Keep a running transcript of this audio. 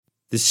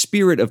The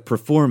spirit of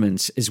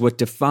performance is what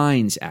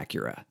defines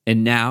Acura.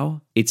 And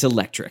now, it's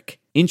electric.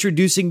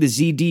 Introducing the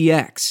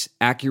ZDX,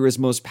 Acura's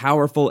most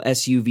powerful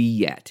SUV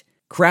yet.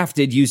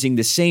 Crafted using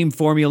the same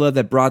formula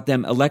that brought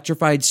them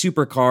electrified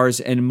supercars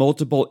and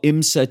multiple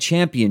IMSA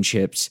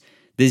championships,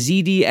 the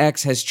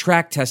ZDX has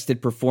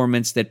track-tested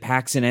performance that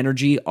packs an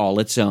energy all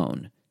its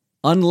own.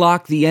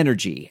 Unlock the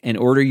energy and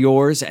order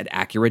yours at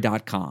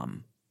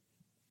Acura.com.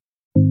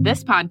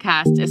 This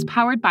podcast is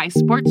powered by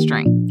Sports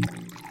Drink,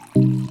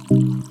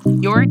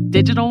 your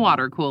digital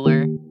water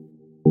cooler.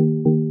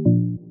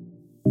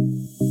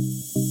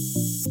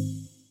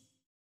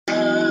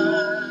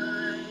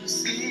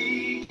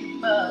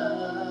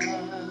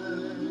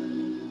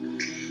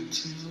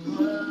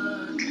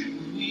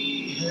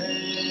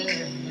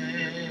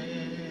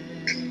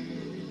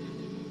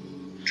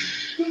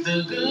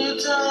 The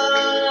good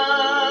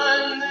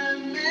time that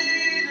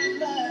made it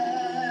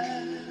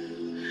last,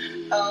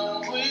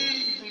 I'll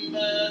wait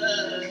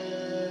back.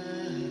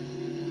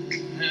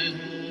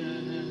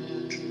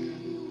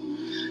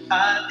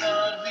 I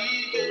thought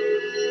we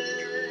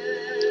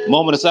could.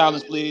 Moment of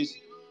silence, please.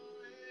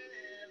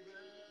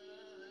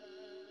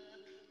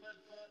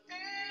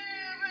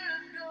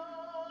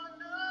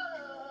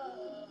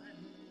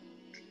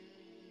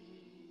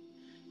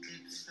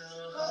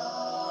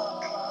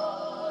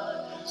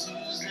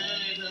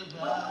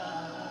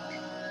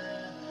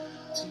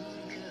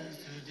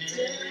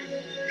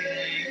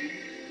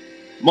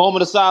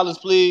 Moment of silence,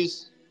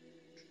 please.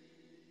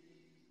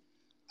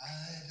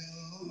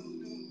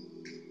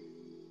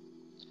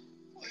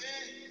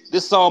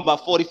 This song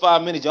about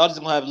 45 minutes. Y'all just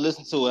gonna have to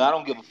listen to it. I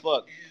don't give a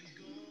fuck.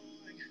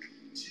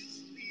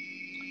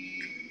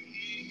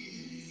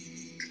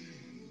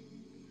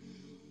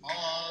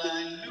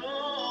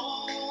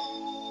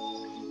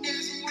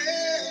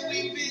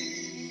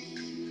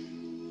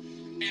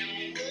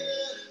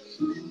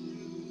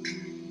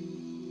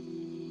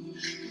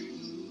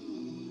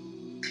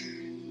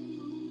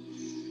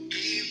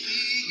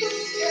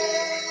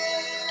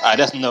 All right,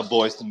 that's enough,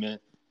 Boys to Men.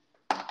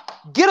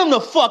 Get them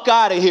the fuck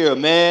out of here,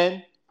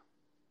 man.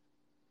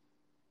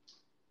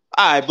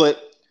 All right,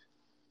 but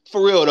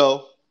for real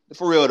though,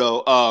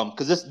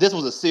 because this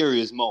was a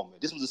serious moment.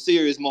 This was a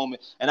serious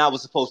moment, and I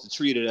was supposed to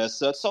treat it as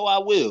such, so I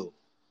will.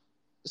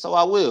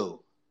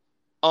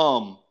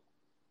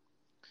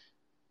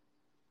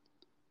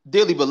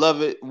 Dearly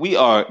beloved, we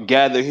are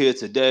gathered here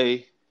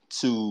today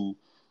to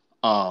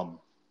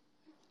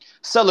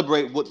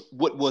celebrate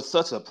what was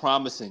such a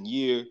promising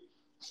year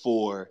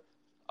for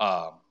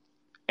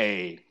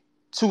a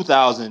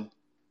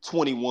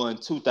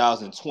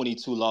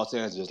 2021-2022 Los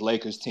Angeles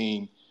Lakers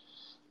team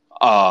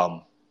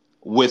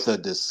with a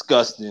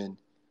disgusting,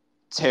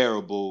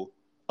 terrible,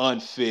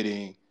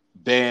 unfitting,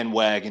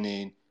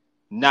 bandwagoning,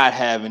 not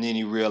having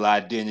any real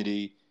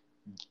identity,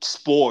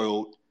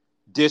 spoiled,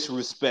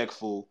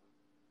 disrespectful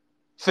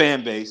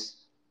fan base.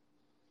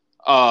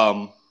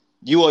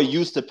 You are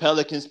used to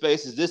Pelican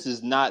spaces. This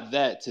is not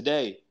that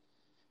today.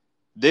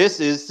 This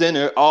is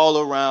centered all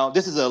around.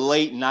 This is a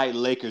late night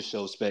Lakers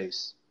show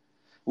space.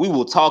 We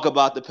will talk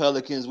about the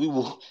Pelicans. We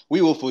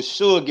will for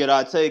sure get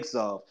our takes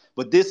off.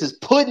 But this is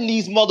putting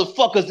these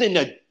motherfuckers in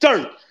the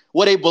dirt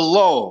where they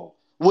belong,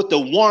 with the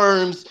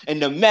worms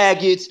and the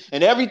maggots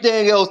and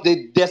everything else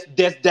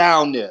that's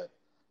down there.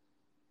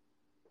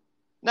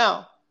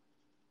 Now,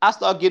 I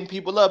start getting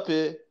people up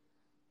here,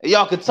 and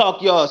y'all can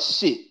talk y'all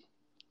shit.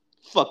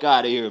 Fuck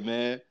out of here,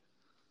 man.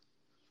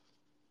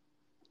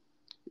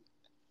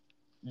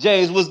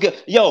 James, what's good?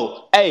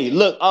 Yo, hey,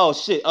 look, oh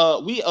shit.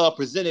 We are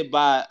presented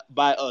by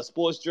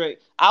Sports Drink.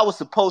 I want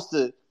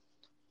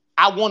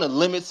to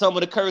limit some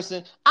of the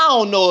cursing. I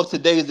don't know if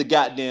today is the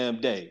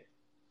goddamn day.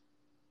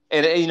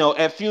 And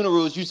at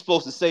funerals, you're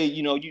supposed to say,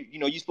 you're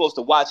supposed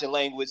to watch your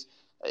language.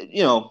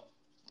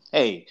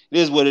 Hey, it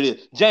is what it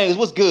is. James,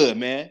 what's good,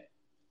 man?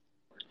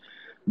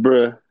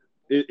 Bruh,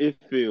 it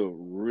feels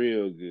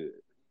real good.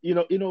 You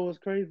know what's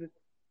crazy?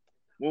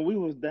 When we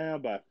was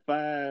down by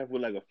 5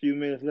 with like a few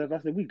minutes left,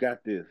 I said, we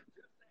got this.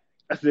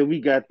 I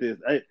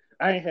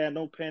ain't had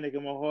no panic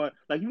in my heart.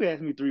 Like, you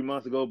asked me 3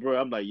 months ago,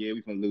 bro, I'm like, yeah,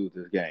 we finna lose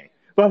this game.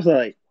 But I was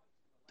like,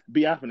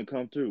 B.I. finna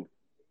come through.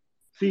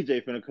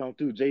 CJ finna come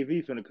through.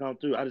 JV finna come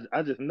through.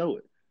 I just know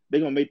it. They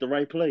gonna make the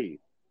right plays.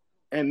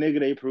 And nigga,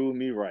 they proved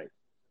me right.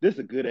 This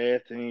is a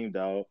good-ass team,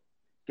 dog.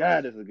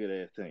 God, this is a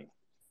good-ass team.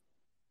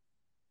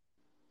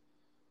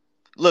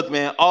 Look,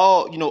 man,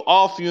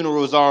 all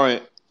funerals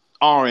aren't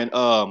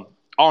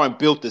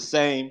built the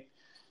same.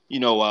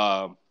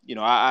 I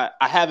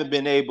haven't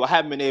been able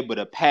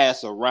to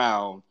pass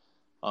around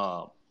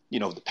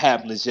the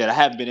pamphlets yet. I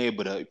haven't been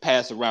able to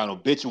pass around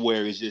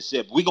obituaries just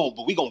yet. But we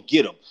gonna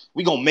get them.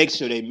 We gonna make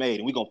sure they made,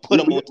 and we gonna put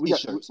them on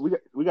t-shirts.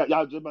 We got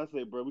y'all just about to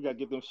say, bro. We gotta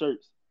get them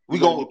shirts. We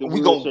gonna get them.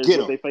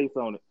 With their face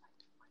on it.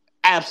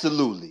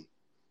 Absolutely.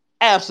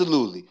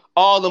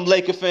 All them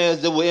Laker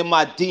fans that were in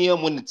my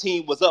DM when the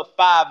team was up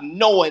 5,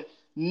 knowing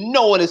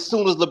as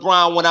soon as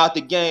LeBron went out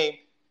the game,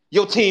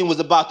 your team was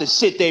about to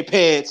shit their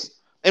pants.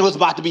 It was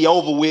about to be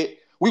over with.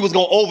 We was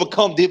going to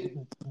overcome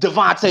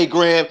Devontae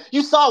Graham.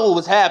 You saw what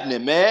was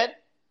happening, man.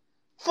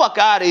 Fuck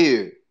out of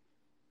here.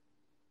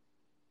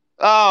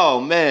 Oh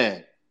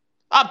man.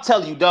 I'm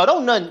telling you, dog.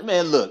 Don't nothing,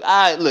 man. Look.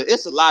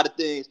 It's a lot of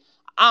things.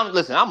 I'm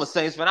a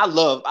Saints fan. I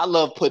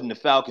love putting the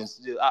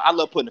Falcons. I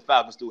love putting the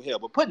Falcons through hell.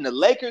 But putting the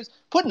Lakers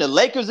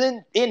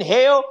in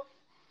hell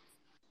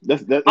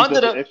It's under just an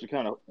the extra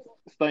kind of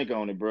stank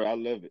on it, bro. I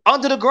love it.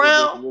 under the It's just a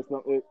ground. little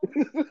something.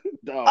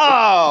 Dog.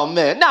 Oh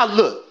man. Now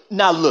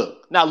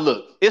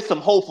look. It's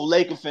some hopeful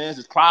Laker fans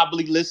that's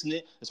probably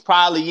listening. It's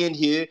probably in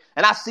here.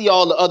 And I see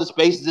all the other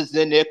spaces that's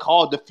in there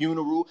called the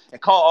funeral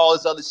and call all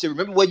this other shit.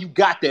 Remember where you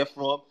got that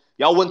from?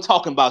 Y'all wasn't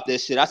talking about that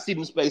shit. I see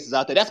them spaces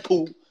out there. That's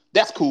cool.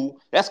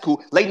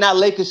 Late night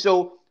Lakers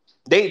show.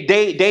 They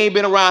ain't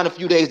been around a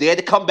few days. They had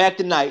to come back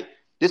tonight.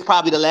 This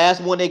probably the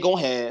last one they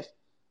gonna have.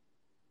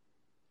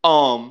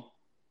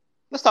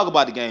 Let's talk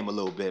about the game a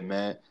little bit,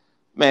 man.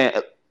 Man,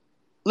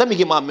 let me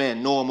get my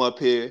man Norm up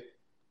here.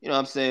 You know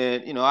what I'm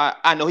saying? You know,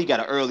 I know he got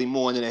an early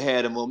morning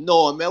ahead of him.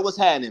 Norm, man, what's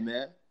happening,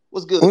 man?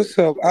 What's good? What's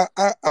up?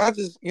 I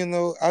just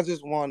I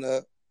just want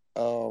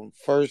to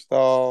first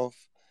off,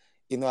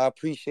 I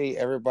appreciate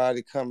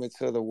everybody coming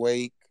to the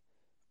wake.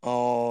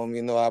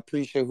 I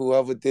appreciate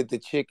whoever did the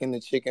chicken.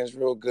 The chicken's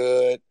real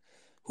good.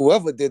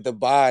 Whoever did the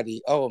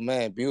body, oh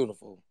man,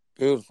 beautiful,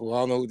 beautiful. I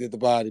don't know who did the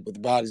body, but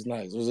the body's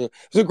nice. It was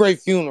a great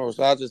funeral.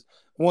 So I just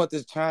want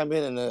to chime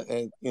in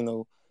and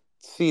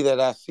see that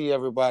I see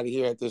everybody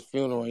here at this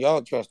funeral. And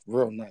y'all dressed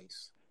real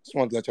nice. Just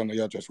wanted to let y'all know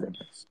y'all dressed real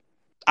nice.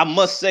 I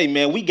must say,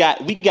 man, we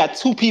got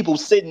two people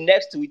sitting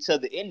next to each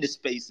other in the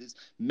spaces.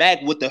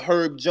 Mac with the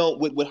Herb Jones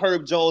with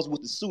Herb Jones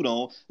with the suit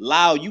on.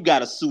 Lau, you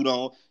got a suit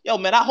on. Yo,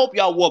 man, I hope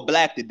y'all wore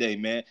black today,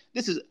 man.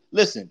 This is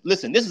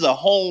a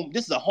home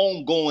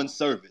going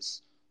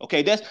service.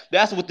 Okay, that's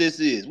what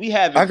this is.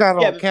 I got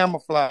on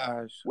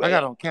camouflage.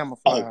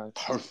 Oh,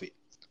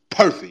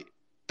 perfect.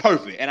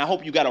 And I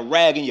hope you got a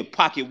rag in your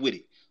pocket with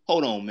it.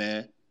 Hold on,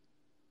 man.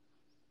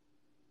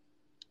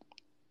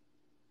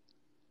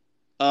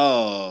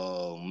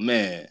 Oh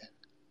man,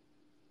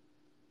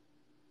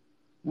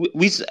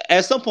 we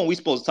at some point we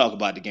supposed to talk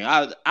about the game.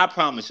 I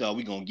promise y'all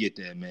we gonna get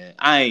there, man.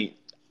 I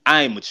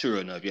ain't mature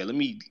enough yet. Let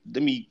me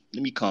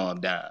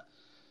calm down.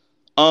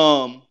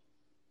 So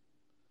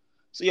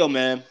yo,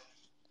 man,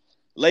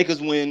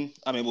 Lakers win.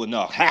 I mean, well,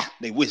 no,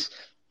 they wish.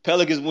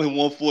 Pelicans win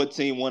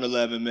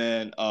 114-111,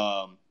 man.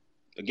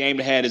 The game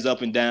that had is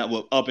up and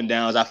down, up and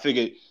downs. I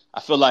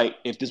feel like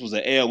if this was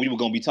an L, we were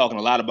gonna be talking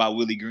a lot about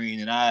Willie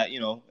Green, and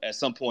at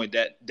some point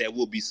that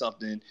will be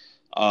something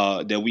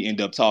that we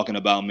end up talking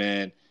about,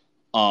 man.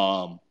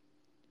 But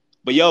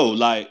yo,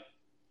 like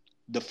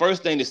the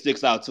first thing that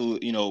sticks out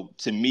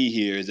to me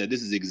here is that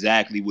this is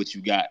exactly what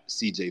you got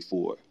CJ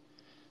for.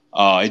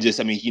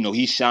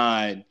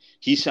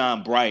 He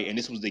shined bright, and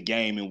this was the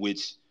game in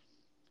which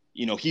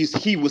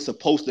he was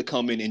supposed to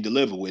come in and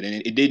deliver with,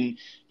 and it didn't.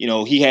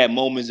 He had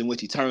moments in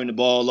which he turned the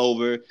ball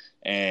over,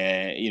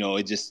 and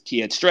he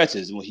had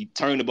stretches when he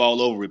turned the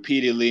ball over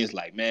repeatedly. It's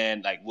like,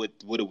 man, like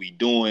what are we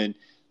doing?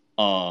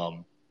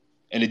 And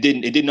it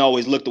didn't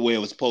always look the way it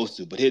was supposed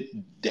to. But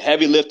the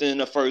heavy lifting in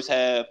the first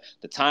half,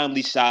 the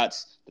timely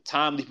shots, the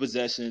timely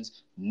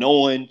possessions,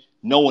 knowing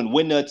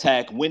when to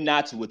attack, when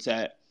not to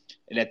attack,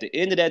 and at the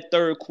end of that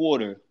third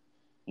quarter,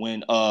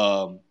 when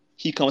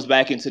he comes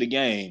back into the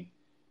game.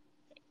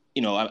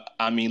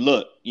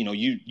 Look,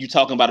 you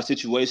talking about a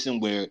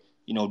situation where,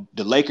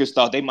 the Lakers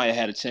thought they might have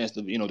had a chance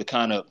to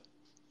kind of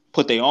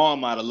put their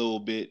arm out a little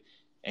bit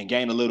and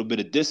gain a little bit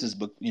of distance,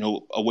 but,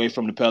 away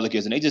from the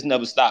Pelicans. And they just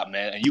never stopped,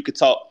 man. And you could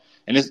talk,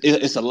 and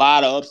it's a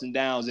lot of ups and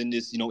downs in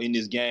this, in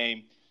this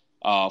game,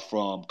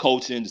 from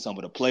coaching to some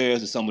of the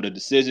players to some of the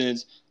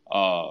decisions.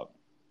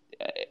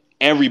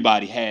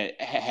 Everybody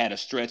had a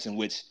stretch in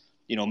which,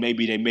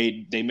 maybe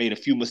they made a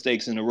few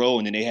mistakes in a row,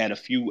 and then they had a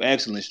few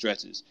excellent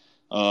stretches.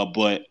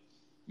 But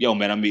yo,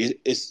 man, I mean,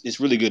 it's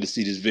really good to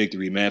see this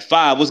victory, man.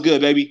 5, what's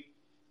good, baby?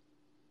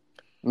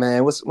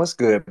 Man, what's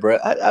good, bro?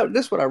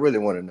 This is what I really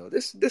want to know.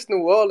 This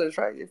New Orleans,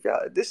 right?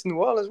 This New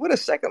Orleans, when the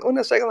second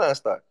line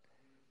start?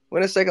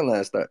 When the second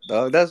line start,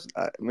 dog? You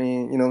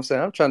know what I'm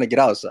saying? I'm trying to get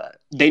outside.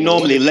 They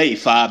normally late,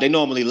 5. They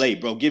normally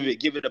late, bro. Give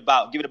it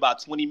about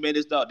 20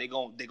 minutes, dog. They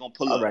gonna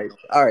pull up.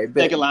 All right.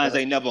 Second lines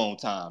ain't never on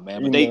time,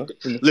 man. But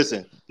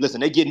listen.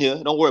 They getting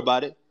here. Don't worry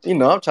about it.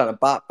 I'm trying to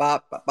bop.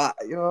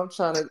 I'm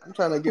trying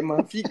to get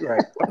my feet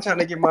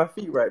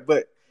right.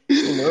 But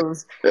hey,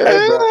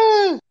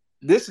 bro,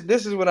 this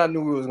is what I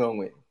knew we was gonna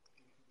win.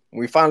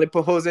 We finally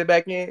put Jose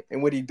back in,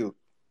 and what'd he do?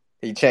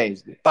 He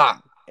changed it.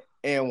 Bop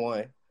and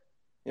one.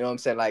 You know what I'm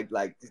saying?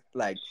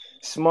 Like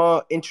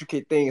small,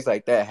 intricate things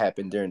like that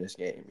happened during this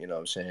game. You know what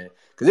I'm saying?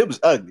 Because it was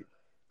ugly.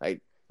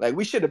 Like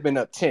we should have been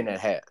up 10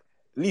 at half, at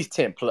least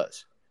 10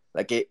 plus.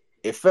 Like it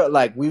felt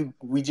like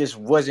we just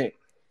wasn't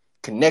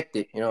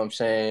connected. You know what I'm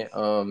saying?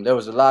 There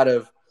was a lot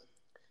of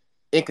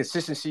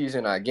inconsistencies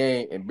in our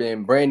game, and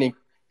then Brandon,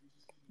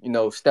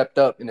 stepped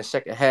up in the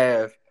second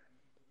half.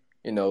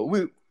 I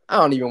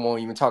don't even want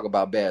to even talk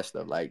about bad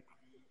stuff. Like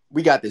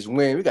we got this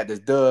win, we got this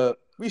dub.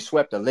 We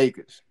swept the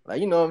Lakers. Like,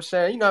 you know what I'm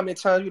saying? You know how many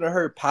times we done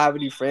heard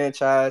poverty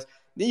franchise?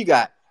 Then you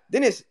got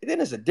then it's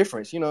a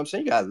difference. You know what I'm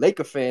saying? You got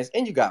Laker fans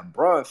and you got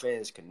Bron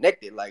fans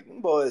connected. Like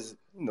them boys,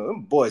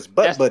 them boys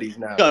butt That's buddies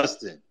now.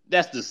 disgusting.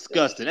 That's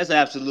disgusting. That's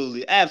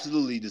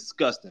absolutely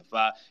disgusting.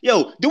 Five.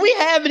 Yo, do we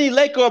have any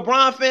Laker or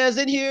Bron fans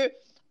in here?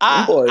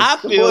 Them boys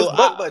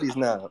butt buddies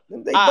now.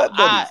 They butt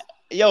buddies.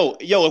 Yo,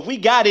 if we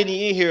got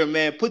any in here,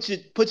 man, put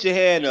your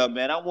hand up,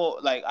 man. I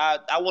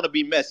want to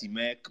be messy,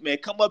 man. Man,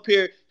 come up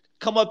here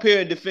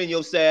and defend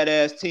your sad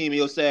ass team and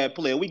your sad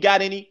player. We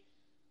got any?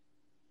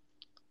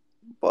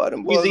 Boy,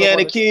 them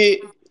Louisiana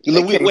kid.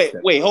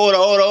 Wait, hold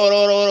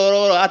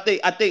on. I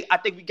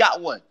think we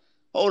got one.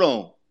 Hold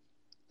on.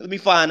 Let me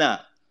find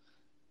out.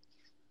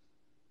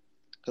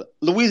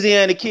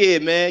 Louisiana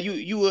kid, man.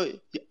 You a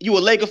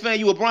Laker fan?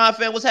 You a Bron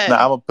fan? What's happening?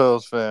 Nah, I'm a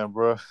Pels fan,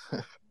 bro.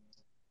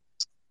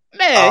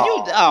 Man,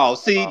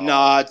 see,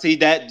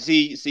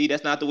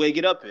 that's not the way to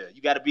get up here.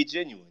 You got to be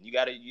genuine. You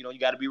got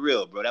to be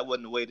real, bro. That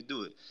wasn't the way to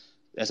do it.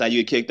 That's how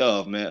you get kicked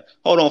off, man.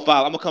 Hold on,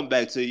 Five. I'm gonna come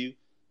back to you.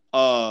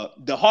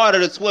 The heart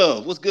of the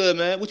 12. What's good,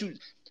 man?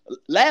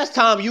 Last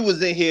time you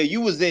was in here,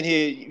 you was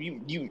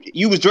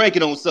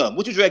drinking on something.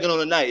 What you drinking on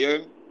tonight, you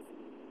heard me?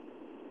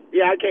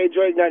 Yeah, I can't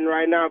drink nothing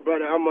right now,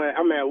 brother. I'm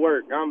at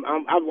work.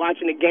 I'm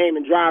watching the game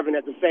and driving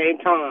at the same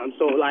time.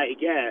 So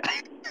yeah,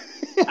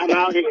 I'm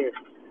out here.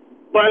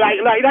 But like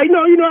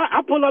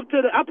I pull up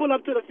to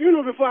the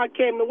funeral before I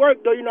came to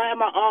work though. I had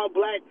my all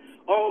black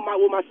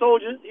with my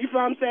soldiers. You feel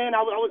what I'm saying?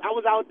 I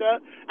was out there,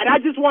 and I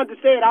just wanted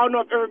to say it. I don't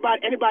know if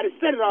anybody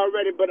said it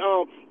already, but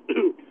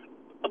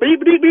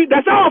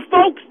that's all,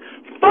 folks.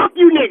 Fuck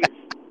you niggas.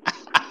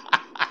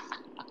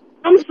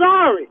 I'm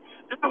sorry.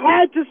 I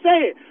had to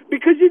say it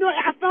because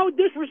I felt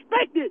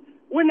disrespected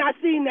when I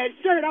seen that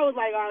shirt. I was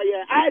like, oh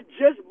yeah, I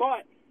just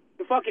bought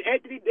the fucking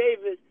Anthony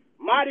Davis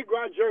Mardi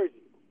Gras jersey.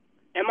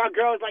 And my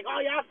girl was like, oh,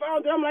 yeah, I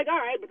found it. I'm like, all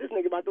right, but this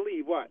nigga about to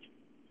leave. Watch.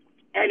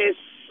 And as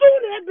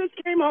soon as that bitch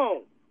came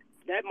home,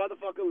 that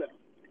motherfucker left.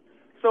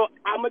 So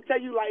I'm going to tell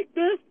you like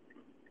this.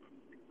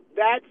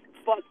 That's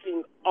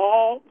fucking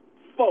all,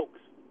 folks.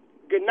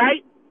 Good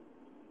night.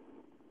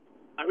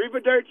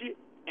 Arrivederci.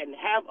 And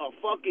have a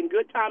fucking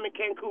good time in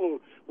Cancun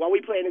while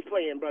we playing this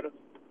play-in, brother.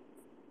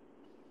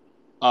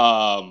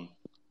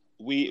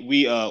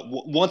 We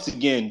once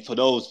again for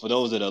those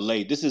that are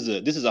late, this is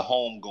a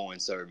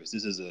homegoing service.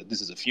 This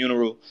is a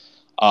funeral.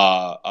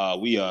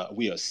 We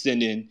are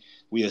sending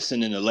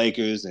the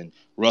Lakers and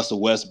Russell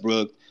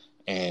Westbrook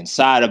and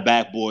side of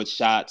backboard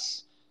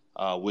shots.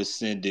 We're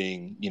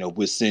sending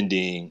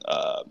mid-range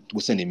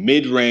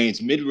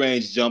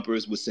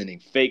jumpers. We're sending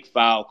fake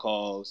foul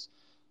calls.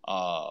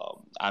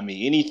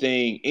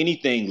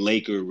 Anything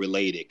Laker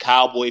related,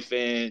 Cowboy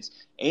fans,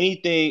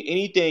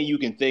 anything you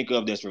can think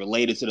of that's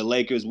related to the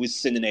Lakers, we're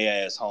sending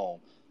their ass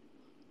home.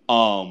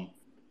 Wow,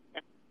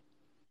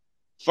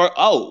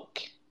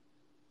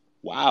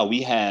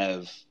 we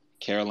have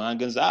Caroline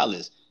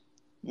Gonzalez.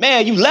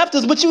 Man, you left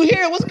us, but you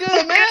here. What's good,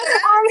 man?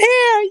 I'm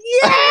here.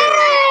 Yeah!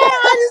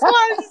 I just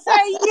wanted to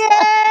say,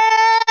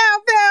 yeah!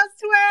 Pels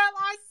 12,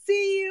 I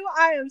see you.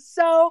 I am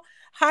so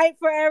hyped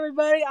for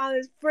everybody on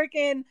this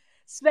freaking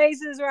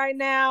spaces right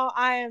now.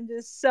 I am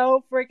just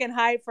so freaking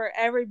hyped for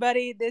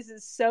everybody. This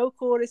is so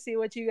cool to see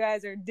what you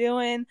guys are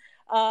doing.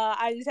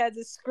 I just had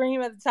to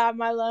scream at the top of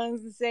my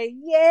lungs and say,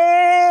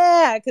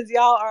 yeah, because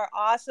y'all are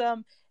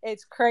awesome.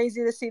 It's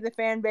crazy to see the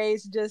fan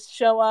base just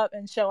show up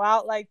and show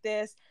out like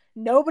this.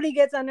 Nobody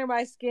gets under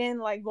my skin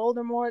like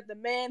Voldemort, the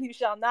man who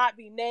shall not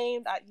be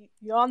named.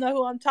 You all know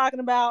who I'm talking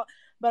about,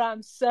 but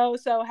I'm so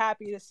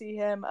happy to see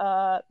him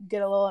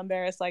get a little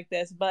embarrassed like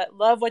this. But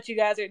love what you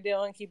guys are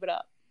doing. Keep it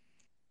up.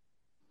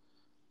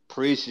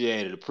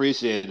 Appreciate it.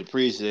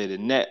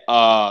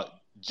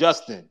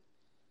 Justin,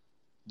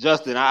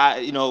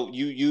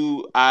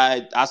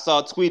 I saw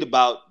a tweet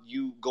about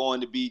you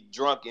going to be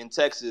drunk in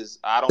Texas.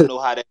 I don't know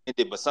how that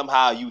ended, but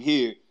somehow you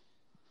here.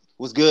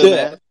 What's good,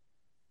 man?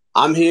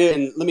 I'm here,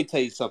 and let me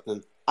tell you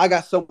something. I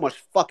got so much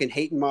fucking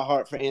hate in my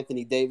heart for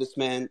Anthony Davis,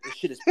 man. This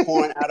shit is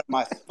pouring out of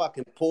my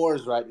fucking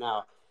pores right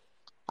now.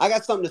 I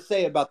got something to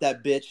say about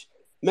that bitch.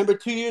 Remember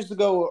 2 years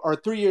ago or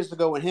 3 years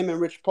ago when him and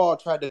Rich Paul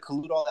tried to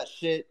collude all that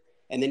shit,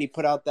 and then he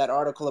put out that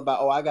article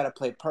about, I got to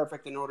play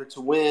perfect in order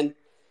to win.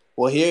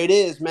 Well, here it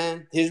is,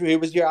 man. Here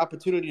was your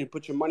opportunity to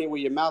put your money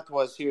where your mouth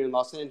was here in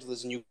Los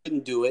Angeles, and you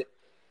couldn't do it.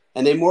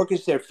 And they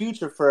mortgaged their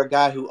future for a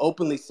guy who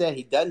openly said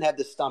he doesn't have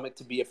the stomach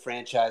to be a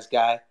franchise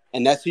guy.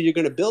 And that's who you're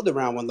going to build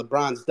around when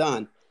LeBron's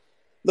done.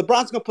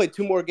 LeBron's going to play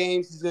 2 more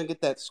games. He's going to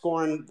get that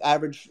scoring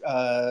average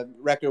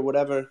record,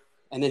 whatever.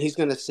 And then he's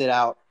going to sit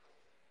out.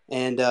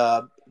 And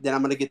then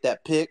I'm going to get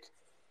that pick.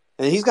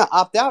 And he's going to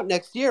opt out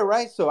next year,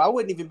 right? So I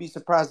wouldn't even be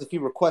surprised if he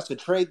requests a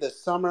trade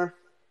this summer.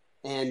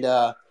 And,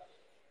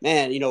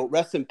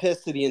 rest in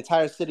peace to the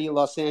entire city of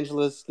Los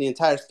Angeles, the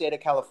entire state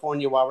of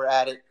California while we're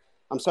at it.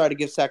 I'm sorry to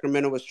give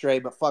Sacramento a stray,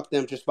 but fuck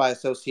them just by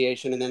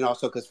association. And then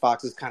also because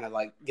Fox is kind of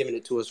like giving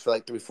it to us for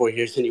like 3-4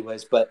 years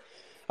anyways. But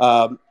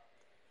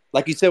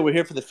like you said, we're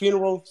here for the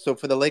funeral. So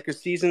for the Lakers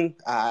season,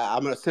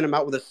 I'm going to send them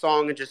out with a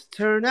song and just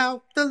turn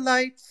out the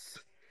lights.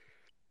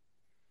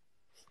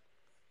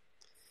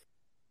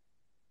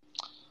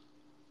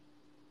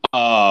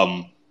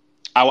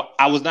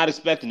 I was not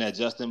expecting that,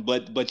 Justin,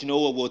 but you know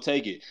what? We'll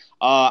take it.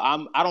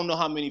 I don't know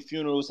how many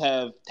funerals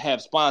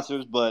have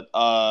sponsors, but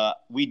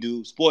we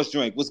do. Sports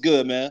Drink, what's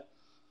good, man?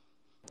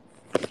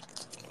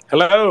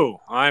 Hello,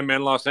 I'm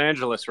in Los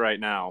Angeles right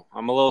now.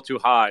 I'm a little too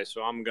high,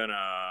 so I'm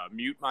gonna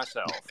mute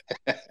myself.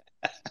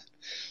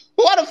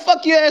 Why the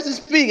fuck you asked to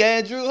speak,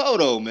 Andrew?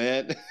 Hold on,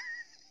 man.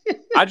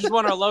 I just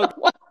want our logo.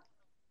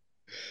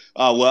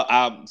 Oh well,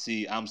 I'm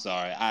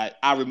sorry.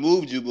 I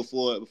removed you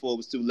before it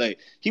was too late.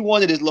 He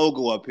wanted his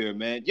logo up here,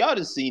 man. Y'all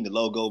just seen the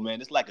logo, man.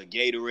 It's like a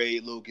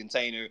Gatorade little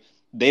container.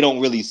 They don't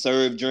really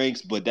serve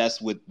drinks, but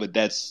that's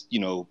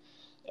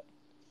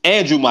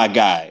Andrew, my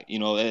guy.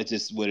 That's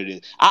just what it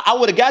is. I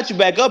would have got you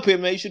back up here,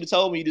 man. You should have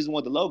told me you just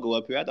want the logo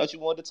up here. I thought you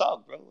wanted to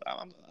talk, bro.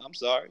 I'm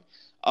sorry.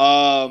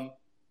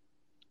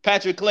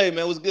 Patrick Clay,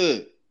 man, what's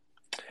good?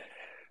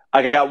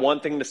 I got one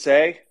thing to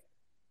say.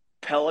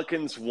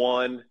 Pelicans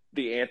won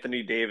the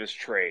Anthony Davis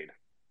trade.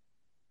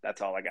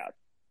 That's all I got.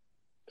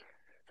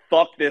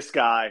 Fuck this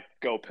guy.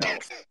 Go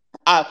Pels.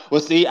 I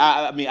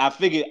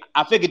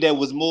figured there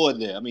was more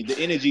there. I mean, the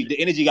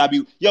energy got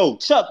to be. Yo,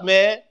 Chuck,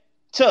 man,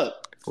 Chuck.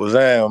 What's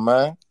that,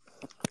 man?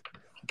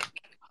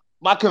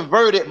 My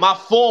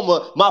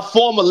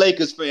former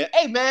Lakers fan.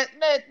 Hey, man,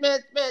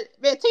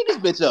 take this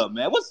bitch up,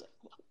 man.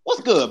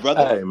 What's good,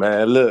 brother? Hey,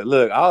 man,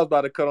 look. I was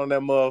about to cut on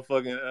that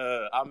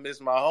motherfucking. I miss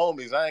my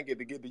homies. I ain't get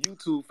to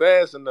YouTube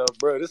fast enough,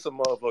 bro. This a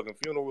motherfucking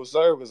funeral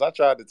service. I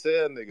tried to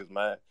tell niggas,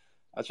 man.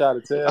 What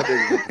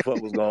the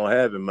fuck was gonna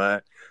happen,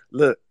 man.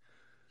 Look.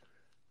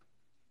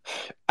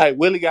 Hey,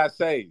 Willie got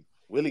saved.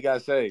 Ooh,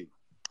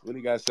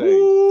 for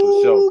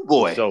sure.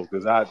 Boy. For sure.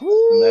 Because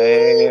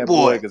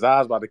I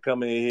was about to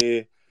come in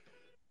here.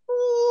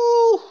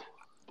 Ooh.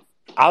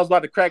 I was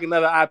about to crack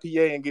another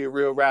IPA and get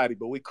real rowdy,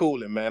 but we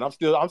cooling, man. I'm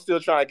still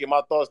trying to get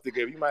my thoughts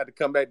together. You might have to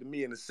come back to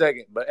me in a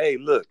second. But hey,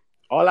 look,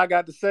 all I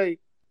got to say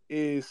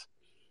is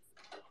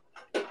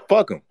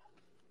fuck them.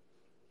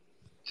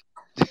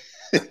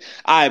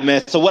 All right,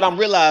 man. So what I'm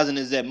realizing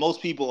is that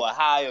most people are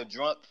high or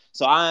drunk.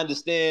 So I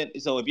understand.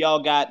 So if y'all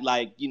got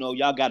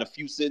y'all got a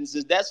few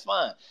sentences, that's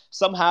fine.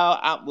 Somehow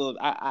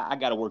I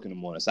got to work in the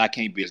morning, so I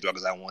can't be as drunk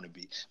as I want to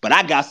be. But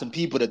I got some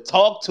people to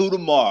talk to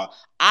tomorrow.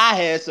 I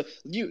had some.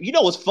 You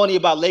know what's funny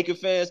about Laker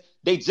fans?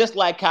 They just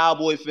like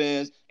Cowboy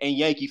fans and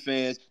Yankee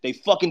fans. They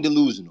fucking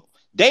delusional.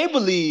 They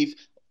believe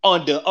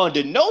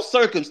under no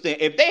circumstance,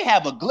 if they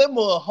have a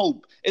glimmer of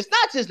hope, it's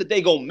not just that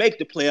they gonna make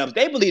the playoffs.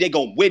 They believe they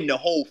gonna win the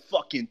whole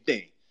fucking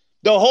thing.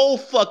 The whole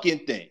fucking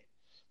thing.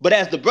 But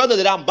as the brother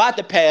that I'm about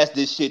to pass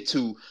this shit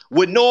to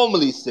would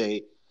normally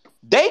say,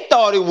 they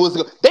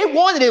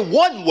wanted it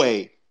one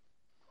way,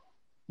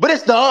 but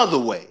it's the other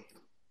way.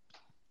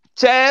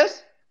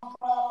 Chaz?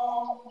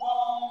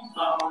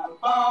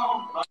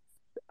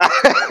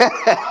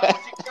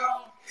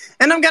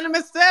 And I'm gonna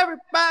miss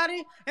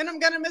everybody.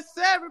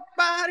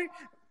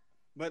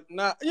 But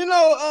now,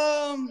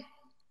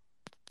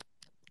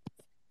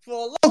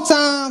 for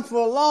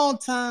a long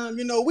time,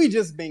 we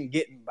just been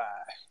getting by.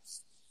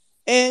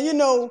 And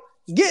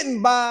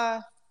getting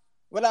by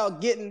without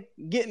getting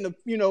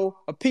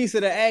a piece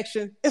of the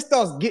action, it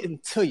starts getting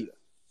to you.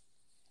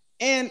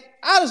 And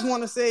I just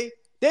want to say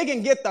they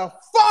can get the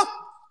fuck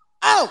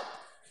out.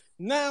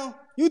 Now,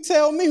 you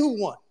tell me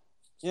who won.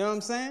 You know what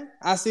I'm saying?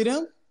 I see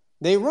them,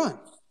 they run.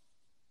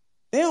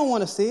 They don't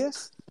want to see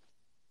us.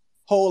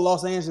 Whole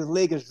Los Angeles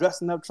Lakers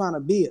dressing up trying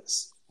to be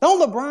us. Don't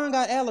LeBron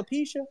got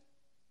alopecia?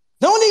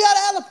 Don't he got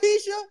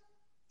alopecia?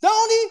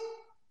 Don't he?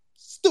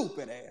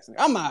 Stupid ass.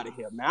 I'm out of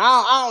here, man.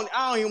 I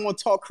don't even want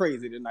to talk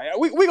crazy tonight.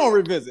 We gonna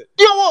revisit.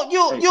 You don't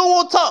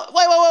want to talk.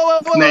 Wait. No.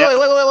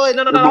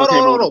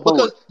 Hold on.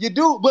 Because you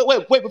do.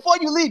 Wait. Before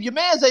you leave, your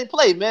man's ain't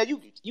played, man.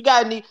 You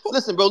got any?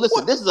 Listen, bro.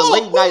 Listen. This is a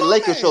late night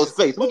Lakers show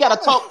space. We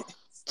gotta talk.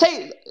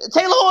 Taylor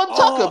and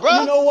Tucker,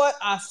 bro. You know what?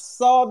 I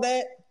saw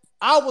that.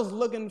 I was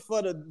looking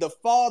for the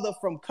father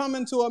from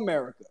Coming to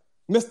America,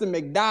 Mr.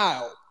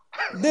 McDowell.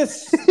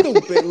 This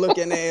stupid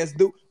looking ass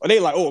dude. Or they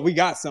like, we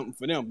got something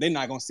for them. They're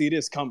not gonna see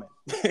this coming.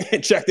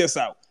 Check this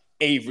out.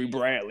 Avery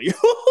Bradley.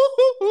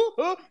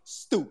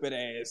 Stupid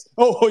ass.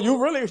 Oh, you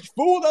really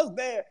fooled us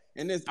there.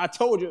 And this, I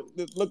told you,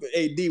 look at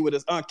AD with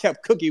his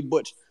unkept cookie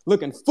butch,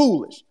 looking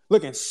foolish,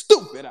 looking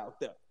stupid out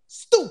there.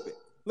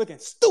 Looking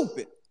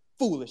stupid.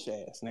 Foolish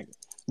ass nigga.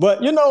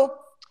 But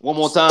one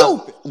more time.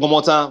 Stupid.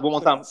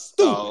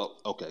 Oh,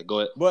 okay, go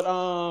ahead. But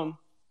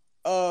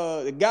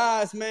the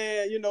guys,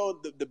 man,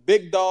 the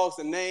big dogs,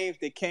 the names,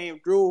 they came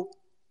through.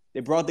 They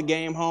brought the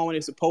game home when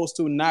they're supposed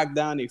to, knock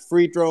down their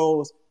free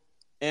throws.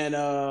 And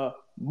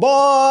boy,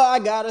 I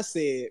gotta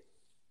say it.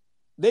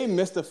 They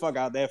missed the fuck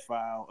out that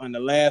foul on the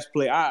last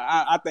play.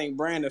 I think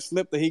Brandon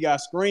slipped or he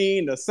got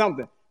screened or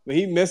something. But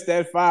he missed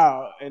that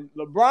foul. And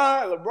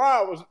LeBron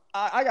was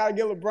I gotta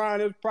give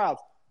LeBron his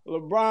props.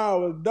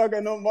 LeBron was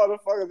ducking them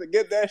motherfuckers to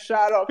get that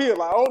shot up. He was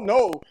like, oh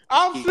no,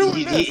 I'm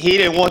shooting this. He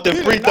didn't want the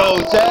free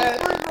throws,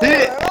 Chad.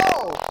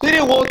 He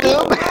didn't want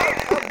them.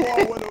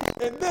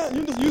 And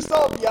then you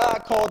saw B.I.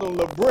 called him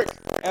LeBrick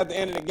at the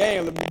end of the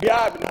game.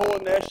 B.I. been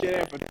holding that shit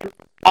in for 3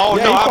 I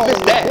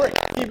missed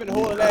that. He been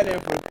holding that in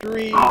for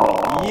 3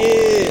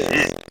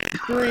 years.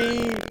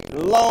 3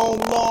 long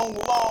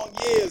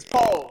years.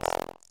 Pause.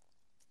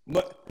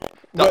 But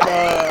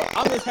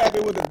I'm just happy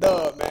with the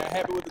dub, man.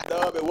 Happy with the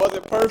dub. It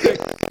wasn't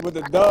perfect, with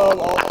the dub,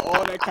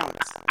 all that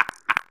counts.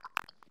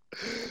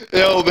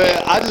 Yo,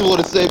 man, I just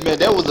want to say, man,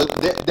 there was a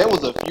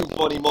few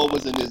funny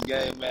moments in this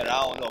game, man.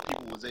 I don't know if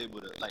people was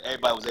able to, like,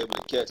 everybody was able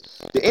to catch.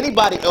 Did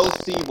anybody else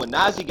see when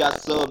Najee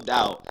got subbed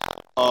out?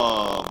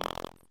 I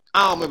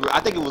don't remember.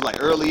 I think it was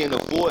like early in the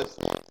fourth,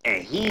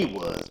 and he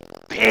was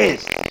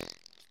pissed.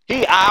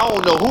 I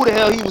don't know who the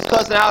hell he was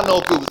cussing. I don't know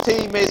if it was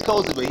teammates,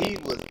 coaches, but he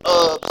was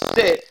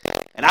upset.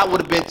 And I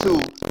would have been too,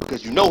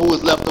 because you know who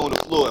was left on the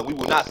floor, and we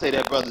will not say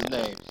that brother's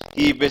name.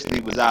 He eventually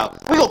was out.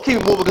 We're going to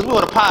keep it moving because we're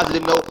on a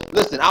positive note.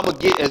 Listen, I'm going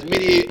to get as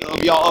many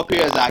of y'all up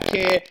here as I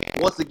can.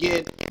 Once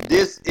again,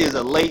 this is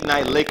a late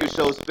night Lakers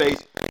show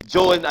space.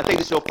 Jordan, I think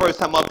this is your first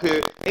time up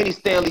here. Any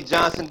Stanley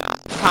Johnson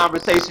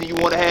conversation you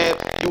want to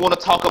have? You want to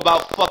talk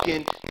about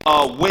fucking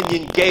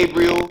Wenyon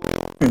Gabriel?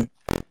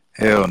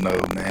 Hell no,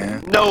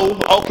 man.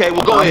 No? Okay,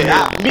 well, go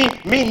ahead. Me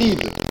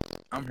neither.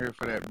 I'm here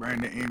for that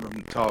Brandon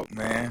Ingram talk,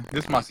 man.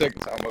 This is my second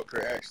time up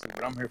here, actually,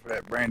 but I'm here for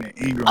that Brandon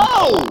Ingram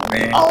talk,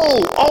 man.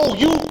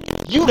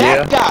 You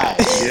that guy.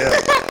 Yeah.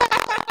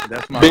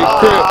 That's my Big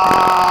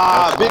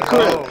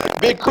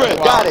Crip.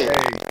 Got it.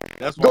 Hey,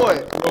 that's why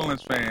I'm a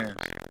Rollins fan.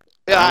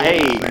 Yeah,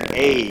 hey.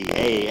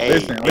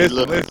 Listen.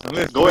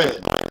 Go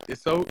ahead.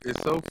 It's so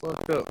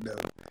fucked up, though.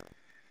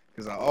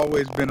 Because I've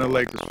always been a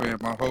Lakers fan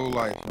my whole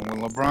life. And when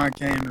LeBron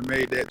came and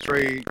made that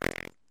trade,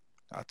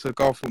 I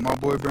took off with my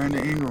boy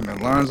Brandon Ingram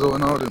and Lonzo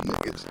and all them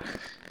niggas.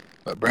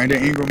 But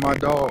Brandon Ingram, my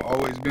dog,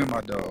 always been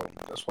my dog.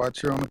 That's why I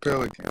cheer on the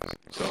Pelicans.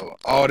 So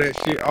all that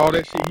shit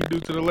he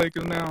do to the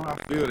Lakers now, I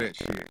feel that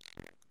shit.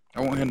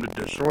 I want him to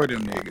destroy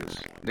them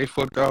niggas. They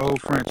fucked our whole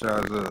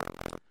franchise up.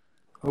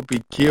 Hope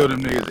he kill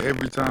them niggas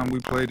every time we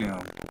play them.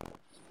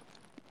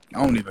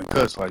 I don't even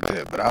cuss like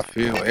that, but I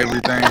feel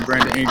everything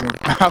Brandon Ingram.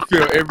 I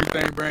feel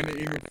everything Brandon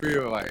Ingram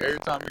feel. Like every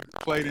time we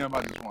play them,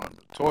 I just want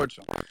to torch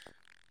them.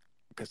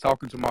 Because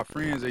talking to my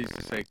friends, they used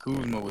to say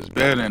Kuzma was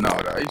better and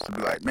all that. I used to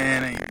be like,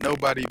 man, ain't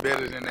nobody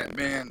better than that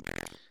man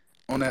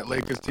on that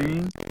Lakers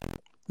team.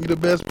 He the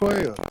best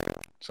player.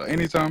 So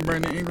anytime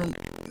Brandon Ingram,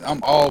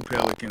 I'm all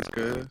Pelicans,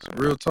 cuz.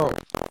 Real talk.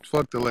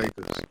 Fuck the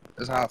Lakers.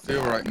 That's how I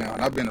feel right now.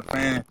 And I've been a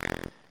fan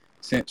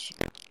since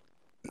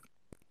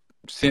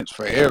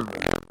forever.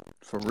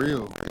 For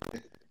real.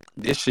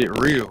 This shit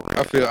real.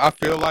 I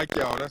feel like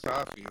y'all. That's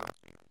how I feel.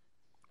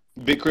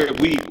 Big Crib,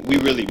 we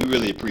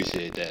really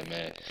appreciate that,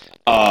 man.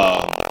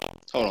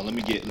 Hold on, let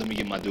me get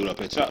my dude up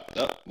here.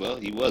 Well,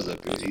 he was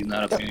up here. He's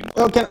not up here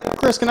anymore.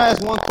 Chris, can I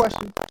ask one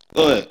question?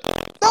 Go ahead.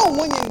 Don't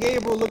Wenyon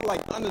Gabriel look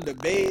like under the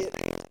bed?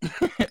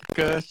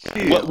 Cause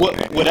shit.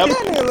 Whatever. That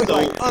nigga look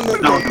like under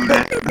the Don't do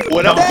that.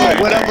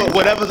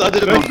 Whatever's under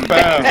the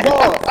bed.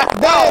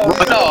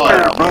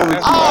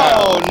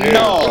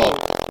 No.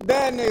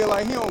 That nigga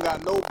like he don't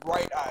got no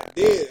bright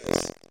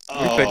ideas.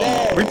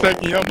 We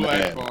taking your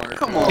black card.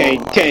 Come on.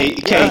 Can't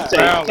take Chaz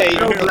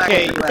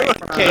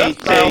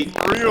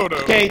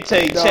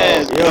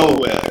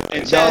nowhere.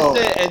 And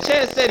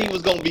Chaz said he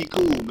was gonna be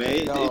cool,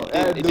 man.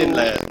 It didn't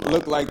last.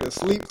 Look like the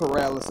sleep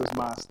paralysis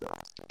monster.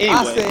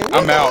 Anyway,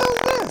 I'm out.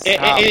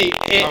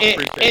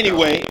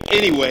 Anyway,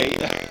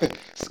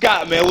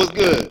 Scott, man, what's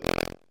good?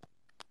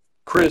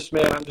 Chris,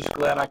 man, I'm just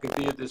glad I could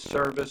be at this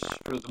service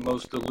for the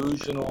most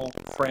delusional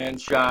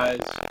franchise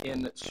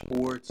in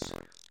sports.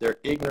 Their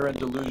ignorant,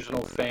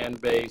 delusional fan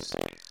base.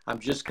 I'm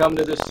just coming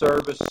to this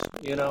service,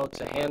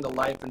 to hand the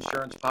life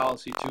insurance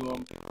policy to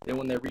them. Then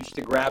when they reach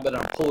to grab it,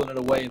 I'm pulling it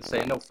away and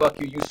saying, no, fuck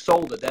you, you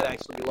sold it. That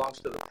actually belongs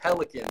to the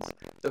Pelicans.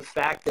 The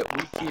fact that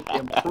we keep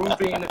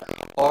improving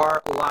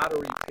our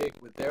lottery pick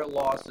with their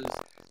losses,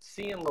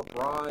 seeing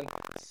LeBron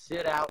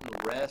sit out and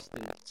rest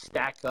and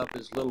stack up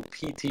his little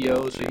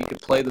PTO so he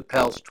could play the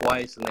Pels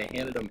twice, and they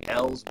handed him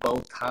L's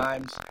both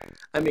times.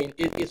 I mean,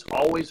 it's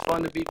always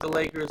fun to beat the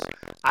Lakers.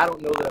 I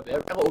don't know that I've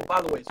ever... Oh,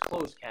 by the way, it's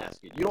closed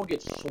casket. You don't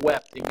get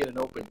swept and get an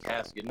open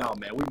casket. No,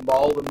 man, we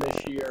mauled them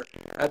this year.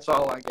 That's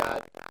all I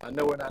got. I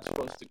know we're not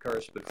supposed to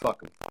curse, but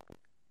fuck them.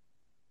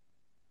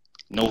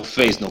 No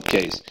face, no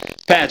case.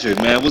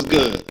 Patrick, man, what's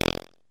good?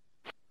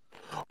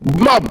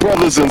 My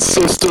brothers and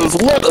sisters,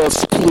 let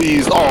us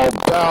please all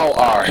bow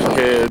our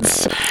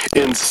heads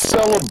in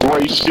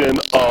celebration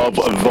of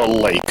the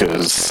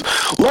Lakers.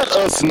 Let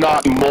us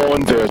not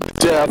mourn their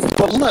death,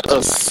 but let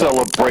us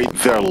celebrate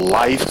their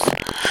life,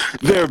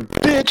 their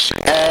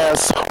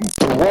bitch-ass,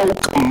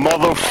 broke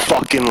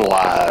motherfucking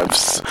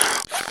lives.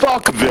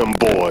 Fuck them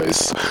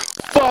boys.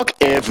 Fuck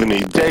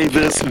Anthony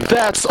Davis.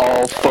 That's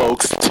all,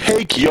 folks.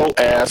 Take your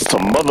ass to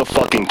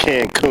motherfucking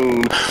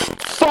Cancun.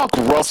 Fuck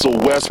Russell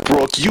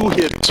Westbrook. You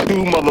hit 2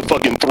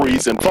 motherfucking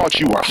threes and thought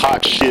you were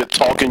hot shit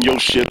talking your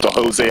shit to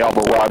Jose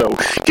Alvarado.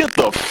 Get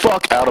the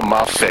fuck out of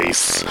my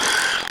face.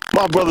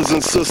 My brothers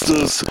and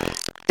sisters,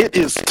 It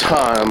is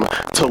time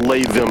to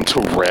lay them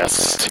to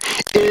rest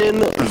in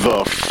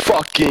the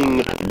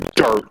fucking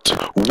dirt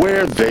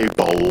where they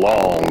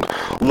belong.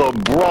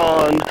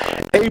 LeBron,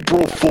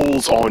 April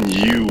Fool's on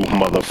you,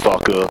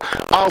 motherfucker.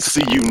 I'll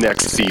see you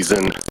next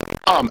season.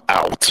 I'm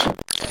out.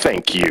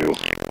 Thank you.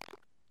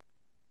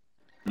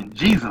 In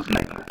Jesus'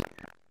 name.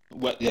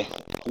 Yeah.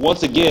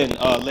 Once again,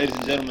 ladies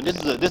and gentlemen, this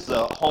is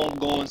a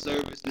homegoing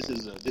service. This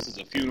is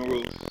a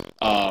funeral,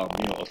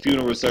 a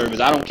funeral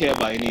service. I don't care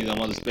about any of them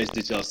other spaces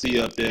that y'all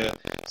see up there.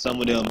 Some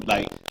of them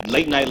like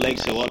late night late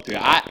show up here.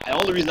 The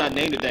only reason I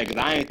named it that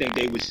because I didn't think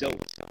they would show.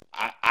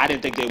 I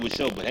didn't think they would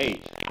show, but hey,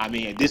 I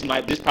mean this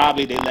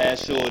probably their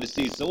last show of the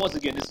season. So once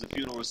again, this is a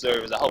funeral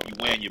service. I hope you're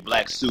wearing your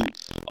black suit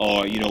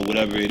or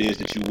whatever it is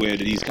that you wear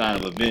to these kind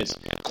of events.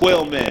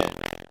 Quill Man.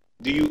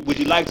 Would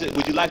you like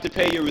to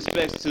pay your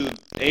respects to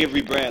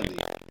Avery Bradley?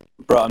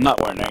 Bro, I'm not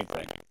wearing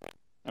anything.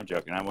 I'm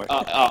joking. I'm wearing.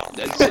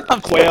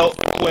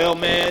 Quail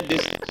man.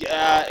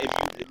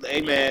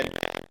 Hey man,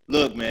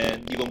 look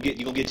man, you gonna get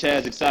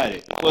Chaz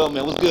excited. Quail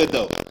man, what's good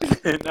though?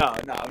 No,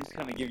 I'm just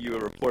gonna give you a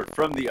report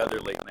from the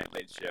other late night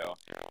late show.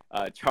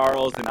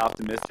 Charles and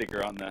Optimistic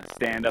are on the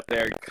stand up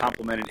there,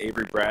 complimented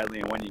Avery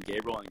Bradley and Wendy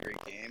Gabriel on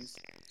great games,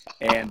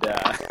 and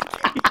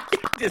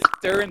just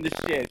stirring the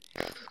shit.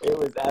 It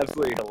was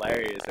absolutely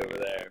hilarious over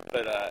there.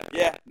 But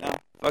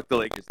fuck the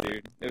Lakers,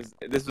 dude.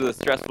 This was a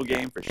stressful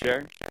game for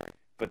sure,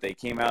 but they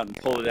came out and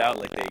pulled it out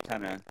like they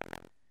kind of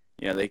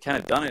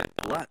done it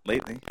a lot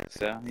lately.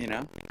 So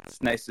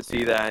it's nice to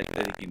see that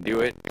he can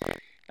do it.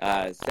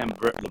 Send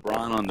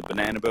LeBron on the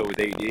banana boat with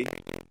AD,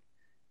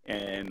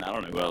 and I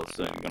don't know who else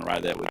is going to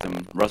ride that with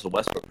him. Russell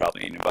Westbrook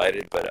probably ain't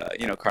invited, but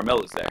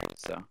Carmelo's there.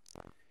 So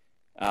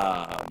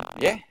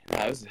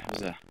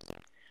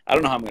I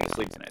don't know how I'm going to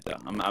sleep tonight, though.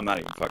 I'm not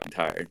even fucking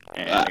tired.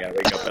 And I got to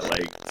wake up at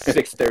like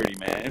 6:30,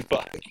 man.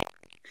 Fuck.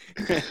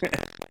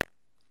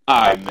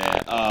 All right,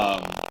 man.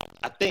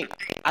 I think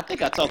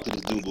I talked to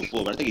this dude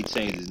before, but I think he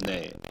changed his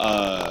name.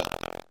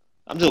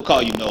 I'm just going to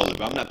call you Nolan,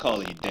 bro. I'm not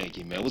calling you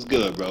Danky, man. What's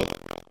good, bro?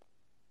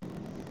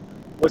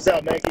 What's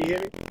up, man? Can you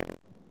hear me?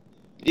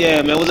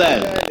 Yeah, man. What's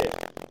that?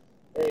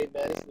 Hey,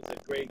 man. This was a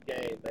great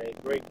game, man.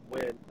 Great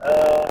win.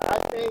 I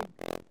think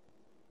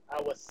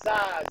our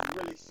size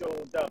really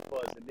shows up for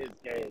us in this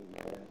game,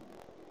 man.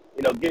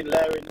 Getting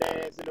Larry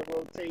Nance in the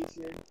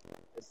rotation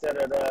instead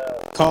of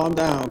Calm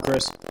down,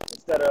 Chris.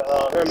 Instead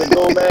of Herman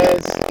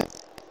Gomez.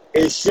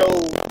 It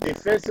showed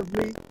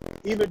defensively,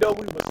 even though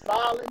we was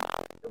fouling,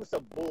 it was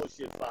some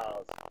bullshit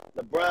fouls.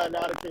 LeBron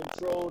out of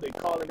control. They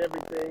calling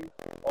everything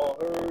on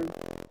Herm.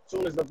 As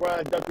soon as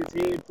LeBron ducked his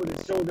head, put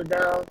his shoulder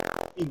down,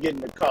 he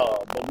getting the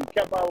call. But we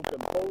kept our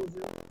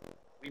composure.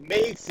 We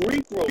made free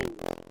throws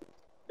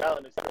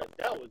down the stretch.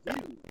 That was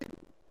huge.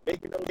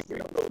 Making those free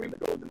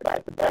throws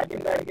back-to-back in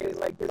games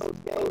like this,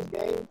 those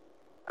games.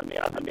 I'm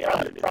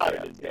proud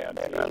of this damn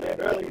team.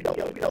 Early, we don't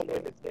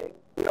win this game.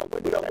 We don't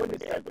win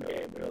this type of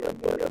game,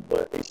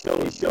 but it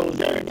shows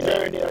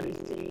journey of this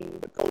team,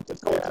 the coaching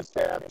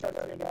staff,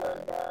 trusting in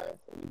guys.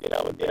 We did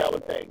our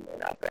thing,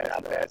 man. I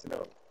pass it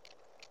on.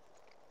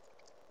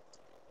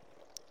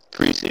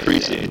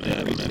 Appreciate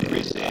that, man.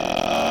 Appreciate it.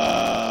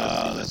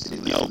 Let's see.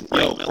 Yo,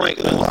 Frank,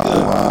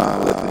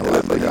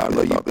 Listen, y'all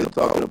know you've been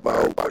talking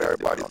about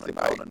everybody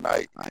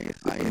tonight. I ain't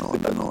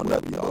sipping on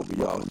nothing. Y'all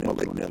smell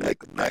like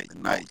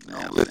tonight.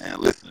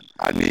 Listen.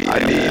 I need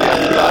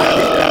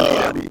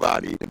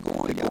everybody to go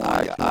on your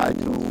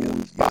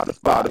iTunes,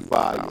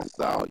 Spotify, your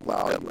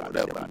SoundCloud,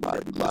 whatever.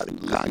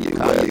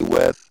 Kanye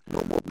West.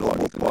 No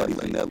more parties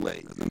in LA.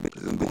 Them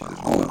bitches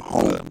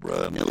home, bro.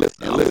 And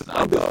listen.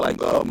 I'm just like a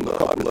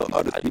couple of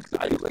other people.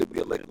 I used to be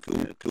a Lakers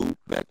fan too.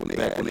 Back when they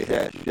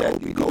had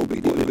Shaq, Kobe,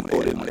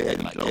 they had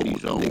Eddie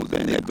Jones,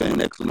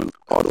 Van Excellence,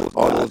 all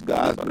those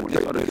guys. When they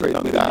started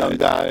trading with young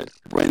guys,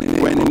 Brandon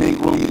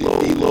Ingram,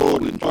 D'Lo,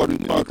 and Jordan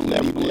Clarkson,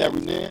 Larry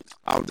Nance.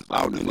 I was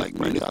just like,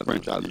 man, this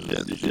franchise is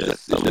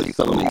just selling.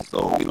 So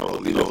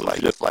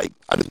it's just like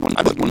I just want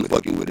to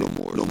fucking with it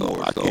more.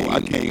 So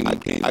I came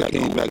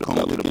back home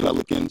to the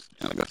Pelicans,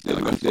 and like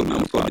I said,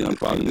 I'm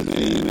probably the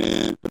fan,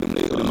 man. For them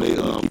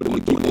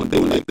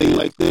doing thing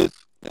like this,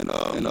 and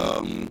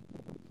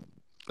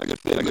like I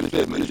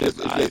said, man,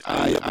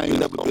 I ain't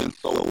never been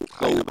so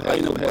I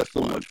ain't never had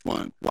so much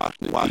fun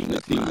watching the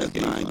team that's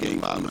 9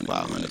 games,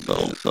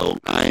 500. So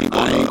I ain't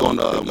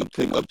gonna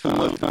take up too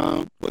much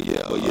time. But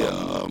yeah,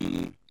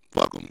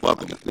 fuck them.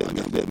 Like I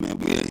said, man,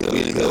 we in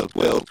here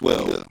 12.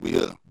 We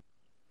here.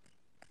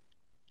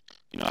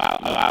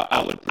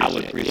 I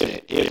would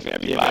appreciate if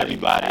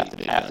everybody after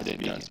they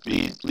done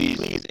speech, please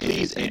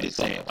end it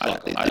saying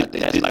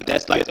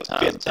that's like the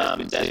fifth time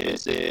that's been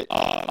said.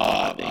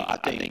 I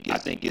think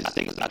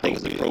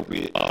it's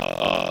appropriate.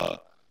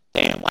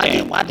 Damn,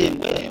 why didn't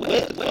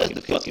where's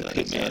the fucking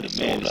pick man? The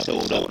man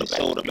showed up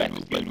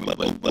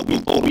but we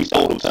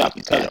photoshopped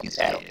the Pelicans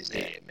hat on his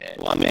head, man.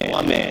 My man,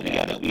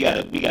 we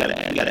gotta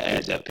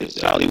add that picture.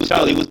 Charlie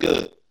was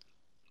good.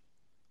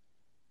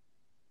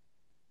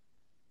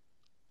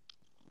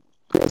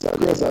 Chris,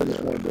 I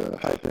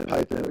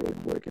pipe in real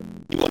quick.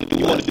 And You want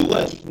to do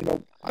what? you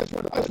know, I just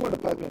want to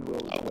pipe in real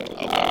quick.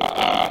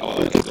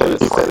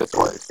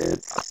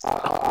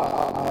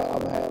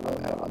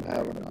 I'm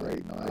having a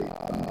great night.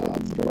 I'm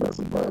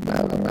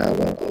having a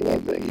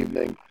lovely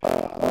evening.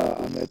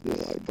 I'm at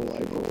this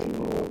delightful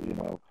funeral. You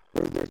know,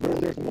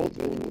 there's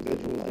multiple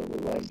individuals that were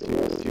lost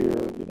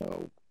here. You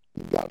know,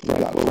 you got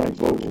Frank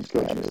Vogel's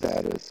coaching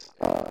status.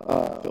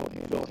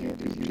 Phil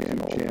Handy's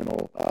YouTube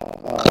channel.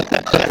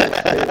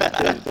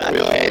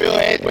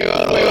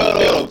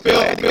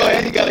 Phil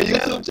Handy got a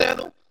YouTube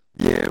channel?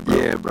 Yeah,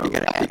 bro. You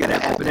gotta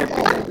happen every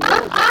day.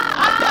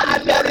 I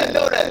didn't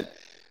know that.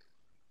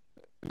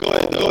 Go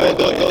ahead.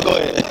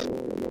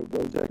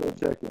 Go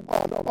check him.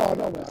 Oh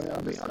no, man.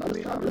 I mean,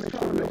 I'm just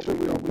trying to make sure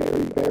we don't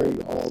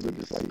bury all the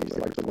deceased,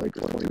 like the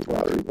 22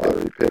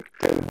 lottery pick,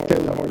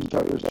 Taylor Horton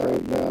Tucker's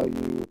trade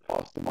value,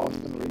 Austin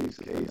Reeves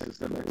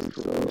cases, and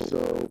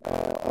Russo,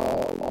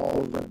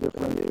 all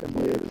different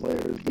NBA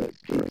players that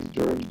during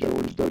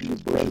George W.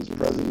 Bush's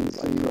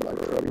presidency, like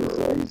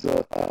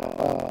Ariza,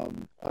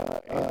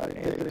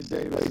 Anthony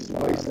Davis'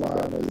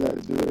 waistline is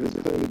as good as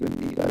it could have been,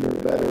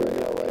 better in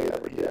LA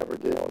than he ever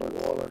did on New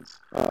Orleans.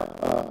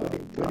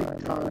 Winning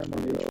Time on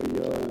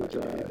HBO, which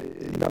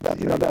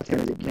that's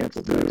gonna get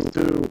canceled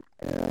too.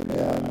 And I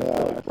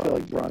feel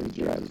like Bronny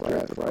James'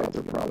 draft rights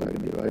are probably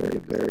gonna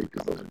get very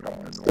because those are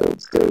going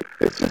too.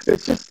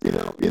 It's just you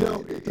know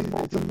it's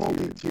a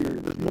multi-tier.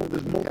 There's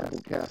multiple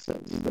cast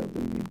sets that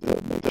we need to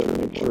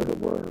make sure that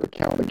we're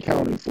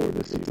accounting for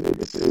this season.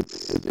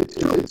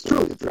 It's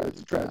truly a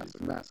tragedy. It's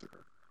a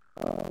massacre.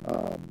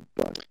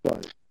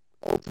 But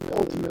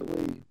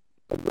ultimately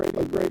a great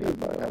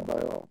night by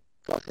all.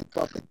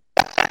 Fucking.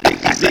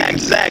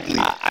 Exactly.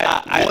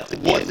 I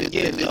once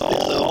again, this is a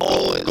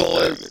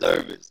ongoing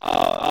service.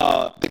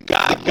 The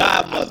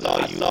godmother.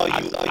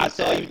 I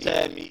saw you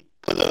tag me.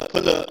 Pull up.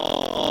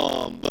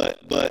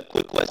 But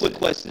quick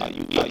question. Are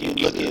you looking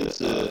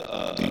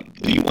to?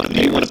 Do you want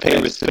to pay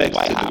respect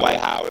to Dwight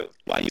Howard?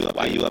 Why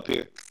you up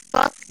here?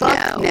 Fuck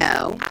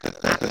no.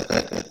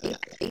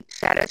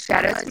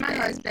 Shout out to my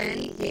husband.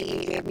 He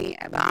gave me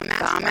a bomb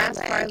ass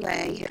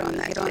parlay. Hit on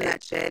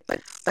that shit.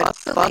 But fuck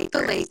the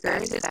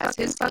Lakers. That's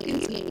his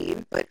fucking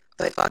team. But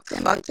fuck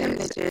them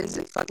bitches.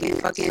 And fucking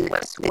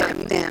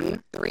swept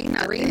them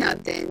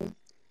 3-0.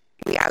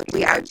 We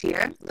out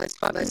here. Let's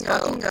fucking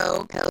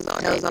go. Pills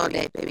all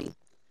day, baby.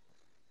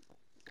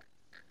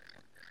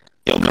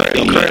 Yo,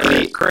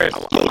 Chris. I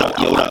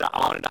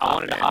wanted to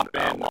hop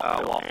in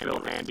while Phil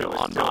Handy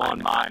was still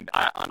on mind.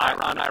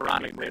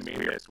 Unironically,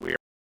 we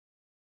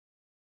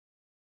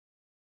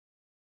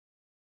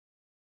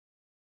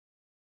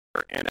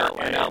are in LA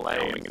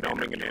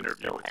filming an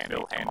interview with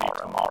Phil Handy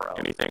tomorrow.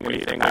 Anything we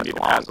need to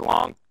pass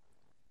along?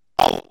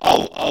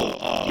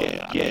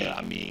 Yeah.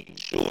 I mean,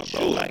 sure,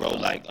 bro.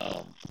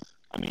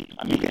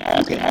 You can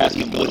ask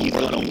him what he's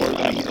gonna work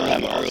on. He's gonna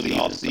have an early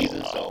off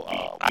season, so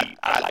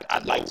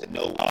I'd like to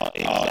know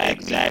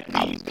exactly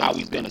how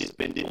he's gonna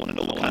spend it. I want to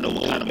know what kind of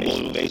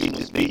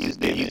motivational speeches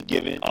they've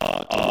given to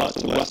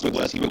Russell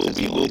Westbrook.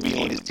 He will be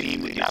on his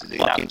team. They're not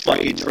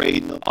fucking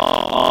trading him.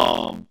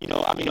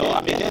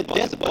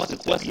 There's a bunch of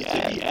questions to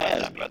be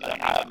asked, brother.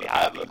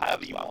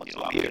 However you want to.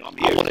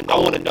 I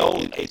want to know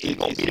if he's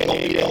gonna be the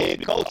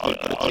head coach of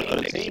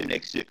the team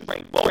next year.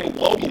 Frank Vogel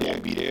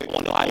won't be there. I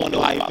want to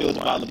know how he feels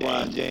about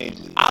LeBron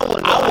James. I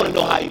want to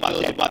know how he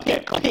feels about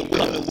that coming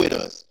with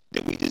us.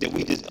 That we just you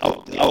know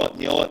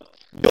what?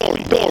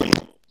 Dorian.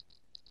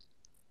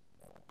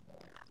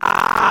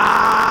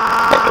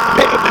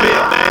 Take a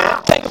bill,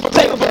 man. Take a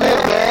bill,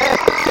 man.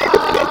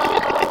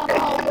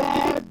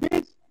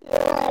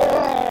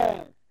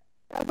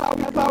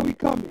 That's how we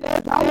coming.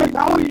 That's how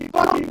we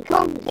fucking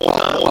coming. One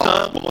more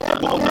time.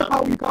 That's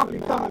how we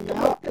fucking coming,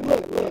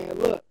 man.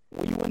 Look.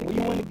 When you win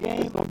the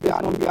game, it's gonna be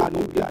our new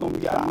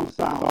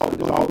sound.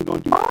 That's all we're gonna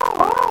do. No.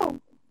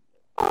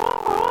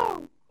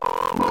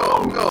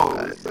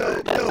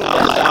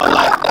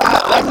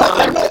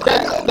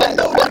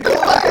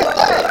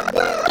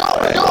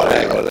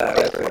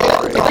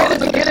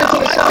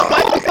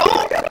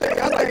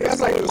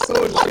 That's like the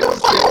soldier shit. What the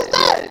fuck was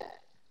that?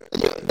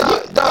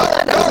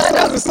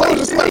 That's the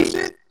soldier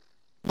shit.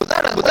 Was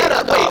that a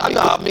wait?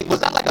 No, I mean, was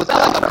that like a that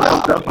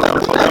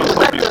was supposed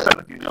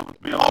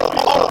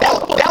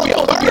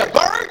to be a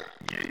bird?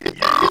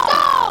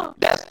 Yeah.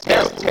 That's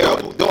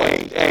terrible.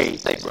 Hey,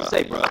 say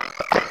bro.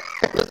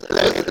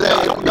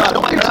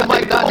 Don't hit your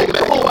mic now, nigga.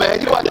 Come on, man.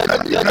 You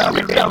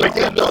gotta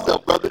redeem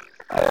yourself, brother.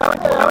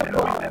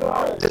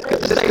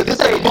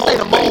 This ain't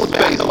a moan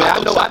space, man. I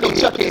know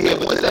Chuck in here,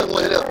 but this ain't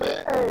one of them, man.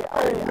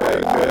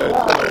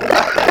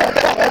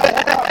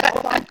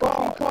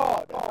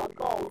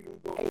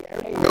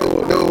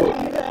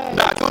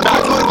 No.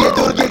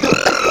 Do it again.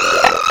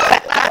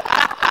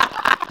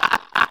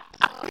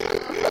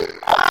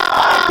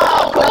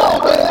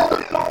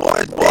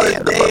 Boys,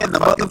 day in the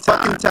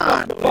motherfucking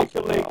time.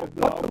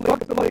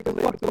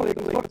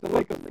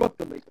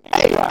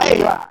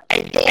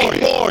 Hey,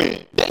 Dorian.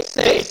 They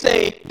say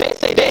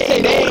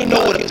they ain't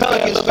know what a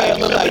Pelicans fan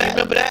look like. You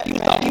remember that? You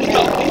thought he knew.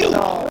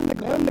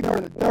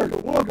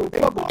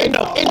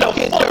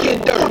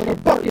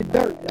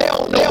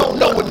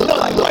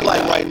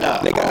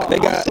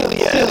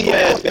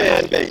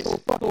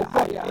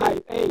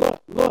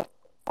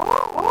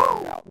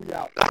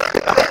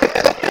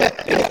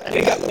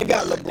 They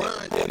got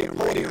LeBron in the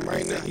podium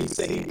right now. He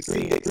said he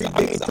received three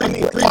balls.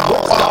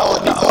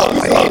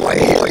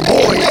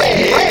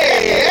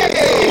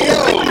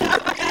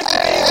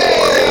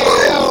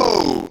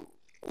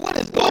 What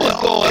is going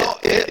on?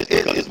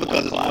 It's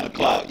because it's 1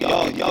 o'clock.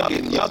 Y'all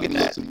getting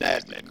that too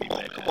nasty, man.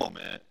 Come on,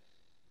 man.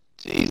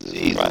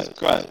 Jesus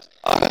Christ.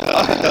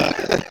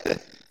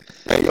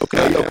 Hey, yo,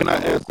 can I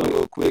ask you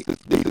real quick?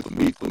 This is for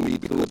me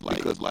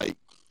because like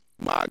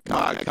my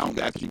account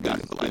actually got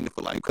suspended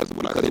for like because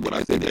when I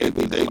said that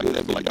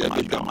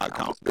bitch got my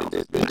account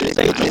suspended.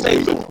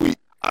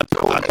 I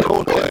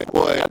told that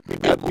boy after we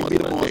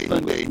beat him on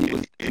Sunday and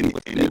he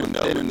was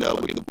standing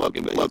up with the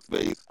fucking Bucks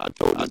face. I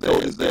told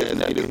his ass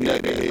get his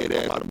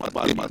head out of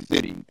my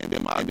city, and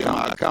then my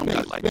account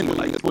got suspended like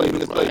 20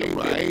 minutes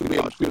later. I ain't been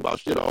able to tweet about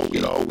shit all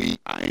week.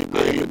 I ain't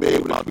been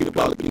able to tweet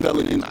about the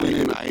Pelicans. I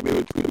ain't been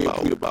able to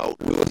tweet about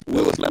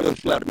Will slapping the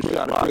shot at Chris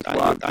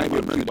Rock. I ain't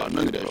been tweet about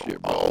none of that shit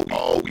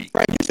all week.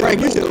 Frank,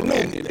 you should have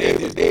known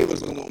that Dave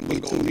was going to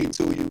be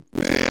to you.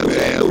 Man.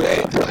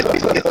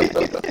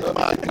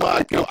 My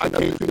account, I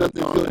can't see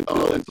nothing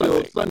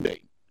until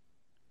Sunday.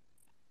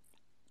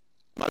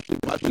 My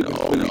shit been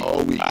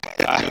all week.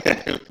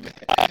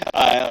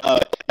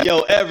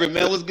 Yo, Everett,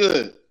 man, what's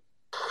good?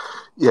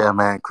 Yeah,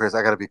 man, Chris,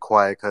 I gotta be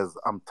quiet because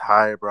I'm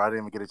tired, bro. I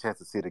didn't even get a chance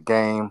to see the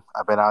game.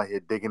 I've been out here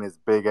digging this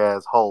big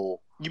ass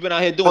hole. You been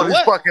out here For doing these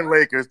what? fucking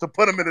Lakers to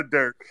put them in the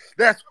dirt.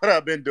 That's what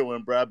I've been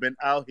doing, bro. I've been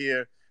out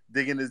here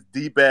digging this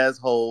deep ass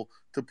hole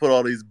to put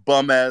all these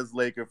bum ass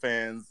Laker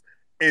fans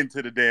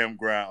into the damn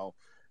ground.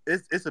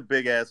 It's a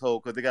big ass hole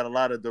because they got a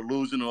lot of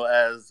delusional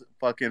ass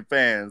fucking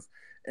fans.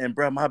 And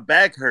bro, my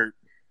back hurt.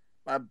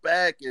 My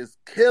back is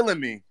killing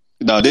me.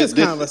 No, this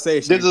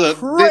conversation is going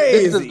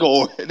crazy.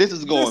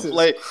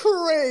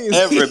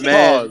 Everett,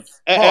 man.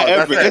 Pause.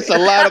 Everett, it's a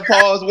lot of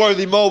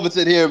pause-worthy moments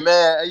in here,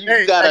 man.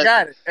 I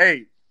got it.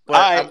 Hey, but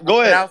all right,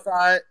 go ahead.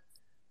 Outside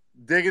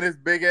digging this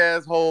big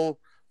ass hole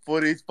for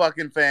these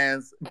fucking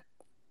fans.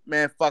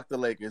 Man, fuck the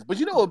Lakers. But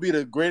you know what would be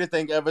the greatest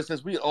thing ever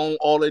since we own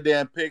all their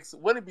damn picks?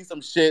 Wouldn't it be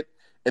some shit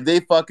if they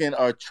fucking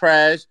are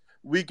trash?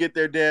 We get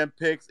their damn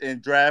picks and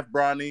draft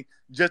Bronny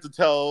just to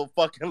tell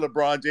fucking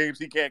LeBron James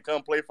he can't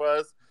come play for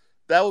us.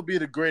 That would be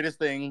the greatest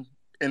thing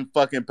in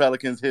fucking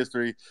Pelicans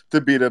history, to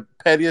be the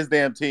pettiest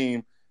damn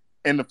team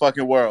in the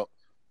fucking world.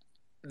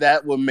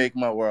 That would make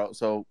my world.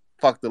 So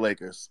fuck the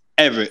Lakers.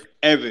 Everett,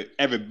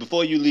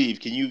 before you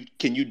leave, can you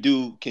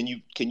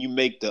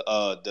make the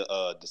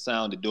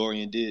sound that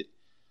Dorian did?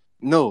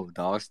 No,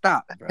 dog,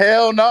 stop, bro.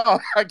 Hell no,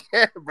 I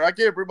can't, bro. I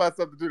can't bring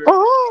myself to do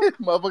that.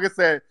 Motherfucker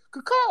said,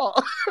 "Caw."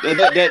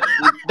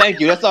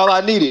 Thank you. That's all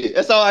I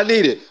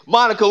needed.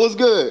 Monica, what's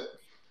good?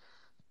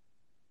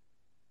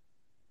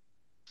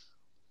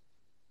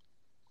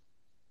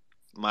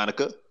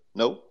 Monica,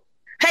 no.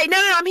 Hey, no,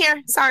 I'm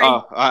here. Sorry. Oh,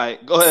 all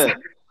right, go ahead.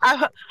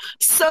 I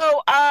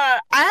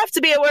have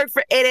to be at work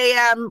for 8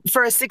 a.m.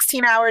 for a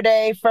 16-hour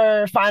day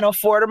for Final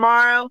Four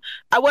tomorrow.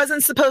 I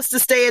wasn't supposed to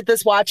stay at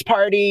this watch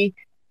party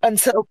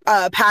until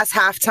past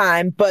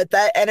halftime, but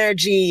that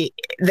energy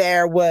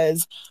there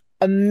was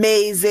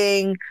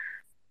amazing.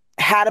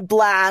 Had a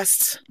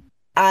blast.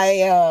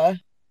 I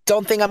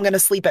don't think I'm gonna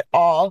sleep at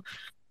all.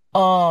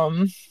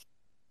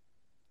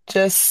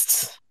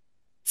 Just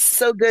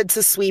so good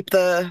to sweep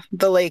the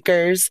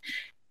Lakers,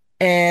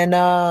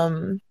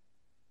 and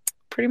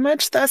pretty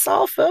much that's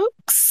all,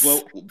 folks.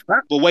 Well,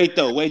 but wait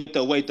though,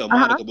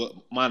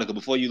 Monica,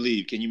 before you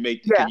leave, can you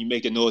make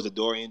the noise that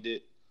Dorian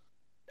did?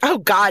 Oh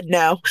God,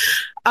 no.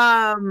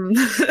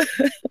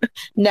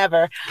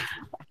 Never.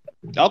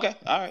 Okay,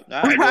 all right.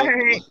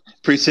 Well,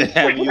 appreciate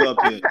having you up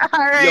here. All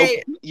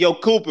right. Yo,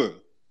 Cooper.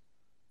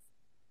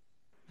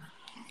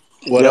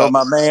 What Yo, up?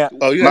 my man,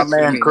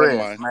 Chris,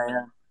 Never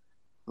man.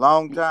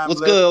 Long time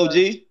What's listener. good,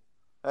 OG?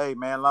 Hey,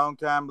 man, long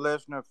time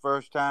listener,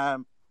 first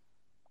time,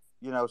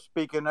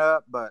 speaking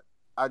up, but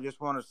I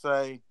just want to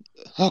say,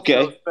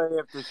 okay. So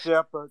saith the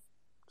shepherd,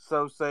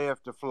 so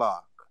saith the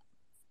flock.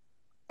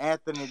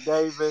 Anthony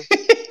Davis,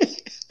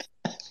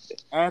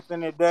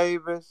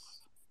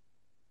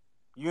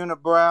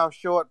 unibrow,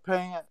 short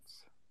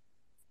pants,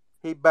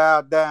 he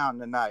bowed down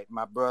tonight,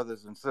 my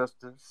brothers and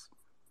sisters.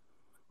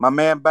 My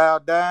man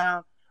bowed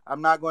down.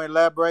 I'm not going to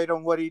elaborate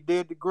on what he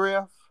did to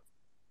Griff,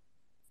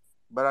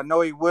 but I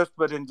know he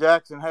whispered in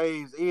Jackson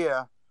Hayes'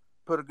 ear,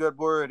 put a good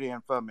word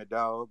in for me,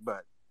 dog,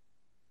 but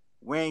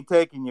we ain't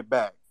taking you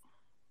back.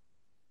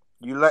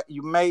 You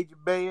made your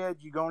bed,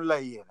 you going to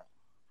lay in it.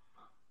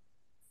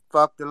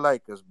 Fuck the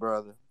Lakers,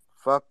 brother.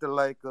 Fuck the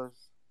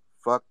Lakers.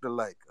 Fuck the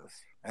Lakers.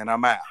 And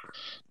I'm out.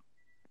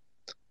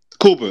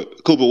 Cooper,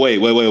 wait.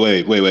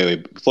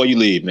 Before you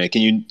leave, man,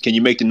 can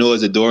you make the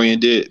noise that Dorian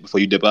did before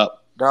you dip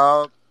out?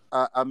 Dog,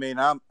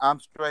 I'm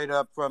straight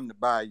up from the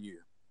bayou,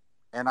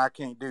 and I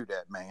can't do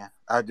that, man.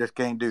 I just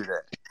can't do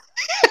that.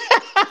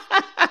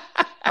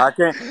 I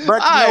can't.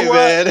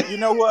 But you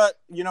know what?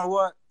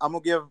 I'm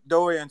gonna give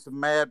Dorian some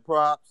mad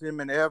props. Him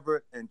and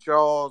Everett and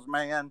Charles,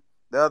 man.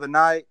 The other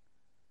night,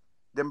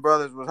 them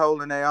brothers was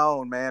holding their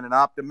own, man, and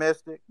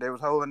optimistic. They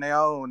was holding their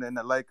own in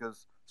the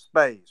Lakers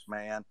space,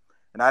 man.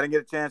 And I didn't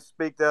get a chance to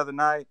speak the other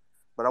night,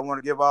 but I want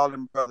to give all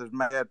them brothers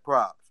mad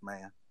props,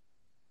 man.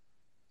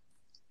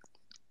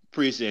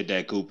 Appreciate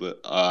that, Cooper.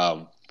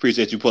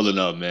 Appreciate you pulling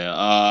up, man.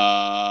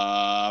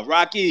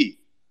 Rocky.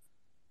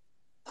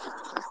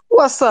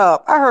 What's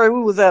up? I heard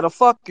we was at a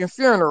fucking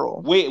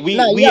funeral. We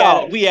Now,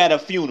 we had a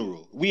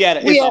funeral. we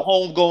It's a had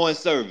homegoing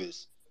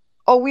service.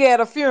 we had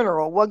a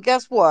funeral. Well,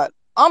 guess what?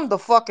 I'm the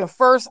fucking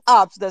first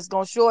ops that's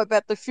gonna show up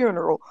at the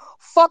funeral.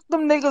 Fuck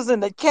them niggas in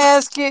the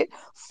casket.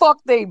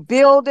 Fuck they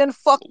building.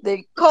 Fuck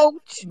they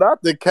coach.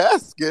 Not the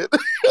casket.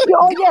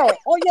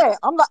 Oh yeah.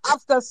 I'm the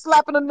ops that's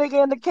slapping a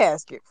nigga in the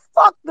casket.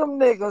 Fuck them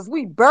niggas.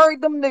 We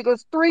buried them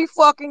niggas 3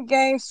 fucking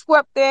games,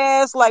 swept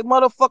their ass like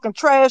motherfucking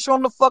trash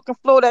on the fucking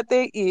floor that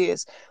they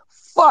is.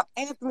 Fuck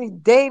Anthony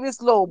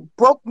Davis, little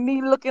broke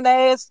knee looking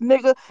ass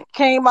nigga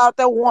came out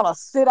there wanna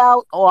sit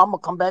out. Oh, I'm gonna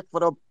come back for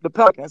the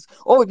Pelicans.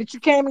 Oh, did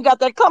you came and got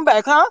that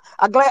comeback, huh?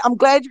 I'm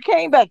glad you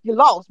came back. You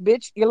lost,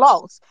 bitch. You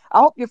lost. I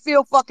hope you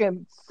feel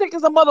fucking sick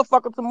as a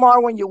motherfucker tomorrow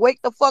when you wake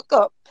the fuck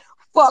up.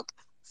 Fuck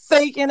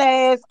faking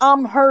ass,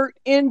 I'm hurt,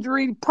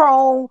 injury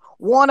prone,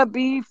 wanna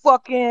be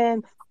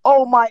fucking,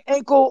 oh, my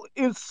ankle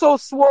is so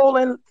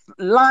swollen,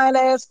 lying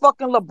ass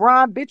fucking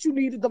LeBron. Bitch, you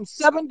needed them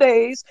 7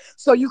 days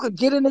so you could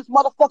get in this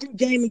motherfucking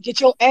game and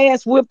get your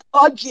ass whipped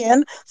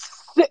again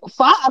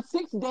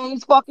 6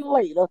 days fucking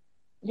later.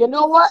 You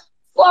know what?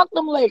 Fuck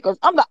them Lakers.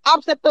 I'm the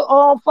ops at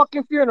the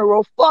fucking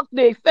funeral. Fuck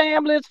their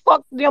families.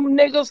 Fuck them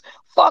niggas.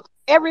 Fuck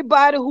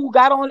everybody who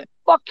got on it.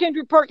 Fuck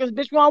Kendrick Perkins,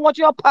 bitch. We don't want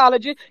your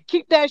apology.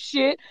 Keep that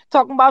shit.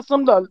 Talking about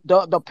some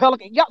the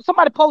Pelicans. Yeah,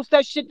 somebody post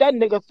that shit that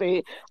nigga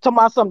said. Talking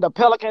about some the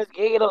Pelicans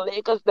gave the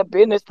Lakers the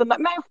business tonight.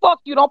 Man,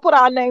 fuck you. Don't put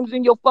our names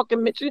in your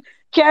fucking mention.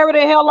 Carry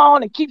the hell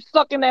on and keep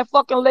sucking that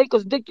fucking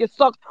Lakers dick you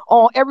suck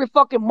on every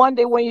fucking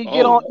Monday when you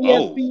get on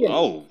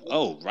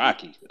ESPN.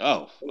 Rocky.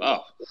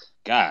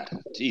 God,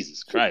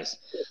 Jesus Christ.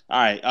 All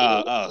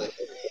right,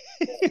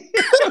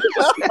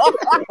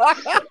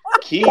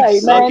 keep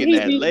sucking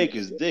that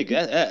Lakers dick.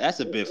 That's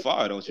a bit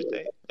far, don't you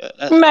think?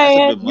 That's a bit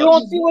much. You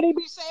don't see what he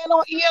be saying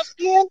on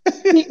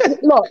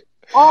ESPN? Look,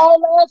 all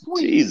last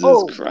week.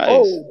 Jesus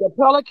Christ. The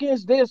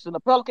Pelicans this and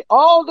the Pelicans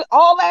all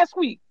last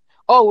week.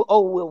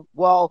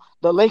 Well,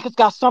 the Lakers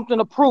got something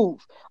to prove.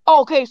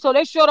 Okay, so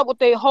they showed up with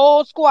their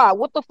whole squad.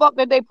 What the fuck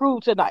did they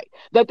prove tonight?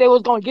 That they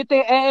was gonna get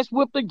their ass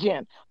whipped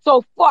again.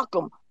 So fuck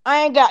them.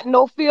 I ain't got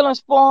no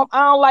feelings for them. I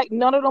don't like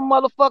none of them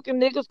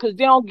motherfucking niggas because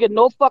they don't get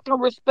no fucking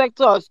respect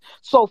to us.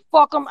 So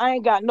fuck them. I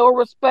ain't got no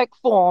respect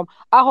for them.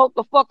 I hope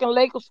the fucking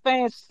Lakers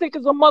fans sick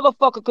as a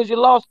motherfucker because you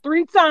lost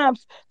 3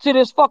 times to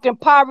this fucking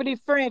poverty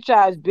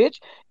franchise, bitch.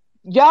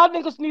 Y'all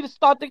niggas need to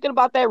start thinking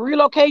about that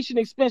relocation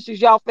expenses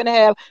y'all finna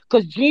have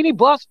because Jeannie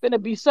Buss finna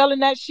be selling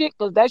that shit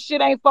because that shit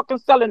ain't fucking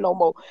selling no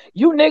more.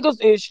 You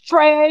niggas is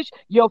trash.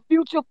 Your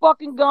future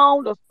fucking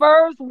gone. The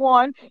Spurs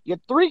won. You're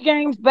 3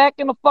 games back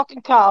in the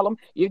fucking column.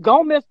 You're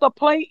gonna miss the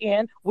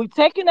play-in. We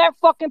taking that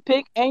fucking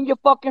pick and your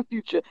fucking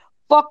future.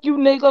 Fuck you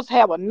niggas.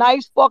 Have a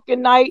nice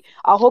fucking night.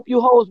 I hope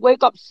you hoes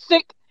wake up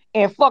sick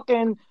and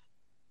fucking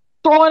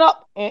throwing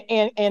up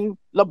and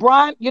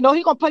LeBron, he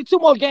gonna play 2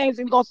 more games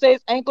and he's gonna say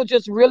his ankle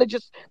just really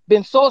just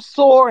been so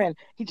sore and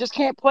he just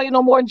can't play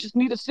no more and just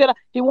need to sit up.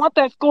 He want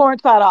that scoring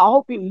title. I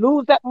hope he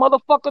lose that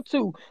motherfucker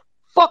too.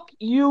 Fuck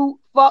you.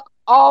 Fuck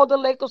all the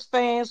Lakers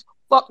fans.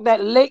 Fuck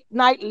that late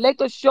night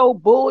Lakers show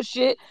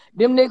bullshit.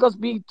 Them niggas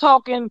be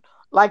talking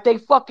like they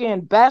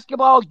fucking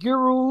basketball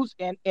gurus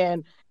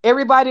and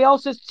everybody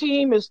else's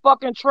team is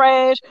fucking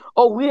trash.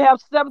 Oh, we have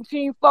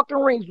 17 fucking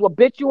rings. Well,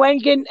 bitch, you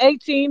ain't getting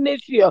 18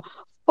 this year.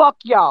 Fuck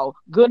y'all.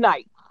 Good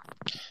night.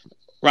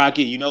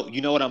 Rocky, you know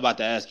what I'm about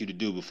to ask you to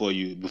do before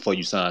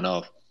you sign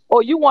off.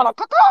 Oh, you want a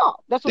caca?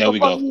 That's what there the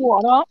fuck you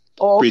want, huh?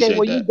 Oh, okay. Appreciate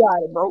well, that. You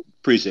got it, bro.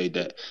 Appreciate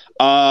that.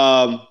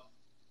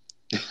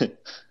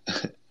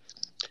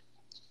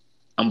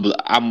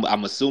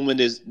 I'm assuming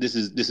this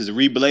is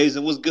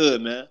reblazing. What's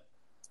good, man?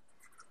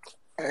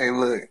 Hey,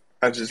 look,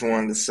 I just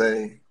wanted to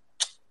say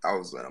that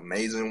was an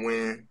amazing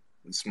win.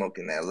 We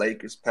smoking that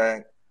Lakers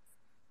pack.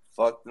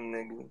 Fuck them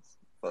niggas.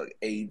 Fuck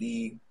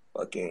AD.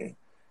 Fucking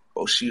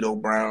Bushido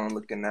Brown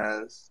looking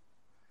ass.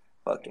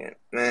 Fucking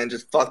man,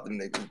 just fuck them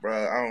niggas,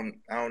 bro.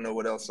 I don't know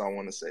what else I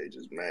want to say.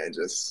 I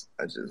just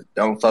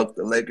don't fuck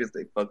the Lakers.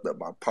 They fucked up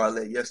my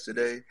parlay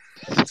yesterday.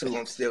 Too,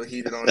 I'm still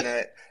heated on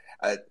that.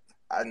 I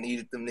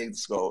needed them niggas to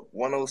score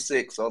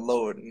 106 or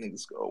lower. The niggas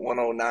score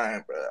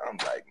 109, bro. I'm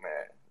like,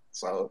 man.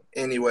 So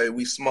anyway,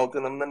 we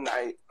smoking them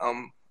tonight.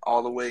 I'm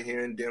all the way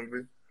here in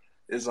Denver.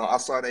 I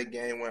saw that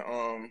game when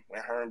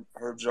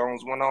Herb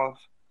Jones went off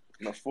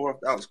in the 4th.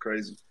 That was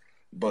crazy.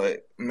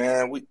 But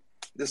man,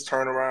 this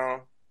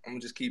turnaround, I'm gonna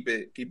just keep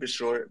it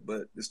short.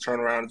 But this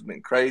turnaround has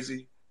been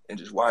crazy, and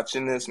just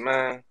watching this,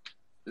 man,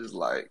 is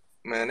like,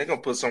 man, they're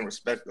gonna put some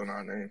respect on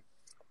our name.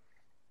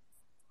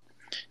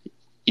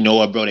 You know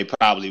what, bro? They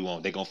probably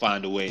won't. They're gonna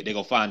find a way. They're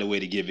gonna find a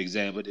way to give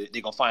example.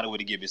 They're gonna find a way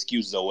to give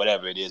excuses or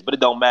whatever it is. But it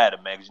don't matter,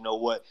 man. Because you know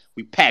what?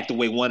 We packed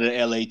away one of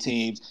the LA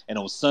teams, and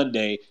on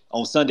Sunday,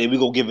 we're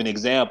gonna give an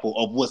example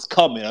of what's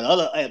coming.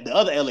 The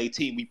other LA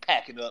team, we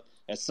packing up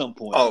at some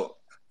point. Oh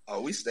Oh,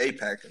 we stay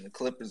packing the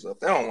Clippers up.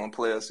 They don't want to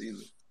play us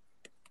either.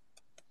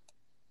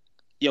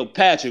 Yo,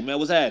 Patrick, man,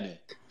 what's happening?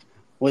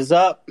 What's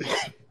up?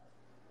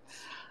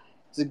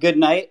 It's a good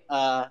night.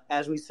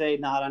 As we say,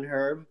 not on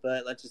Herb,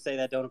 but let's just say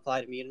that don't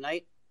apply to me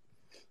tonight.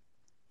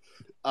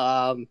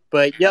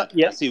 But yep.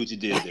 I see what you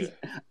did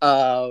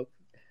there.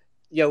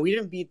 We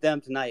didn't beat them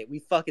tonight. We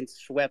fucking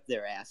swept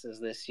their asses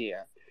this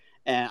year.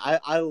 And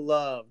I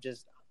love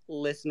just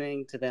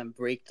listening to them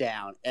break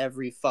down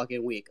every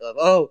fucking week of,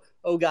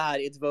 oh God,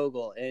 it's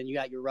Vogel, and you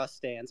got your Russ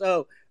stands.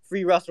 Oh,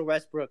 free Russell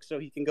Westbrook so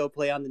he can go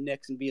play on the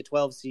Knicks and be a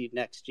 12 seed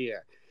next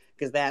year.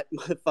 Because that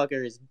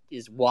motherfucker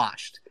is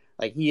washed.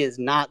 Like, he is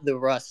not the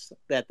Russ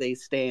that they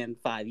stand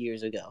 5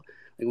 years ago.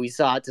 Like, we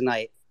saw it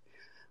tonight.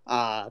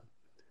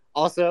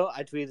 Also,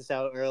 I tweeted this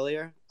out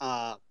earlier.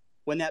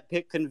 When that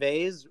pick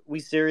conveys, we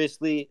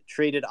seriously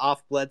traded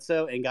off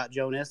Bledsoe and got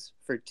Jonas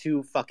for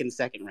 2 fucking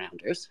second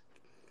rounders.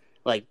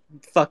 Like,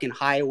 fucking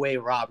highway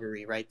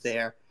robbery right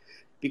there.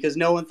 Because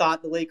no one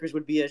thought the Lakers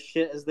would be as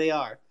shit as they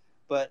are.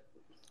 But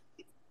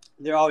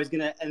they're always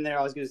gonna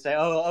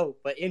say,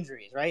 but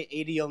injuries, right?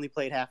 AD only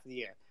played half of the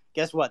year.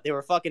 Guess what? They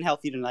were fucking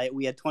healthy tonight.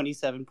 We had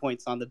 27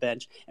 points on the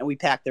bench, and we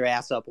packed their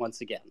ass up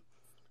once again.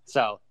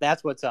 So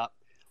that's what's up.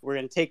 We're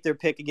going to take their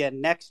pick again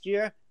next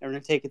year, and we're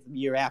going to take it the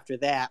year after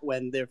that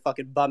when their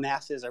fucking bum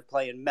asses are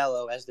playing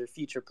Melo as their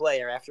feature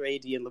player after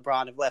AD and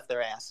LeBron have left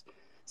their ass.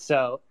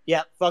 So,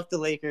 yeah, fuck the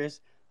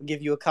Lakers. We'll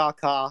give you a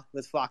caw-caw.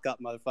 Let's fuck up,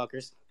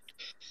 motherfuckers.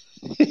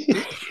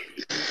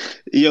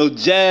 Yo,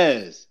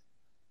 Jazz.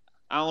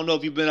 I don't know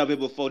if you've been up here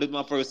before. This is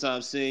my first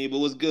time seeing you, but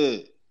what's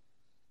good?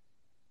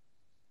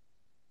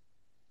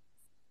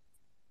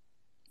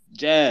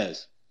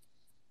 Jazz.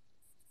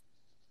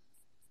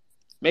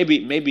 Maybe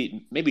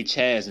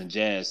Chaz and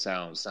Jazz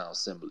sound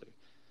similar.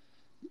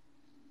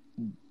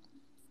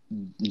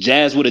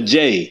 Jazz with a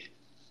J.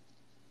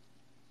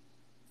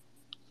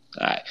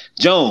 All right.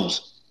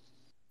 Jones.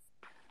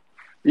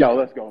 Yo,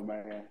 let's go,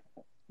 man.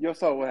 You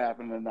saw what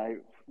happened tonight.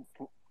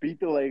 Beat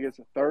the Lakers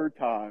a third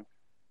time.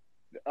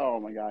 Oh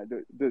my God,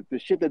 the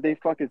shit that they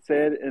fucking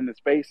said in the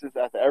spaces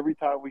after every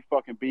time we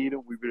fucking beat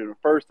them, we beat them the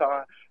first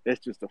time.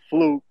 It's just a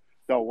fluke.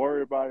 Don't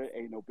worry about it.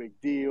 Ain't no big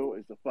deal.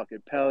 It's the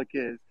fucking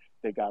Pelicans.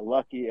 They got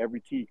lucky.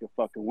 Every team can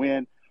fucking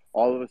win.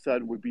 All of a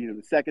sudden, we beat them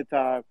the second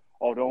time.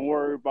 Oh, don't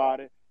worry about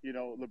it. You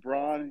know,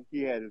 LeBron,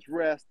 he had his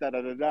rest.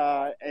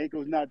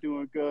 Ankle's not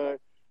doing good.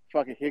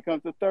 Fucking here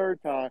comes the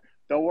third time.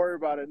 Don't worry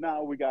about it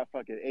now. We got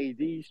fucking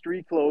AD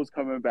street clothes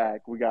coming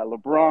back. We got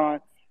LeBron.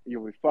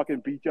 We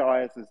fucking beat y'all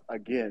asses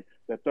again.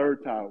 The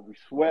third time. We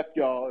swept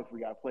y'all. If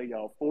we got to play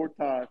y'all 4th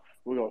time,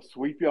 we're going to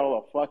sweep y'all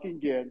up fucking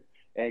again.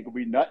 Ain't going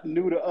to be nothing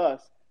new to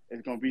us.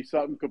 It's going to be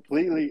something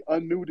completely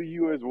unnew to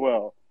you as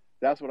well.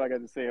 That's what I got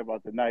to say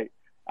about the night.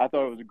 I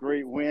thought it was a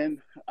great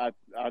win. I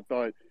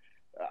thought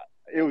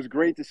it was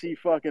great to see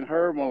fucking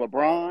Herb on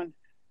LeBron.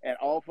 And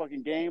all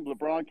fucking game,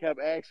 LeBron kept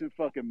asking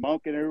fucking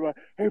Monk and everybody,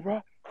 hey,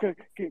 bro, can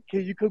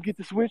you come get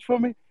the switch for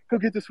me? Come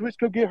get the switch.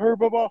 Come get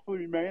Herb up off of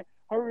me, man.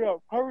 Hurry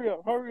up.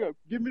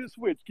 Give me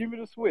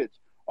the switch.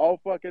 All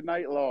fucking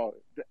night long.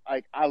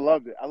 Like, I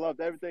loved it. I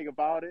loved everything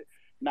about it.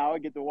 Now I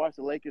get to watch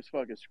the Lakers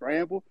fucking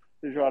scramble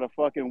to try to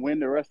fucking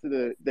win the rest of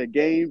the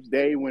games.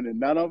 They ain't winning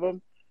none of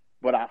them.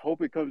 But I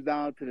hope it comes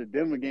down to the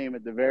Denver game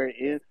at the very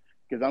end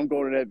because I'm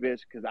going to that bitch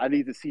because I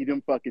need to see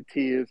them fucking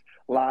tears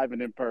live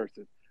and in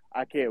person.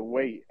 I can't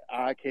wait.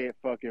 I can't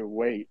fucking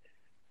wait.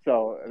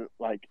 So,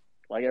 like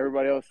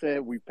everybody else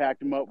said, we packed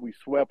them up. We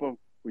swept them.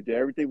 We did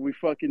everything we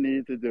fucking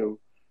needed to do.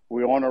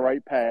 We're on the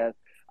right path.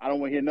 I don't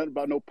want to hear nothing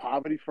about no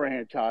poverty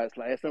franchise.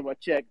 Last time I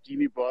checked,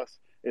 Jimmy Buss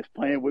is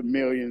playing with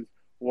millions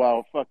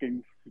while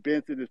fucking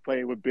Benson is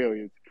playing with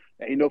billions.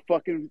 There ain't no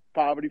fucking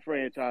poverty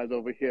franchise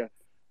over here.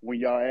 When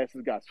y'all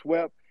asses got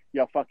swept,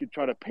 y'all fucking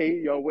try to pay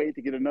your way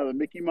to get another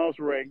Mickey Mouse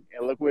ring,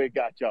 and look where it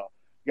got y'all.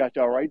 Got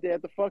y'all right there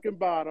at the fucking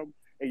bottom,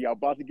 and y'all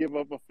about to give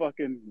up a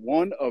fucking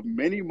one of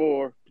many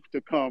more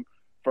to come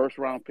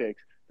first-round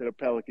picks to the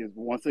Pelicans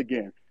once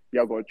again.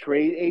 Y'all going to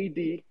trade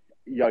AD.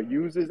 Y'all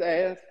use his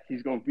ass.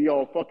 He's going to be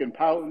all fucking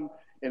pouting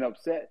and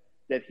upset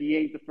that he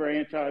ain't the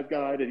franchise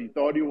guy that he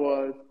thought he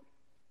was.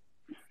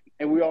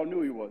 And we all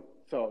knew he wasn't.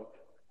 So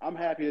I'm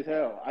happy as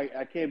hell.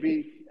 I can't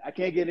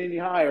get any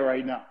higher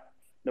right now.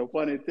 No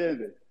pun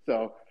intended.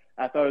 So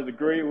I thought it was a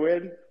great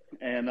win.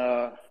 And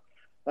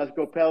let's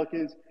go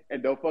Pelicans.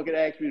 And don't fucking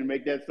ask me to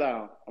make that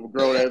sound. I'm a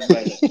grown ass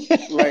man.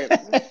 Later.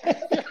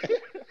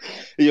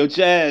 Yo,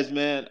 Chaz,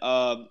 man.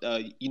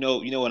 You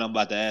know what I'm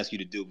about to ask you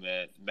to do,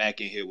 man. Mac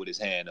in here with his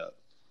hand up.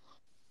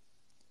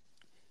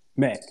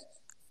 Mac.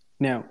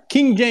 Now,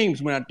 King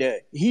James went out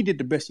there. He did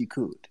the best he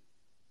could.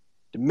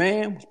 The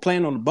man was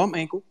playing on a bum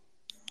ankle.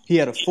 He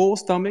had a full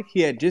stomach.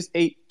 He had just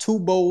ate 2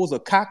 bowls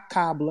of cock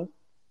cobbler.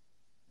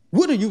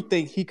 What do you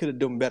think he could have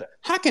done better?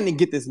 How can they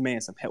get this man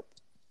some help?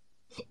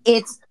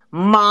 It's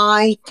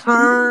my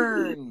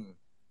turn.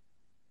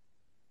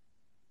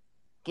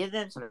 Give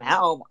them some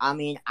help. I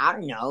mean, I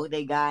don't know.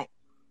 They got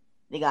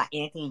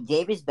Anthony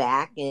Davis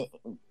back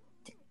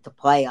to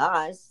play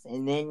us,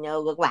 and then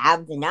look what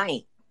happened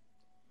tonight.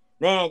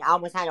 Man, I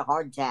almost had a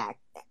heart attack,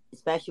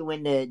 especially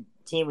when the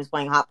team was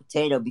playing hot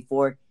potato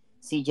before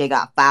CJ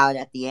got fouled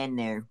at the end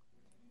there.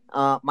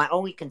 My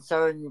only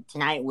concern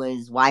tonight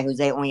was why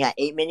Jose only got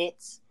 8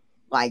 minutes.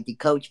 Like, did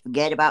coach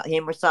forget about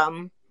him or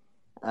something?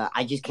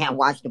 I just can't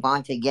watch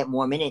Devontae get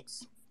more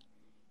minutes.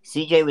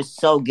 CJ was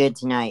so good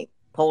tonight.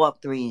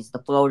 Pull-up threes, the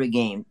floater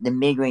game, the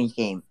mid-range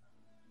game.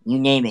 You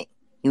name it.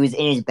 He was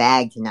in his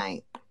bag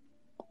tonight.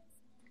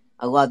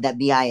 I love that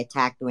B.I.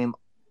 attacked the rim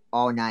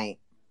all night.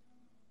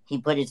 He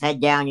put his head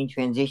down in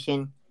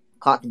transition,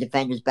 caught the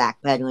defenders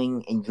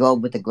backpedaling, and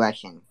drove with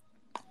aggression.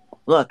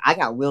 Look, I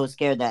got real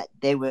scared that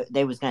they was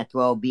going to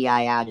throw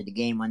B.I. out of the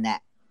game on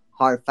that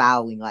hard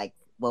fouling, like,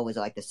 what was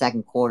it, like the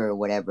second quarter or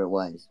whatever it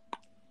was.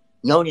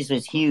 Jonas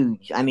was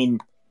huge. I mean,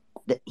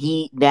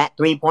 that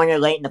three-pointer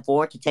late in the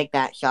fourth to take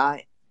that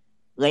shot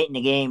late in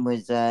the game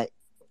was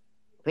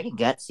pretty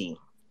gutsy.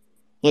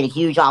 He had a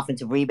huge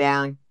offensive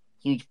rebound,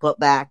 huge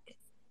putback,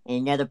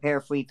 and another pair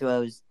of free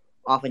throws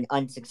off an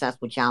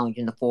unsuccessful challenge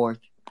in the fourth.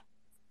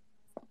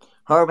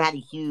 Herb had a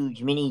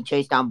huge mini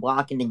chase down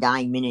block in the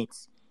dying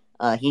minutes.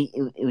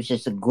 It was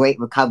just a great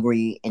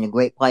recovery and a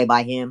great play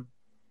by him.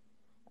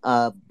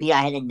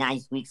 B.I. had a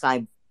nice weak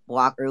side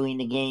block early in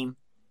the game.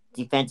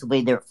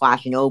 Defensively, they were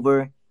flashing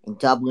over and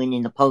doubling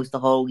in the post the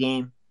whole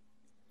game.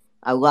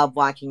 I love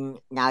watching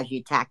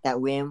Najee attack that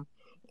rim.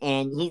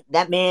 And he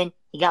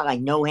got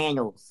like no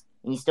handles,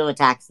 and he still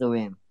attacks the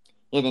rim.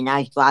 He had a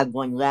nice drive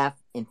going left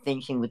and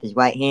finishing with his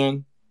right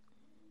hand.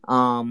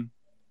 Shout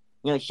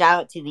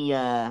out to the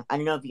I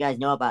don't know if you guys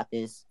know about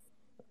this,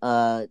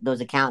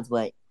 those accounts,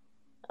 but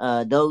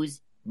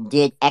those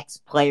did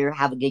X player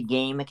have a good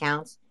game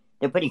accounts.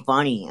 They're pretty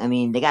funny. I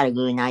mean, they got a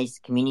really nice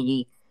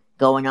community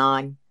going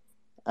on.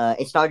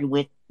 It started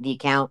with the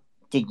account,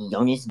 did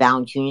Jonas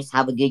Valanciunas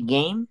have a good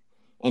game?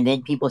 And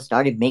then people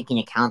started making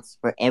accounts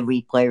for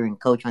every player and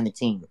coach on the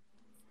team.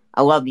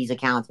 I love these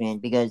accounts, man,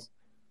 because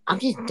I'm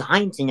just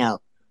dying to know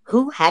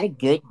who had a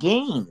good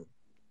game.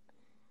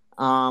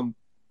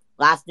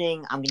 Last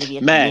thing, I'm going to be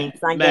at the game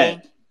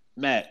Sunday.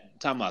 Matt,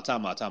 time out.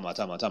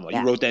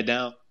 Yeah. You wrote that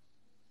down?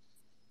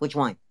 Which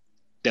one?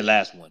 The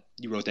last one.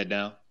 You wrote that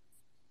down?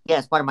 Yeah,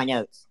 it's part of my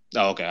notes.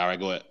 Oh, okay. All right,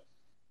 go ahead.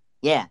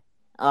 Yeah.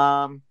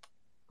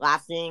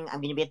 Last thing, I'm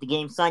going to be at the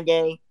game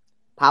Sunday.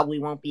 Probably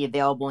won't be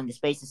available in the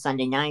Spaces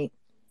Sunday night.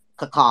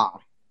 Caw.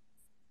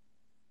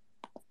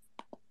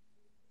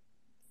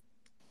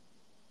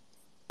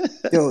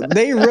 Yo,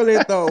 they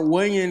really thought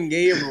William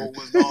Gabriel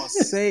was gonna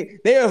say.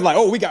 They was like,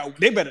 "Oh,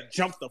 they better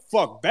jump the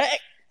fuck back."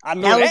 I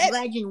know that. Was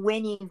legend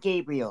William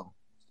Gabriel.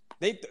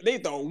 They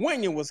thought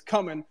William was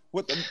coming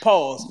with the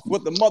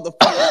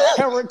motherfucking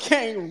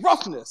hurricane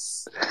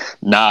roughness.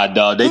 Nah,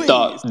 dog. They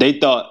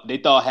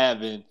thought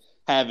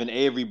having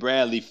Avery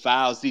Bradley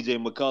foul C.J.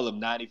 McCollum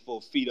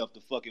 94 feet off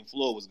the fucking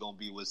floor was gonna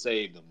be what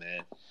saved them,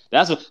 man.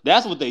 That's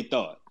what they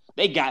thought.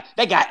 They got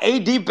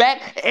AD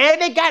back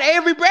and they got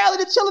Avery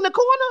Bradley to chill in the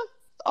corner.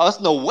 Oh,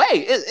 it's no way.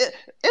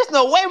 It's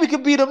no way we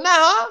can beat them now,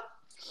 huh?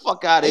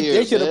 Fuck out of here.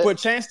 They should have put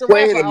Chance the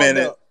Wait Rapper a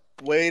minute. out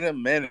there. Wait a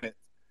minute.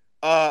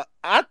 I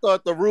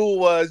thought the rule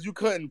was you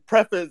couldn't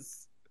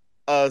preface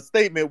a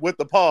statement with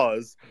the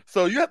pause,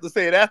 so you have to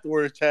say it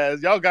afterwards,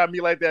 Chaz. Y'all got me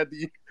like that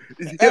the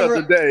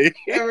other day.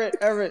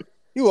 Everett,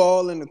 you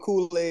all in the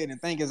Kool-Aid and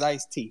think it's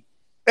iced tea.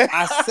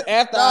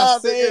 After I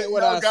said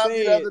what I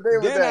said,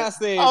 then I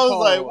said I was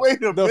pause. like,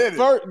 wait a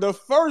minute. The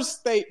first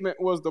statement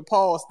was the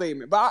pause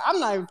statement, but I'm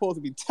not even supposed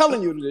to be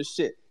telling you this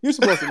shit. You're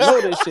supposed to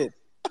know this shit.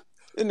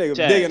 This nigga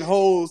digging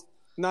holes.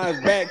 Now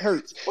his back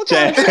hurts. What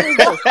kind of shit is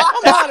this?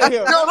 I'm out of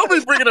here. Yo, don't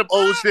be bringing up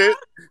old shit.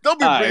 Don't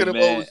be bringing up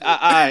old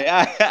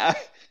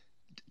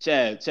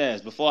shit.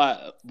 Chaz,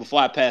 before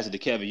I pass it to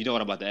Kevin, you know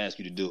what I'm about to ask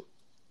you to do.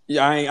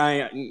 Yeah, I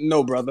ain't.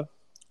 No, brother.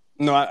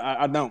 No,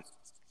 I don't,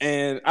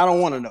 and I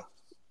don't want to know.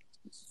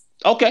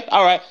 Okay,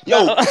 all right.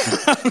 Yo,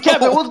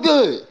 Kevin, what's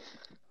good?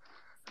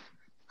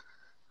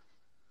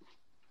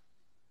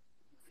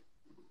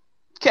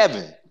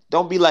 Kevin,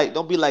 don't be like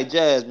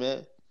Jazz,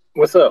 man.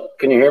 What's up?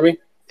 Can you hear me?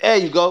 There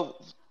you go.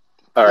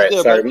 All right,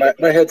 good, sorry, my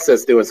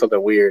headset's doing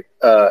something weird.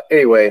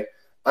 Anyway,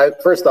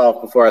 first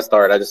off, before I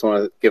start, I just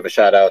want to give a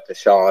shout out to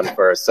Sean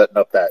for setting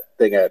up that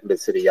thing at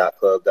Mid-City Yacht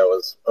Club. That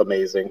was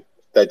amazing.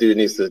 That dude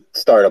needs to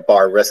start a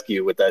bar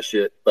rescue with that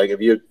shit. Like, if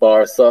your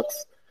bar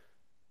sucks,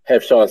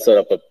 have Sean set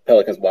up a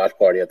Pelicans watch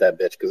party at that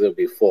bitch because it would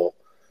be full.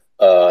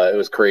 It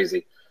was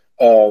crazy.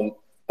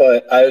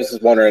 But I was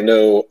just wondering to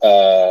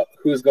know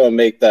who's going to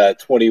make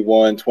that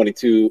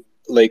 21-22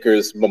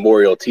 Lakers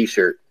memorial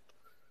T-shirt.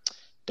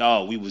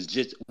 Dog, we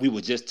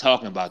were just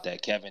talking about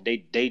that, Kevin.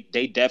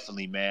 They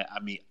definitely, man. I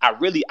mean, I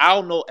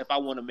don't know if I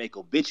want to make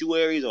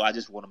obituaries or I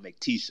just want to make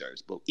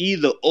T-shirts, but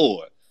either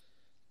or,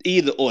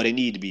 they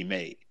need to be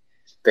made.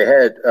 They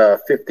had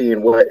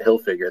 15 wet hill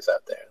figures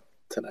out there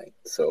tonight,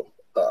 so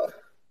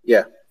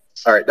yeah.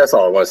 All right, that's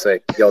all I want to say.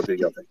 Y'all do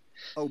your thing.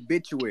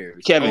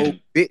 Obituaries. Kevin.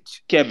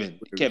 Bitch. Kevin.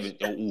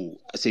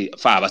 I see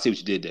 5. I see what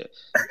you did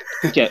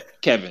there.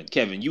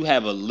 Kevin, you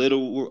have a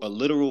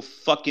literal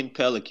fucking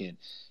pelican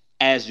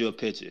as your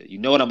picture. You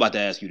know what I'm about to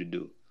ask you to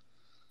do.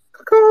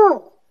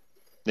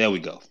 There we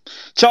go.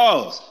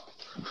 Charles.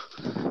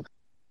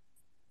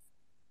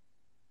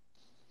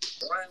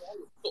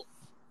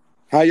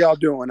 How y'all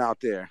doing out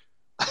there?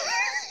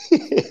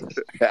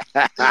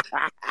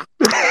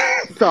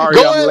 Sorry,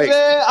 Go I'm ahead, late.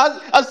 man.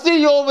 I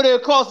see you over there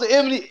across the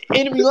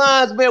enemy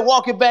lines, man,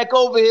 walking back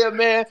over here,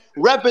 man,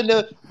 repping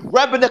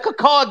the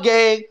Kakar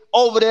gang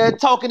over there,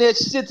 talking that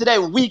shit to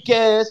that weak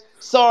ass,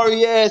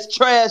 sorry ass,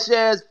 trash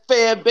ass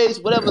fan base,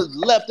 whatever's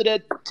left of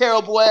that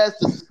terrible ass,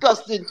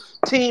 disgusting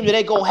team that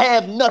ain't gonna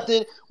have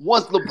nothing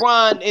once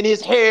LeBron and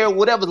his hair,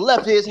 whatever's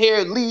left of his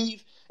hair,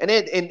 leave, and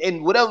then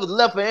and whatever's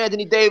left of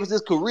Anthony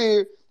Davis's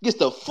career gets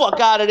the fuck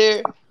out of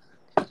there.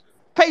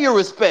 Pay your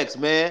respects,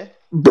 man.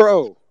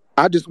 Bro,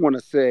 I just want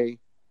to say,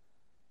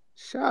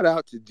 shout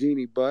out to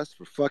Jeannie Buss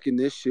for fucking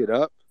this shit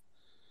up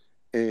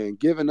and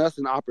giving us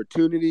an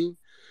opportunity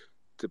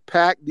to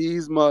pack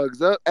these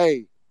mugs up.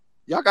 Hey,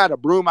 y'all got a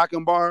broom I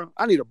can borrow?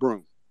 I need a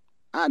broom.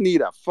 I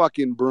need a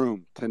fucking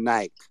broom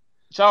tonight.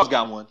 Charles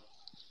got one.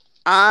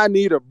 I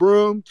need a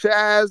broom.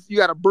 Chaz, you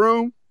got a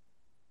broom?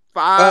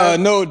 5.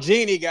 No,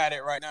 Jeannie got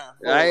it right now.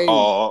 Hey,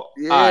 oh,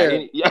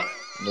 yeah. Yeah.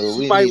 No, She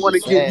we might need want the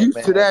to get used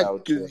to Sandman that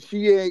out there. because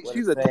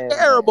she's a Sandman.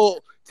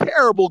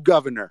 terrible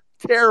governor.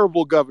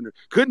 Terrible governor.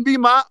 Couldn't be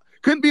my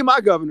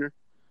governor.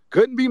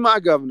 Couldn't be my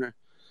governor.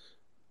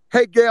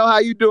 Hey, Gail, how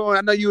you doing?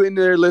 I know you in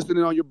there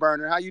listening on your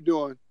burner. How you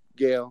doing,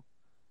 Gail?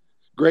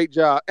 Great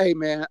job. Hey,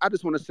 man, I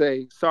just want to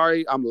say,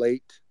 sorry I'm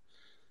late.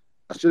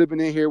 I should have been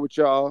in here with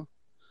y'all,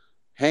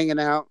 hanging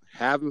out,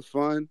 having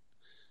fun,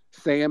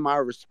 saying my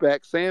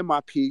respect, saying my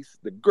piece.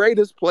 The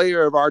greatest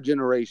player of our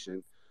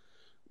generation,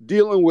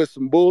 dealing with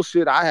some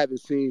bullshit I haven't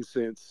seen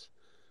since,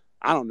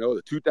 I don't know,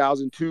 the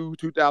 2002,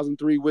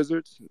 2003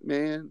 Wizards.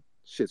 Man,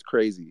 shit's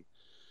crazy.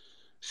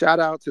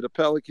 Shout out to the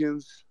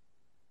Pelicans,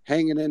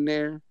 hanging in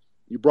there.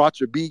 You brought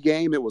your B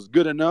game. It was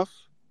good enough.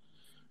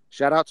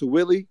 Shout out to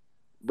Willie.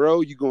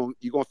 Bro, you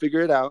gonna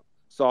figure it out.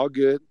 It's all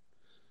good.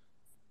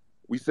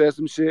 We said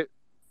some shit.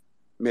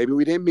 Maybe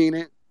we didn't mean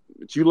it,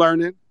 but you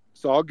learning.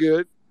 It's all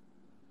good.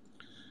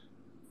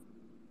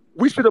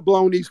 We should have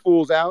blown these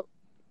fools out.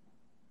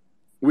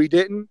 We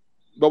didn't,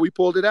 but we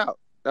pulled it out.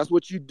 That's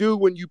what you do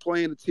when you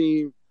play in a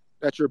team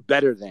that you're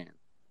better than.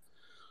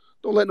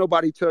 Don't let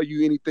nobody tell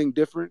you anything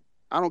different.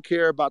 I don't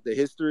care about the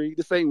history.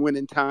 This ain't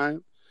Winning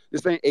Time.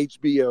 This ain't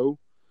HBO.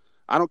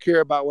 I don't care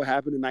about what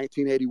happened in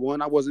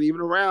 1981. I wasn't even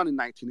around in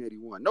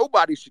 1981.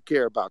 Nobody should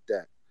care about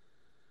that.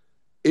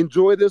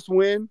 Enjoy this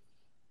win.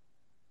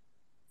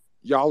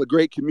 Y'all a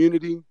great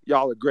community.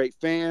 Y'all are great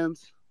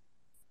fans.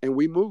 And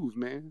we move,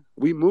 man.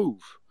 We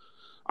move.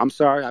 I'm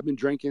sorry. I've been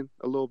drinking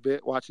a little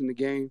bit, watching the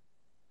game.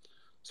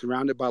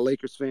 Surrounded by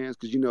Lakers fans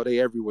because, you know, they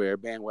everywhere.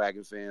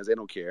 Bandwagon fans. They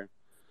don't care.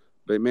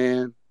 But,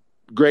 man,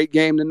 great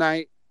game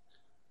tonight.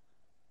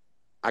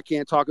 I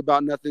can't talk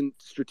about nothing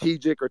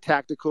strategic or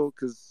tactical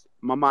because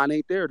my mind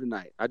ain't there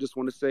tonight. I just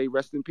want to say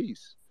rest in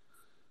peace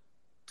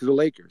to the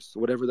Lakers,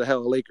 whatever the hell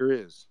a Laker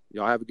is.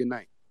 Y'all have a good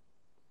night.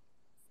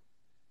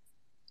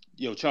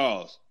 Yo,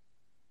 Charles.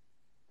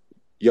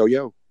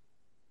 Yo.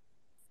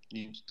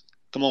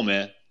 Come on,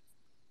 man.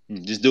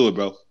 Just do it,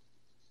 bro.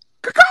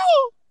 Caw-caw!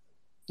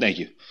 Thank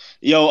you.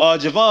 Yo,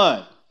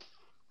 Javon.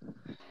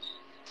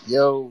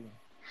 Yo.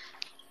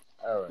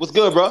 All right. What's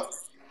good, bro?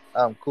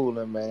 I'm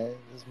coolin', man.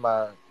 This is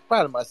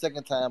probably my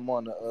second time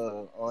on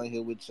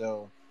here with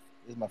y'all.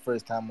 This is my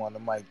first time on the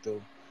mic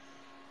though.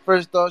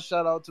 First off,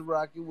 shout out to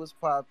Rocky. What's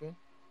poppin'?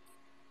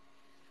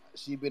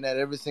 She been at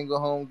every single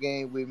home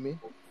game with me.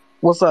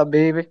 What's up,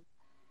 baby?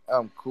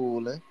 I'm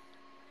coolin'.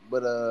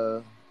 But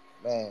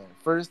man,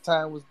 first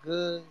time was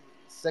good,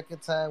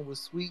 second time was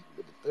sweet,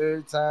 but the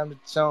third time the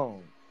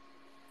chong.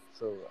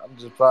 So I'm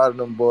just proud of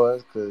them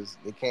boys because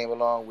they came a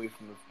long way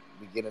from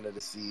the beginning of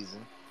the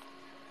season.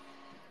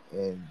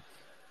 And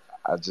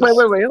I just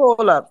Wait.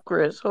 Hold up,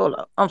 Chris. Hold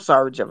up. I'm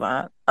sorry,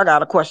 Javon. I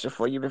got a question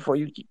for you before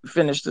you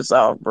finish this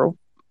off, bro.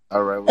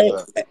 All right,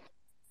 what's up?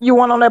 You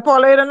went on that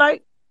parlay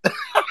tonight?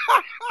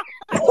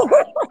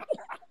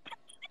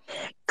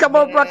 Come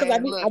on, bro, because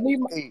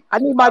I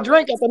need my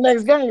drink at the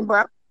next game,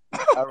 bro.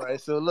 All right,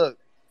 so look,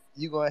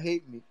 you gonna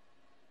hate me,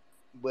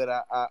 but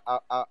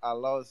I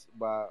lost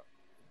by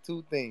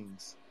 2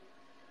 things.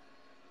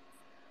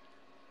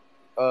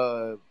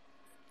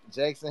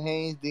 Jackson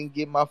Haynes didn't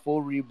get my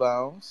 4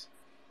 rebounds,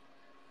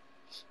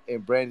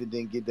 and Brandon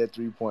didn't get that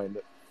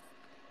 3-pointer.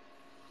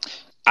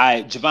 All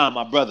right, Javon,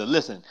 my brother.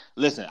 Listen.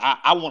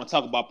 I want to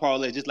talk about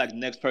parlay just like the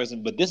next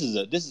person, but this is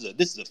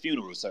a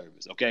funeral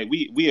service. Okay,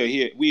 we are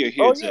here. We are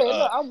here Oh to. yeah,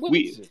 look, I'm with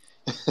you.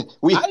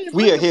 we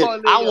are here.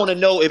 parlay I want to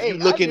know if Hey, you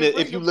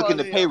looking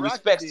to pay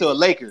respects to a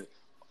Laker.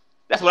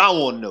 That's what I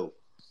want to know.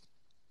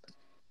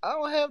 I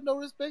don't have no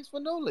respects for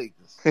no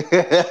Lakers.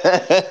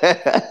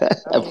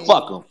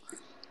 Fuck them.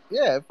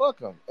 Yeah, fuck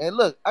them. And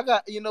look,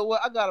 you know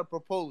what? I got a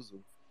proposal.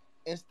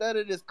 Instead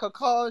of this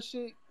cacao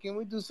shit, can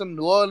we do some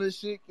New Orleans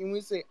shit? Can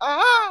we say,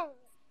 ah?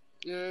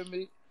 You hear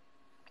me?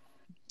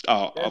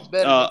 Oh, that's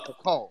better than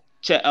cacao.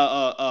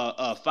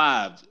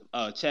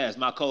 Chaz,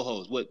 my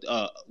co-host.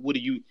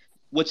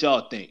 What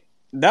y'all think?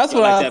 That's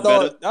Y'all what like I that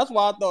better? thought. That's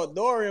why I thought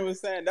Dorian was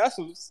saying that's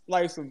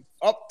some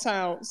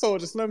uptown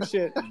Soulja Slim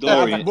shit.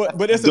 Dorian,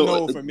 But it's a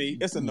no for me.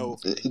 It's a no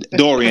for me.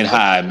 Dorian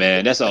high,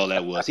 man. That's all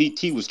that was.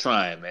 He was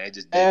trying, man.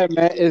 Hey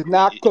man, it's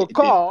not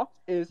Kakar.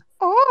 It's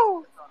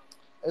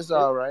It's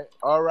all right.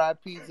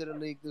 R.I.P. to the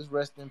Lakers.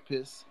 Rest in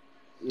peace.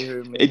 You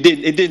hear me? It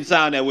didn't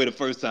sound that way the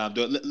first time.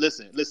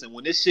 Listen.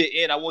 When this shit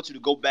end, I want you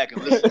to go back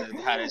and listen to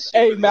how that shit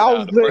Hey really man,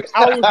 sounded the first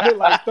I time. was lit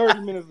like 30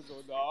 minutes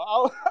ago,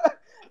 dog.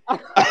 I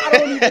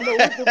don't even know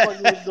what the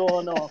fuck was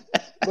going on.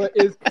 But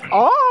it's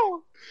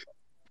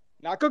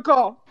not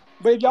Kakar.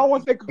 But if y'all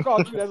want to say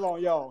Kakar too, that's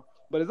on y'all.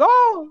 But it's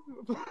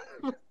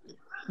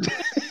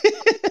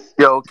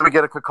Yo, can we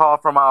get a call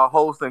from our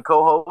host and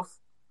co-host?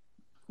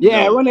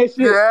 Yeah, run that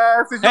shit.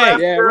 Yeah, since you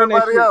asked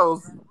everybody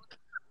else.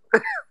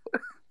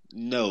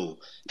 No.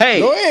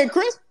 Hey. Go ahead,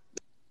 Chris.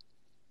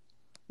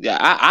 Yeah,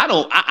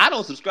 I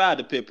don't subscribe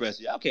to peer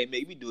pressure. Y'all can't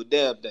make me do a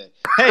damn thing.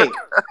 Hey.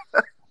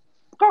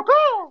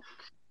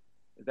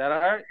 Is that all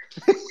right?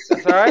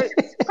 That's all right?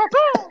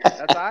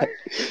 That's all right?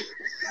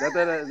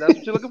 That's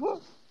what you're looking for?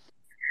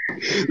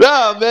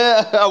 Nah,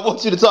 man. I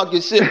want you to talk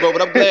your shit, bro,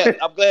 but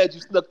I'm glad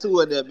you snuck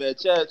two in there, man.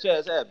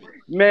 Chaz happy.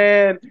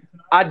 Man,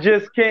 I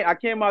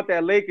came out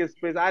that Lakers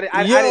space. I didn't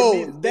mean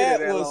to stay there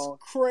that was long.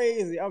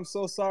 crazy. I'm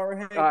so sorry,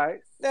 Hank. All right.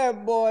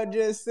 That boy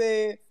just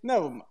said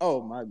never mind.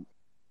 Oh my.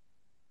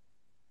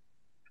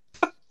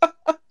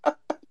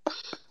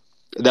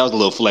 That was a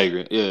little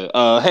flagrant.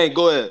 Yeah. Hey,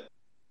 go ahead.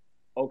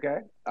 Okay.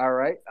 All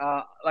right.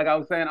 Like I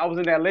was saying, I was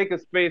in that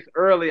Lakers space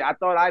early. I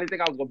didn't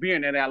think I was gonna be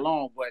in there that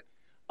long,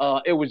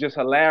 but it was just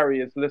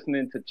hilarious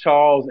listening to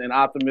Charles and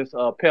Optimus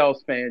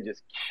Pels fan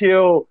just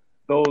kill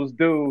those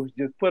dudes,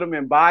 just put them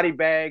in body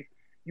bags.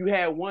 You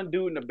had one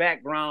dude in the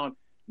background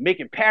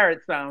making parrot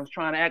sounds,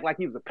 trying to act like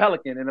he was a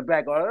pelican in the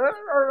back, or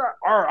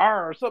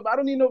something. I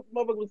don't even know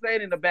what motherfucker was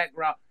saying in the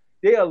background.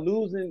 They are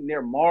losing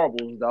their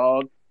marbles,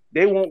 dog.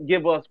 They won't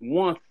give us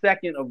 1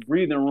 second of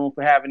breathing room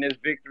for having this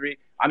victory.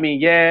 I mean,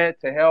 yeah,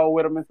 to hell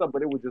with them and stuff,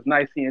 but it was just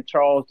nice seeing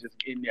Charles just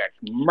in there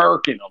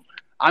murking them.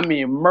 I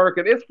mean,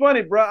 murking. It's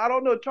funny, bro. I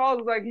don't know.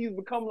 Charles is like he's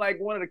become like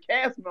one of the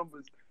cast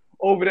members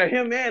over there.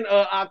 Him and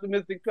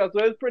Optimistic Pest.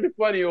 So it's pretty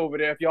funny over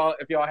there if y'all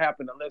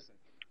happen to listen.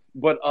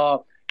 But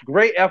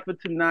great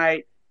effort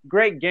tonight.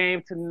 Great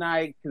game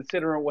tonight,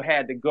 considering what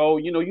had to go.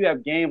 You know, you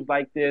have games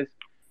like this,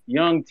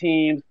 young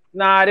teams.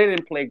 Nah, they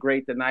didn't play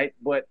great tonight,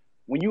 but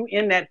when you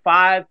in that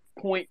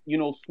 5-point,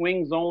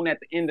 swing zone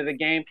at the end of the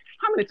game,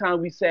 how many times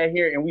we sat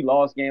here and we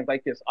lost games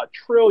like this? 1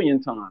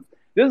 trillion times.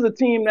 This is a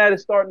team that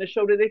is starting to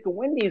show that they can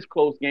win these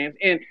close games.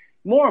 And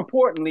more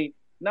importantly,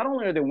 not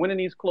only are they winning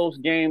these close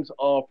games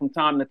from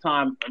time to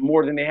time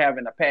more than they have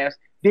in the past,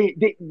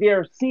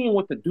 they're seeing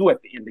what to do at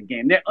the end of the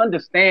game. They're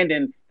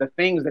understanding the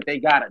things that they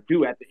got to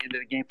do at the end of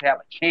the game to have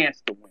a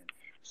chance to win.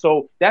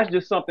 So that's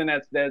just something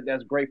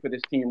that's great for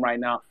this team right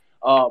now.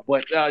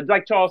 But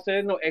like Charles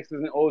said, no X's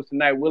and O's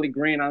tonight. Willie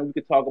Green, we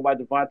could talk about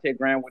Devontae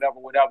Graham,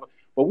 whatever.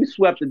 But we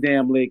swept the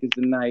damn Lakers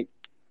tonight.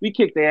 We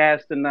kicked their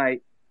ass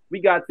tonight.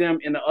 We got them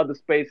in the other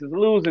spaces,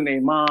 losing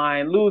their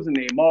mind, losing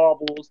their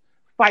marbles,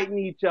 fighting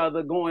each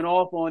other, going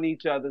off on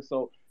each other.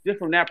 So just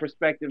from that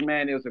perspective,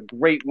 man, it was a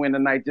great win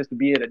tonight just to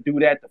be able to do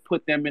that, to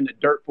put them in the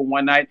dirt for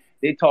one night.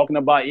 They talking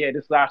about,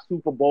 this is our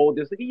Super Bowl.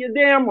 You're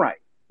damn right.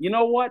 You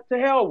know what? To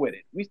hell with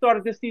it. We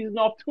started this season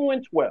off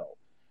 2-12.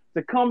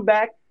 To come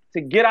back, to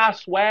get our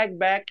swag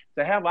back,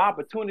 to have an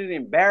opportunity to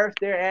embarrass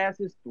their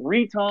asses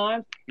 3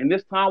 times, and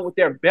this time with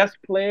their best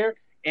player,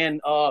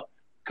 and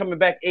coming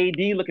back AD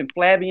looking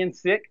flabby and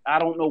sick. I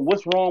don't know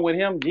what's wrong with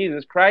him.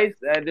 Jesus Christ.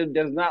 That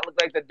does not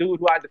look like the dude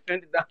who I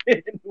defended down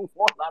in New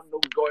Orleans. I don't know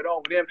what's going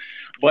on with him.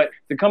 But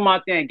to come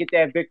out there and get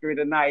that victory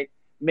tonight,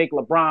 make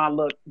LeBron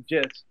look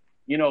just,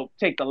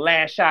 take the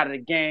last shot of the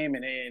game,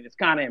 and it's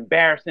kind of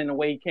embarrassing the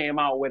way he came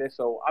out with it.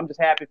 So I'm just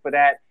happy for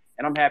that,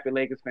 and I'm happy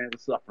Lakers fans are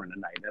suffering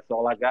tonight. That's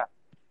all I got.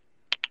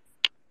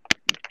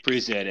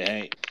 Appreciate it,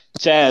 Hank.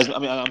 Chaz,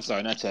 I'm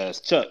sorry, not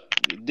Chaz. Chuck,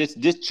 this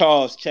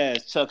Charles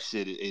Chaz Chuck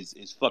shit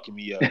is fucking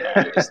me up.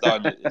 It's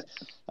starting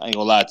I ain't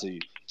gonna lie to you,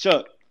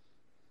 Chuck.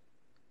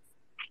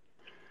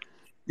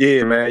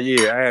 Yeah, man.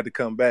 Yeah, I had to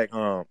come back.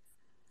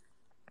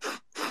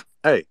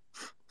 Hey,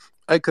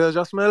 cuz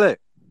y'all smell that?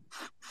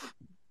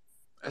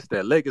 That's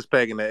that Lakers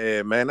pack in the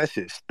air, man. That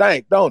shit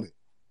stank, don't it?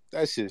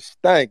 That shit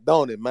stank,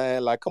 don't it,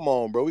 man? Like, come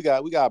on, bro. We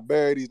got to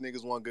bury these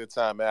niggas one good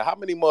time, man. How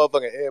many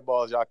motherfucking air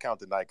balls y'all count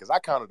tonight? Because I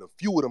counted a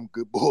few of them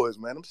good boys,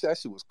 man. That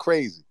shit was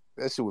crazy.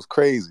 That shit was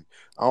crazy.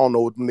 I don't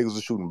know what them niggas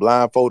were shooting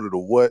blindfolded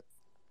or what.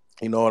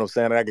 You know what I'm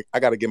saying? I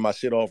got to get my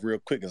shit off real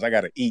quick because I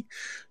got to eat.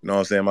 You know what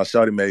I'm saying? My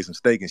shorty made some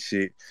steak and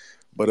shit.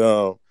 But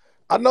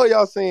I know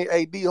y'all seen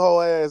AD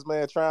whole ass,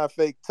 man, trying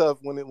fake tough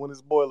when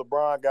his boy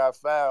LeBron got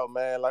fouled,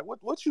 man. Like,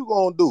 what you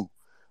gonna do?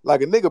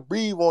 Like, a nigga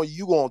breathe on you,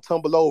 you gonna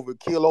tumble over,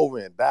 kill over,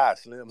 and die,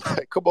 Slim.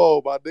 Like, come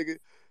on, my nigga.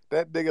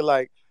 That nigga,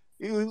 like,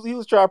 he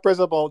was trying to press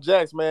up on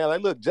Jax, man.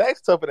 Like, look,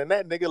 Jax tougher than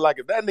that nigga. Like,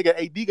 if that nigga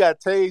AD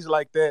got tased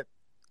like that,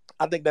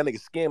 I think that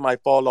nigga's skin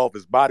might fall off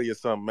his body or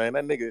something, man.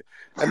 That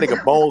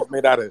nigga bones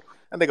made out of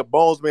That nigga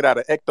bones made out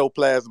of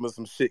ectoplasm or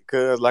some shit,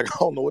 cuz. Like, I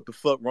don't know what the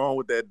fuck wrong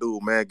with that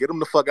dude, man. Get him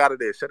the fuck out of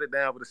there. Shut it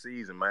down for the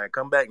season, man.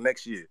 Come back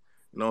next year.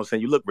 You know what I'm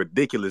saying? You look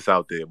ridiculous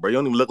out there, bro. You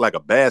don't even look like a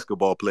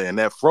basketball player. And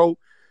that fro,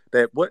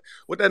 what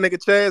that nigga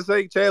Chaz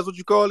say? Chaz, what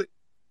you call it?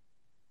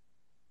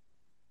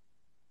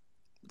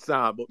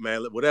 Sound,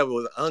 man, whatever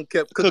was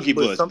unkept Cookie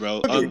bush, bush,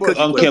 bro.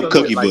 Unkept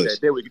cookie like bush.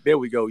 that. There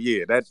we go.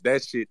 Yeah,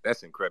 that shit,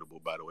 that's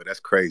incredible, by the way. That's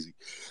crazy.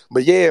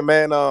 But yeah,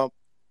 man, and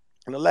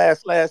the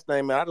last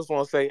thing, man, I just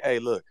want to say, hey,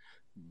 look,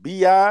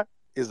 B.I.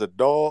 is a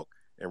dog,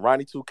 and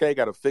Ronnie 2K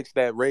got to fix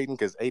that rating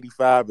because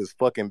 85 is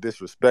fucking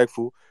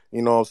disrespectful.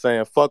 You know what I'm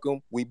saying? Fuck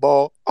them. We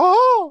ball.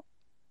 Oh.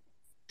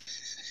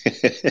 All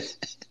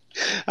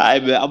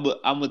right, man.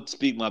 I'm going to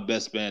speak my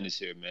best Spanish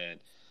here, man.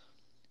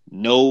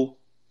 No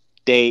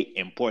te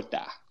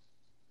importa.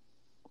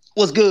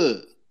 What's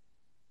good?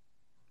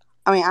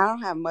 I mean, I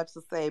don't have much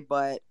to say,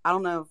 but I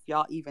don't know if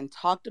y'all even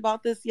talked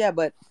about this yet,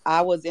 but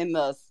I was in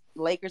the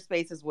Lakers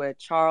spaces with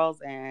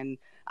Charles and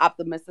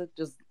Optimistic,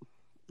 just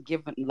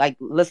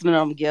listening to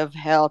them give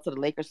hell to the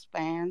Lakers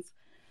fans.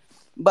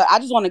 But I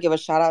just want to give a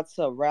shout out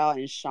to Rel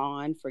and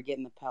Sean for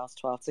getting the Pels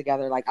 12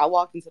 together. Like, I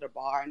walked into the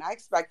bar and I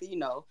expected,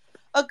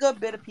 a good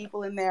bit of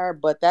people in there,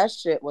 but that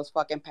shit was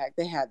fucking packed.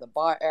 They had the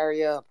bar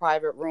area, a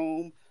private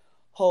room,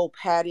 whole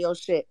patio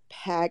shit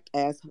packed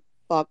as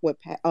fuck with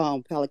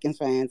Pelicans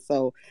fans.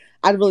 So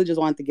I really just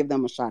wanted to give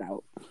them a shout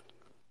out.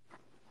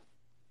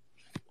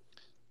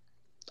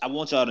 I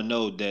want y'all to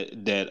know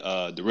that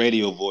the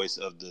radio voice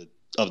of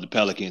the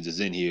Pelicans is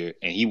in here,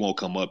 and he won't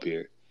come up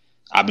here.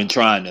 I've been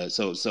trying to.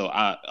 So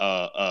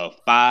I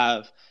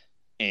Five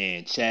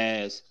and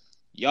Chaz,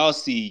 y'all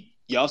see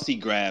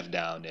Graf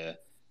down there.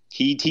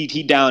 He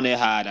down there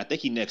hiding. I think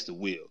he next to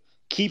Will.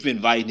 Keep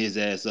inviting his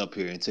ass up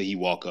here until he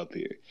walk up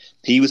here.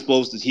 He was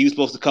supposed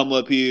to come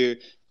up here.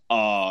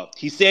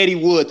 He said he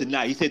would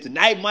tonight. He said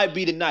tonight might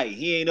be the night.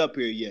 He ain't up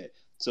here yet.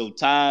 So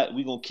Ty,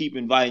 we're gonna keep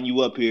inviting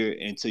you up here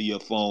until your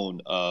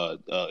phone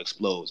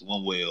explodes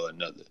one way or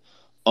another.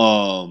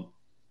 Hold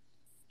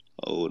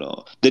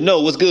on.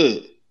 No, what's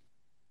good?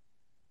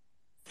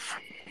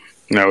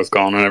 No, what's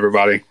going on,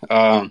 everybody?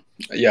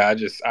 Yeah,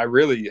 I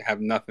really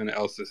have nothing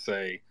else to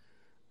say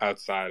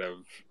outside of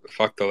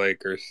fuck the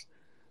Lakers.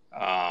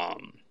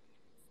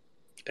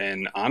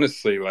 And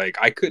honestly, like,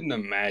 I couldn't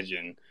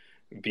imagine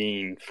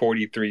being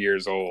 43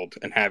 years old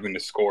and having to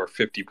score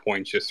 50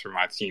 points just for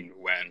my team to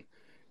win.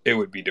 It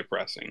would be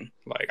depressing.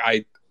 Like,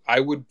 I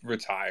would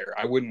retire.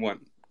 I wouldn't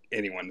want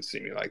anyone to see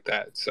me like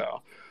that.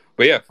 So,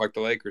 but yeah, fuck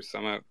the Lakers.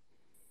 I'm out.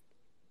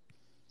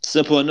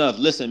 Simple enough.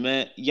 Listen,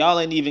 man, y'all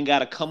ain't even got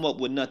to come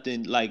up with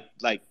nothing like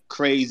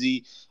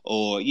crazy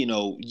or,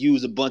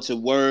 use a bunch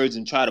of words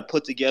and try to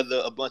put together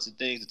a bunch of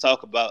things to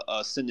talk about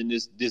sending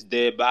this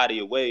dead body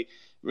away.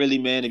 Really,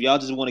 man, if y'all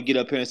just want to get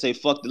up here and say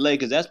fuck the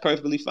Lakers, that's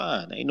perfectly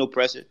fine. Ain't no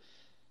pressure.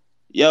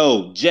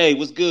 Yo, Jay,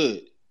 what's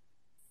good?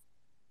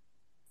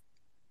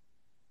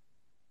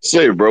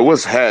 Say, bro,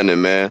 what's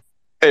happening, man?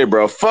 Hey,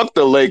 bro, fuck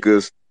the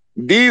Lakers.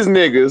 These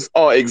niggas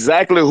are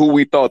exactly who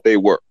we thought they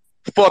were.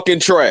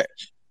 Fucking trash.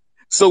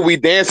 So we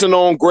dancing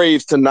on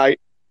graves tonight.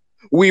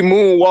 We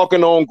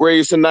moonwalking on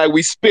graves tonight.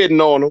 We spitting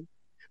on them.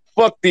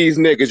 Fuck these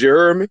niggas, you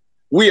heard me?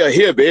 We are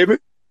here, baby.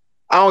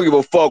 I don't give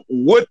a fuck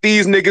what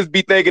these niggas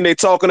be thinking they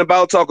talking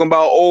about,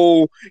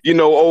 old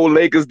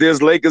Lakers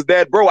this, Lakers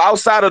that. Bro,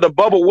 outside of the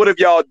bubble, what have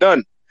y'all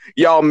done?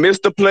 Y'all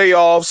missed the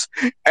playoffs.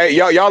 Hey,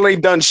 y'all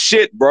ain't done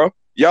shit, bro.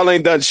 Y'all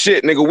ain't done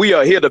shit, nigga. We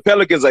are here. The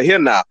Pelicans are here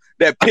now.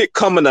 That pick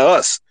coming to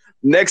us.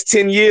 Next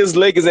 10 years,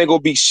 Lakers ain't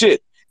gonna be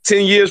shit.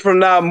 10 years from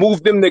now,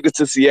 move them niggas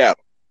to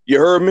Seattle. You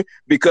heard me?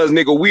 Because,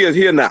 nigga, we are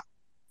here now.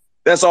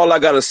 That's all I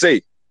gotta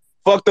say.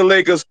 Fuck the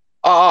Lakers.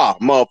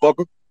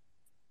 Motherfucker.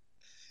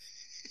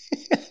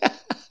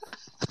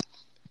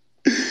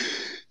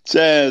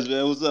 Chaz,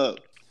 man, what's up?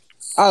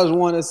 I just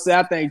want to say,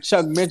 I think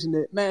Chuck mentioned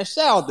it. Man,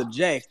 shout out to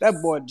Jack. That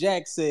boy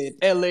Jack said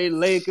LA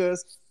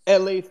Lakers,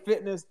 LA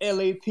Fitness,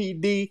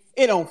 LAPD.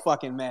 It don't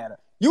fucking matter.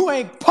 You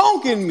ain't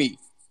punking me.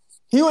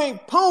 You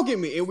ain't punking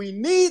me. And we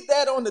need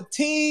that on the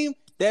team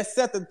that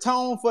set the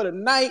tone for the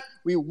night.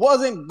 We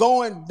wasn't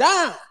going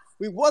down.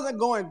 We wasn't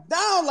going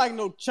down like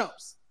no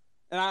chumps.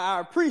 And I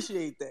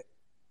appreciate that.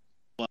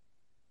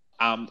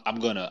 I'm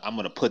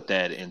gonna put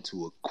that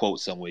into a quote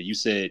somewhere. You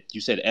said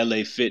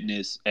LA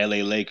Fitness,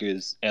 LA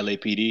Lakers,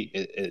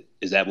 LAPD.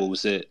 Is that what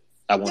was said?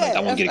 I want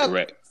to get it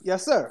correct.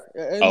 Yes, sir.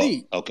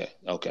 Indeed. Oh,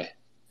 okay.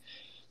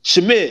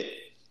 Schmidt.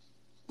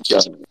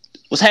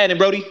 What's happening,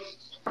 Brody?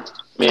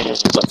 Man,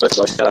 first of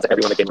all, shout out to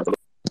everyone that came out.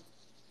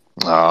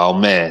 Oh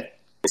man.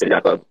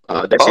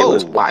 That shit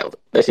was wild.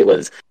 That shit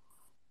was.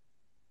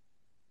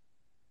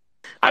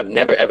 I've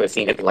never ever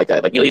seen anything like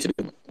that. Like, you used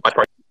to watch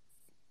parties.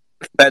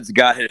 That's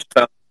got his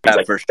stuff.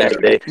 Like, for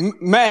sure.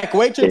 Mac,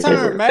 wait your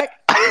turn, Mac.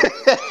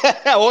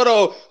 Hold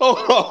on.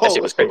 That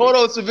shit was crazy. Hold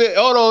on, Savit.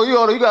 Hold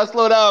on. You gotta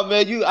slow down,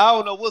 man. I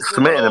don't know what's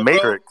going on, in the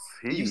Matrix.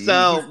 Bro. You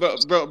sound,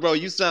 bro.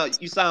 You sound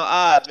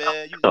odd,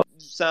 man. You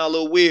sound a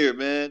little weird,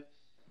 man.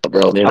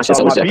 Bro, man, I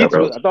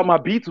thought my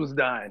beats was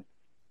dying.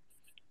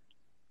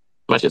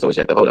 My shit's always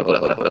jacked up. Hold up.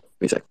 Give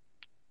me a sec.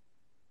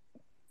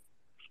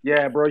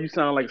 Yeah, bro, you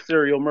sound like a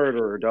serial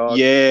murderer, dog.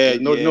 Yeah,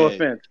 No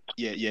offense.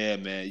 yeah,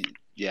 man.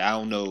 Yeah, I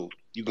don't know.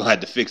 You gonna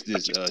have to fix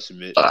this,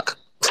 Schmidt.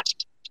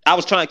 I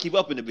was trying to keep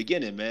up in the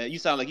beginning, man. You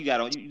sound like you got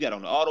on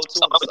the auto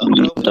tune or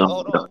something, bro.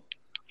 Hold on.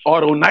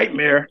 Auto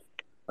nightmare.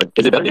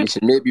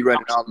 Schmidt be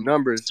running all the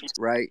numbers,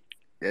 right?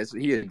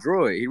 He a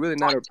droid. He really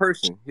not a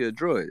person. He a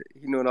droid.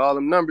 He knowing all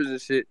them numbers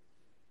and shit.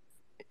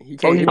 He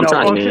can't. He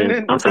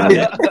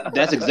malfunctioning.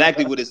 That's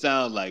exactly what it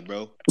sounds like,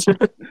 bro.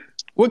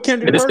 What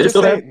Kendrick Perkins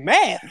say?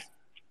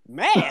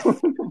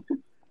 Math.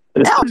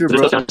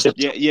 Algebra, bro.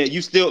 Yeah.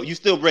 You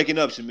still breaking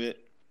up, Schmidt.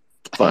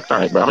 Fuck, all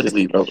right, bro. I'm gonna just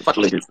leave, bro. Fuck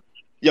the Lakers.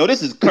 Yo,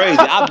 this is crazy.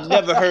 I've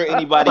never heard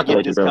anybody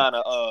get this kind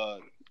of.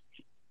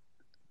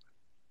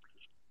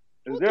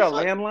 Is there a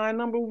landline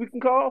number we can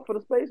call for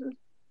the spaces?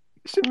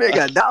 Schmidt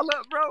got dial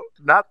up, bro.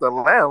 Not the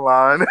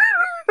landline.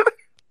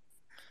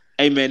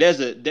 Hey man, there's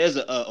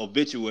a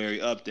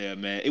obituary up there,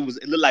 man. It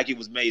looked like it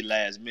was made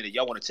last minute.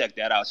 Y'all want to check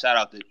that out? Shout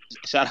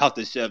out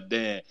to Chef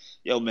Dan.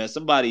 Yo man,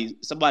 somebody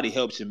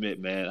help Schmidt,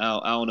 man.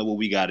 I don't know what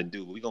we got to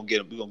do, but we gonna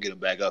get him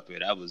back up here.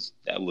 That was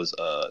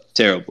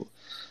terrible.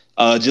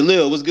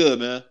 Jalil, what's good,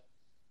 man?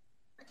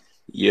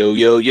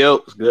 Yo,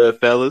 what's good,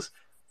 fellas?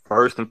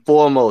 First and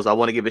foremost, I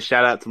want to give a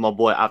shout out to my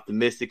boy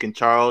Optimistic and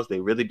Charles. They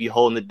really be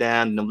holding it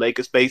down in them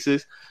Lakers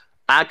spaces.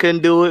 I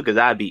couldn't do it because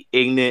I'd be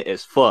ignorant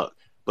as fuck.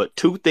 But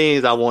two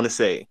things I want to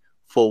say.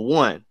 For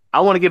one, I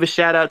want to give a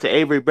shout out to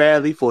Avery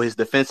Bradley for his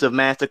defensive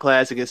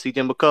masterclass against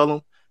CJ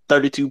McCollum.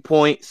 32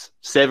 points,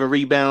 7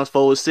 rebounds,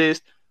 4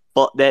 assists.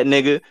 Fuck that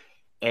nigga.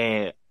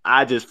 And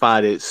I just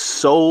find it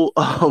so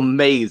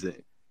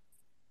amazing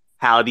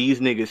how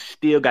these niggas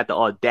still got the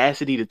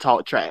audacity to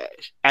talk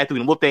trash after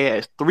we whooped their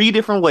ass 3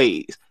 different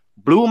ways.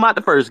 Blew them out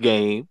the first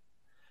game,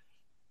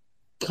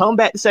 come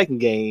back the second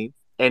game,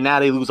 and now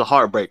they lose a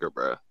heartbreaker,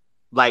 bro.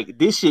 Like,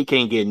 this shit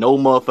can't get no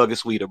motherfucking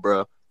sweeter,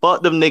 bro.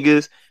 Fuck them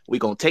niggas. We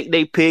gonna take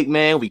they pick,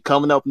 man. We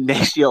coming up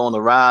next year on the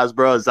rise,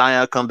 bro.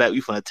 Zion come back.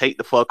 We finna take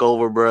the fuck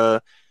over,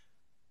 bro.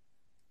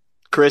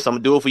 Chris, I'm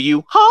gonna do it for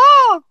you.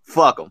 Ha!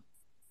 Fuck them.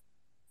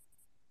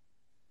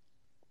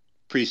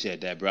 Appreciate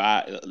that, bro.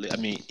 I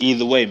mean,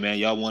 either way, man.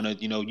 Y'all wanna,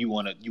 you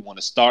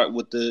wanna start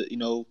with the,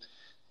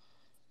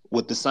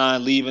 with the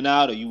sign leaving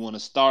out, or you want to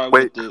start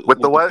with the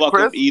what, fuck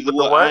Chris? up? Either With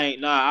way, the what? I ain't.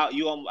 Nah,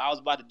 I was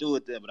about to do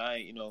it there, but I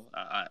ain't.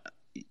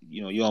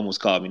 You almost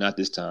called me. Not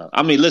this time.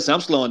 I mean, listen,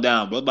 I'm slowing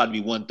down, bro. It's about to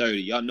be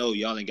 1:30. Y'all know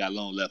y'all ain't got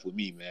long left with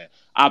me, man.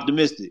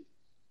 Optimistic.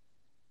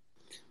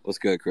 What's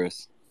good,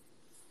 Chris?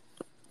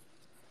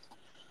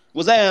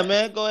 What's that,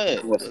 man? Go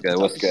ahead. What's good? Talk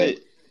What's your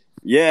good?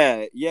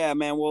 shit. Yeah,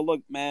 man. Well,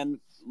 look,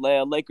 man.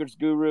 Lakers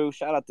guru.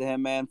 Shout out to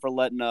him, man, for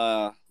letting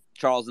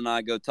Charles and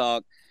I go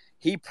talk.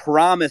 He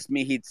promised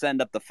me he'd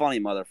send up the funny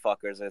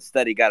motherfuckers.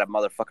 Instead, he got a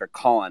motherfucker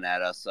calling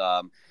at us.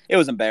 It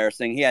was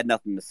embarrassing. He had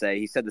nothing to say.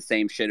 He said the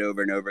same shit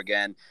over and over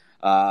again.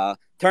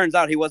 Turns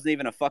out he wasn't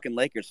even a fucking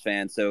Lakers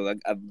fan, so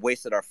I've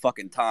wasted our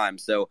fucking time.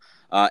 So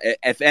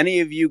if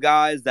any of you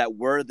guys that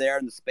were there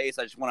in the space,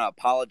 I just want to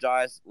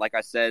apologize. Like I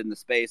said in the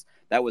space,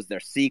 that was their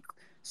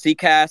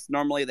C-cast.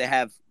 Normally they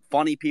have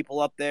funny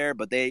people up there,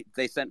 but they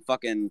sent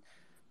fucking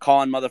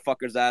calling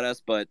motherfuckers at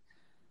us. But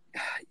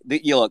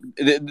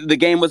the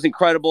game was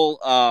incredible.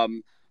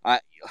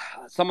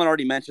 Someone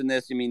already mentioned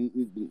this. I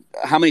mean,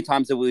 how many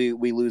times did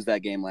we lose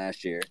that game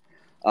last year?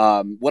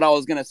 What I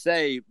was gonna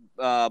say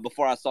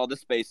before I saw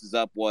this spaces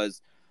up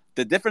was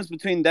the difference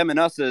between them and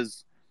us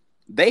is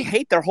they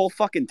hate their whole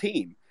fucking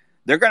team.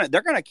 They're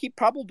gonna keep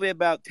probably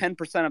about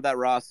 10% of that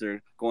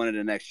roster going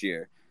into next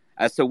year.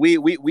 So we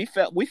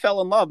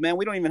fell in love, man.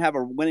 We don't even have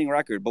a winning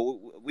record, but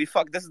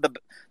this is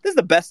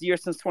the best year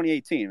since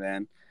 2018,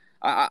 man.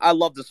 I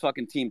love this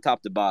fucking team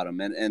top to bottom,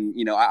 and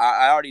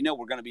I already know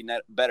we're going to be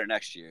better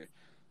next year.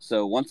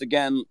 So once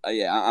again,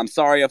 I'm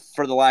sorry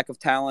for the lack of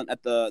talent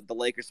at the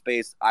Lakers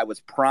space. I was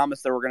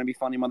promised there were going to be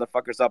funny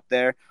motherfuckers up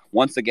there.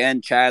 Once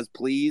again, Chaz,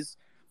 please,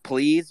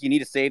 you need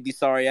to save these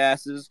sorry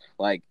asses.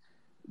 Like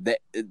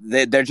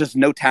there's just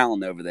no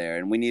talent over there,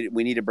 and we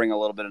need to bring a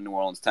little bit of New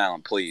Orleans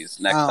talent, please.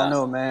 Next time. I don't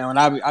know, man. When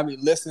I be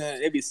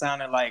listening, it be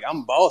sounding like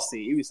I'm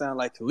bossy. It be sounding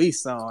like Khalees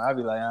song. I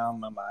be like,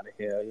 I'm out of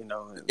here, A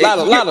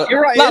lot of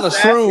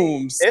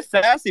shrooms. It's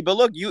sassy, but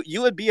look,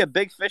 you would be a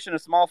big fish in a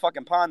small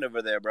fucking pond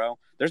over there, bro.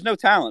 There's no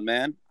talent,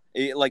 man.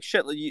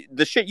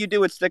 The shit you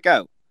do would stick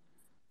out.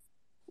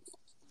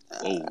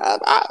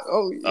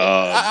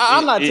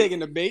 I'm not taking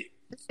the bait.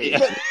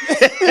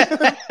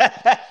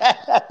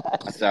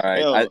 That's all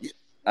right.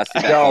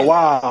 Yo,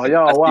 wow.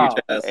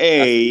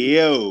 Hey,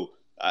 yo.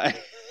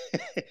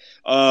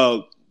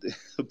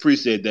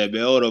 Appreciate that,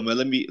 man. Hold on, man.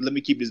 Let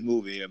me keep this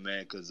moving here,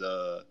 man, because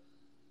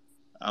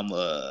I'm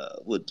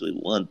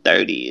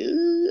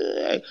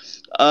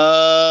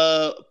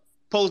 1:30.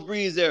 Post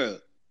Breeze era.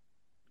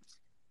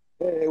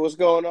 Hey, what's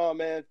going on,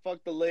 man?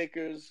 Fuck the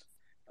Lakers.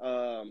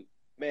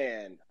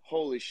 Man,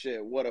 holy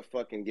shit, what a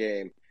fucking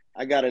game.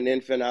 I got an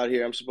infant out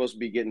here. I'm supposed to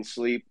be getting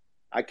sleep.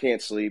 I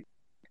can't sleep.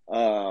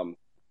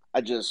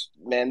 This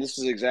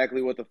is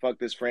exactly what the fuck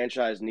this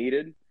franchise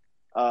needed.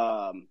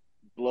 Blow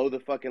the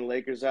fucking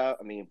Lakers out.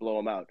 I mean, blow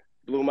them out.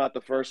 Blew them out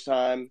the first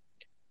time.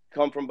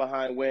 come from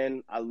behind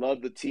win. I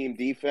love the team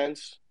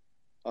defense.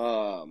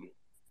 I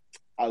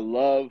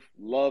love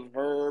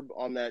Herb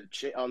on that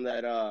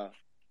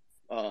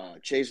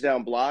chase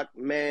down block,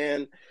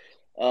 man.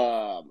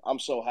 I'm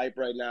so hyped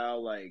right now.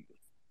 Like,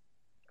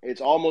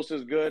 it's almost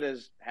as good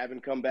as having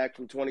come back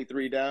from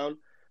 23 down.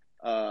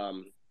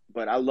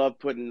 But I love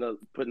putting the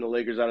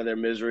Lakers out of their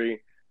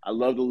misery. I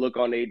love the look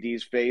on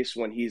AD's face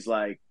when he's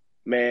like,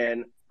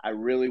 man, I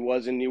really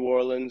was in New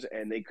Orleans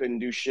and they couldn't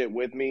do shit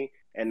with me.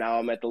 And now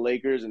I'm at the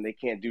Lakers and they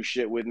can't do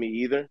shit with me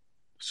either.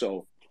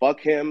 So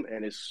fuck him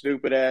and his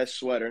stupid ass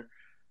sweater.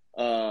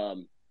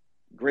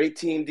 Great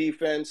team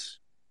defense.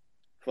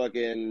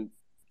 Fucking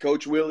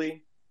Coach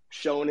Willie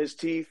showing his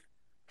teeth.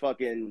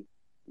 Fucking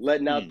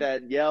letting out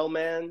that yell,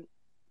 man.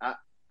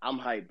 I'm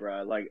hyped,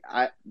 bro. Like,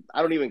 I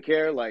don't even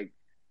care. Like,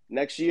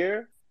 next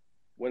year,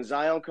 when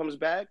Zion comes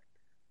back,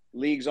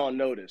 league's on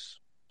notice.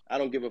 I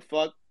don't give a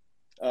fuck.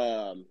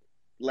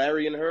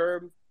 Larry and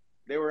Herb,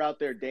 they were out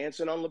there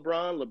dancing on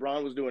LeBron.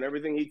 LeBron was doing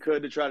everything he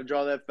could to try to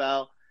draw that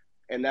foul,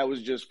 and that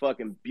was just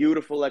fucking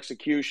beautiful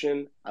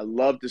execution. I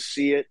love to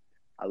see it.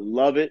 I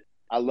love it.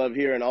 I love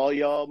hearing all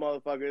y'all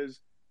motherfuckers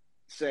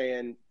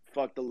saying,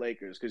 fuck the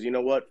Lakers, because you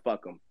know what?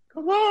 Fuck them.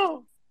 Come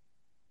on.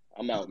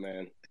 I'm out,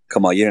 man.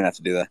 Come on, you didn't have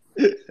to do that.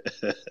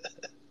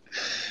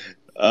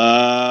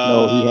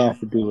 No, he has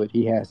to do it.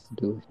 He has to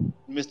do it.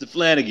 Mr.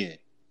 Flanagan.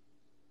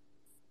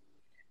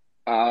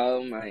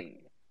 Oh man.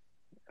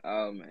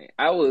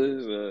 I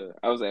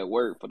was at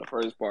work for the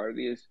first part of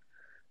this,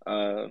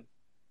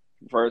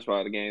 first part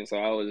of the game, so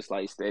I was just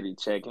like steady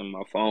checking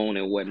my phone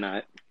and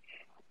whatnot,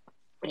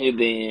 and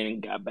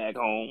then got back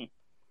home,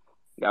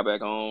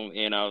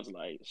 and I was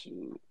like,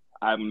 shoot,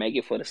 I make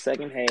it for the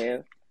second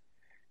half,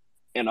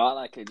 and all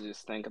I could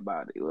just think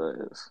about it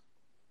was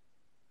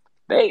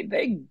they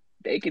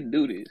can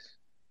do this.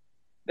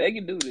 They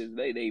can do this.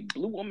 They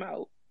blew them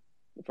out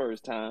the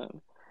first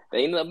time.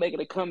 They ended up making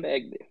a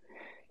comeback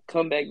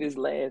this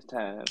last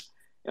time,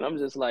 and I'm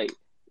just like,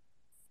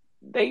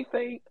 they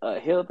think a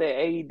healthy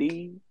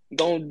AD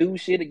gonna do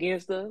shit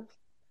against us?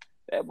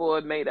 That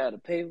boy made out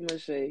of paper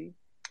mache.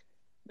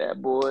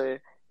 That boy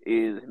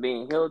is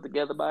being held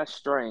together by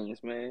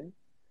strings, man.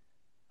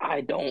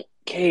 I don't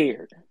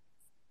care.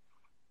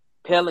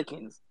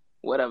 Pelicans,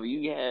 whatever.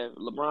 You have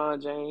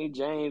LeBron James,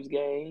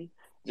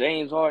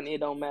 James Harden.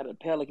 It don't matter.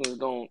 Pelicans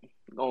gonna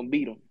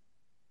beat them.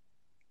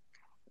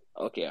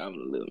 Okay, I'm a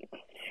little.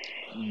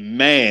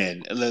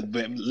 Man,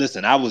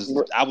 listen, I was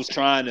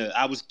trying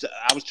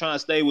to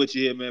stay with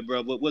you here, man,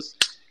 bro.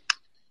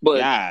 But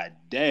God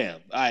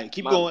damn. All right,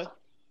 keep going.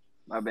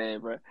 My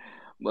bad, bro.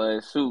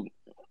 But shoot,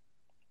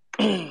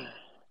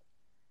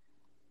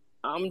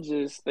 I'm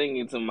just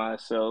thinking to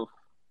myself,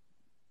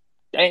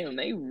 damn,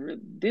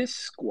 this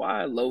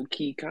squad low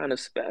key kind of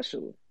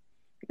special.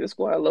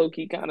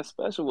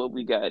 What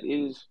we got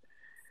is.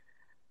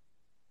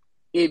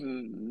 It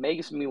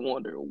makes me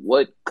wonder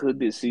what could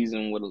this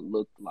season would have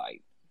looked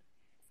like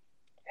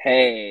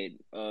had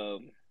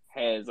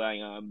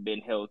Zion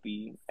been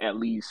healthy, at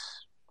least,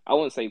 I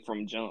wouldn't say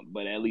from jump,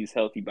 but at least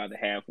healthy by the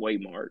halfway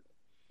mark.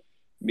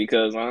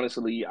 Because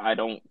honestly, I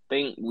don't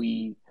think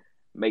we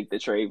make the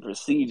trade for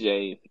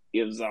CJ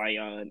if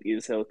Zion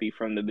is healthy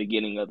from the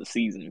beginning of the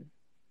season.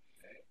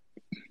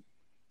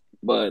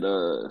 But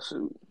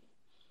shoot,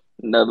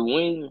 another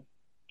win.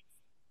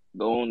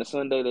 Go on to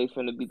Sunday, they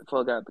finna beat the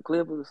fuck out the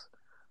Clippers.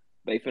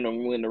 They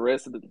finna win the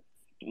rest of the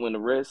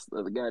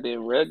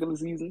goddamn regular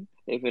season.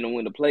 They finna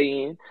win the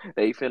play-in.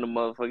 They finna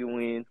motherfucking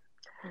win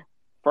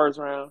first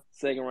round,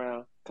 second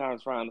round,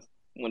 conference finals,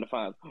 win the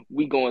finals.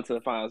 We going to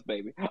the finals,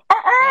 baby.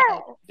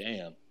 Oh,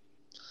 damn.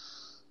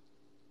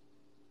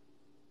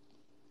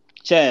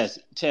 Chaz,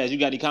 you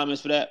got any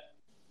comments for that?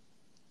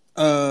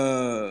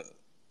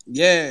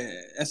 Yeah,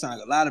 that sounds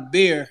like a lot of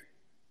beer.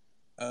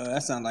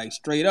 That sounds like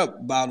straight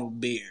up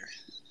bottled beer.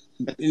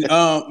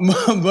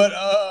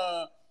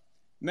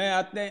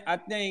 Man, I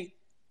think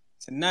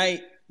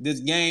tonight this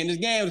game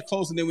was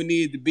closer than we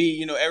needed to be.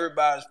 You know,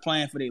 everybody's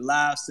playing for their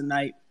lives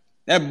tonight.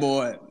 That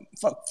boy,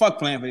 fuck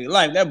playing for their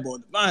life. That boy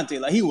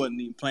Devontae, like, he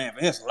wasn't even playing for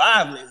his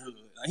livelihood.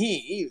 Like,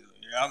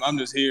 I'm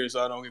just here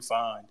so I don't get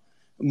fined.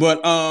 But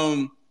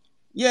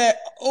yeah,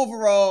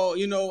 overall,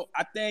 you know,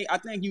 I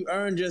think you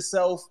earned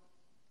yourself.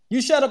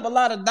 You shut up a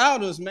lot of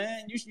doubters,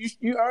 man.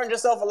 You earned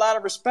yourself a lot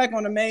of respect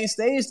on the main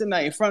stage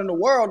tonight in front of the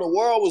world. The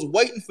world was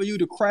waiting for you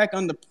to crack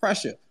under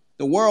pressure.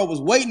 The world was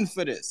waiting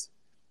for this.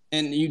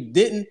 And you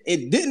didn't.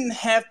 It didn't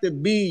have to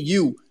be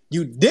you.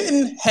 You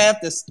didn't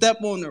have to step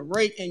on the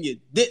rake, and you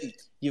didn't.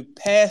 You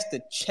passed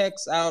the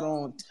checks out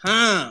on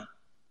time.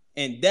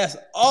 And that's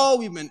all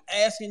we've been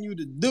asking you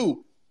to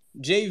do.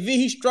 JV,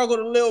 he struggled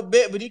a little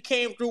bit, but he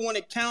came through when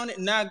it counted,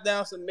 knocked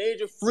down some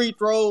major free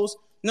throws.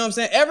 You know what I'm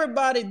saying?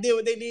 Everybody did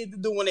what they needed to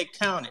do when it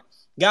counted.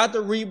 Got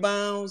the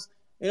rebounds.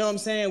 You know what I'm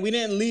saying? We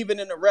didn't leave it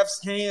in the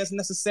ref's hands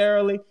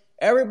necessarily.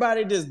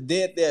 Everybody just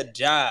did their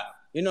job.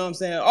 You know what I'm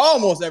saying?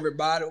 Almost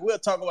everybody. We'll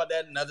talk about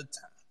that another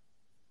time.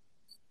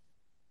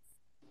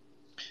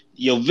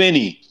 Yo,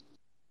 Vinny.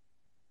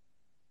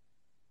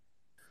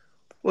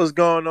 What's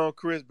going on,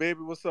 Chris, baby?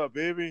 What's up,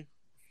 baby?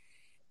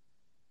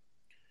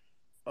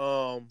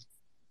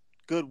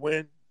 good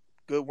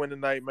win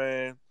tonight,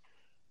 man.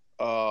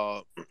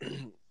 Uh,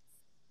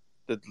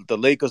 the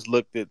Lakers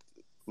looked at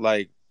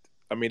like,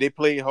 I mean, they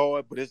played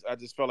hard, but I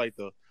just felt like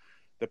the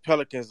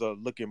Pelicans are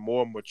looking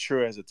more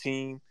mature as a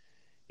team.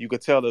 You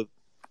could tell the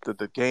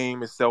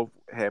game itself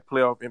had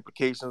playoff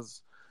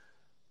implications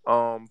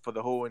for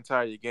the whole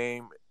entire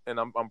game, and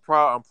I'm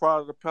proud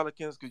of the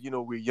Pelicans because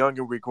we're young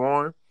and we're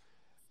growing,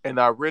 and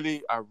I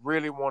really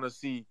want to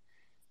see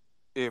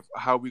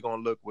how we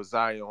gonna look with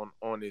Zion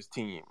on this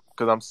team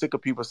because I'm sick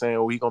of people saying,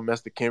 "Oh, he gonna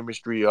mess the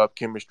chemistry up."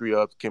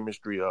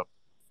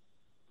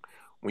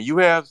 When you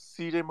have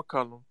C.J.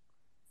 McCollum,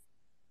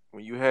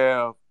 when you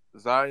have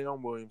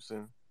Zion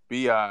Williamson,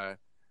 Bi,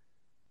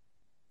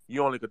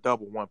 you only could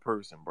double one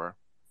person, bro.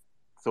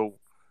 So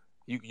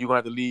you gonna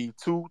have to leave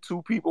two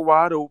people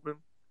wide open.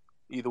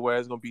 Either way,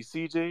 it's gonna be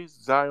CJ,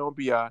 Zion,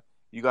 Bi.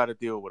 You got to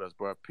deal with us,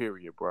 bro.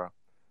 Period, bro.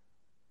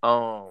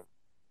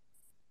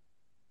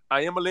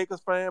 I am a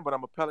Lakers fan, but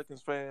I'm a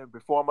Pelicans fan.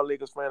 Before I'm a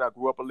Lakers fan, I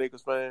grew up a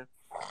Lakers fan.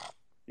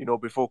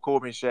 Before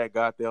Kobe and Shaq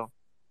got there.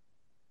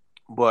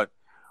 But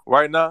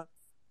right now,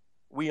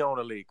 we own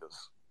the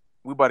Lakers.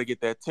 We about to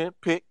get that 10th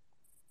pick.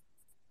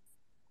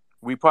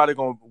 We probably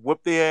gonna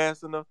whoop their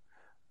ass in the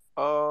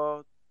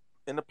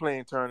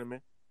playing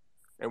tournament,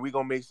 and we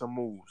gonna make some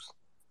moves.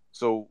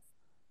 So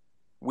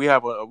we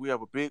have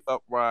a big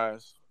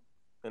uprise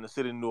in the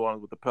city of New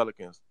Orleans with the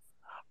Pelicans.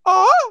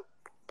 Oh.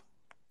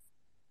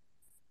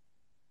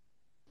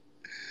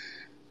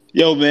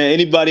 Yo, man.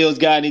 Anybody else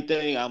got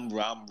anything? I'm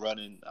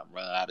running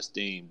out of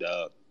steam,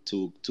 dog.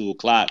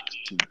 2:00.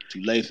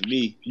 Too late for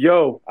me.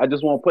 Yo, I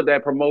just want to put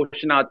that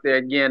promotion out there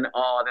again that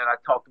I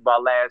talked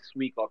about last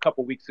week or a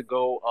couple weeks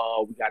ago.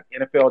 We got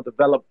NFL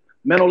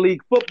Developmental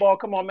League football.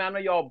 Come on, man. I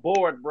know y'all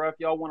bored, bro. If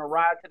y'all want to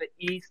ride to the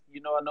East, I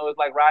know it's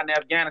like riding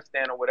to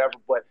Afghanistan or whatever,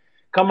 but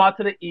come out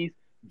to the East.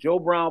 Joe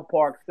Brown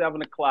Park,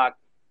 7 o'clock.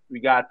 We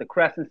got the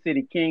Crescent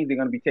City Kings. They're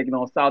going to be taking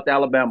on South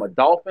Alabama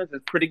Dolphins.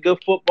 It's pretty good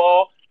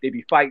football. They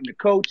be fighting the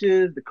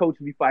coaches. The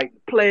coaches be fighting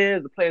the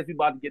players. The players be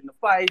about to get in the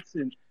fights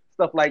and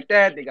stuff like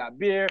that. They got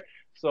beer.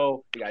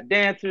 So we got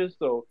dancers.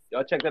 So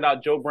y'all check that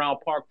out. Joe Brown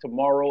Park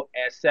tomorrow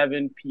at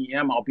 7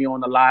 p.m. I'll be on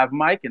the live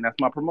mic, and that's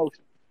my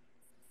promotion.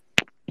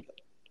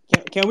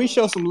 Can we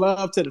show some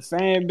love to the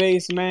fan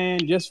base, man?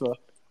 Just for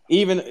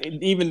even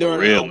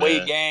during the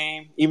away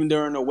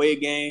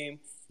game,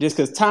 just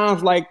because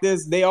times like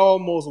this, they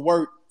almost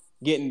work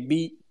getting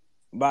beat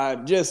by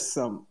just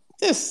some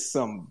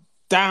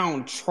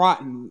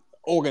downtrodden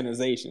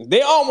organizations.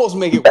 They almost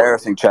make it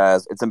embarrassing,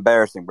 Chaz. It's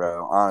embarrassing,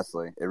 bro.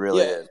 Honestly, it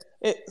really is.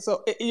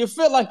 You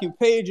feel like you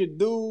paid your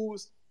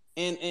dues,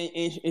 and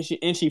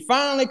she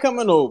finally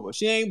coming over.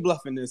 She ain't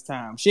bluffing this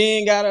time. She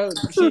ain't got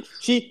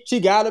she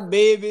got a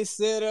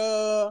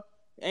babysitter.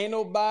 Ain't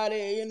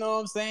nobody, you know what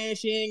I'm saying?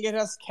 She ain't get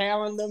her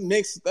calendar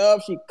mixed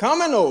up. She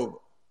coming over.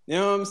 You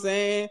know what I'm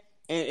saying?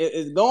 And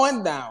it's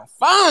going down.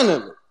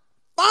 Finally,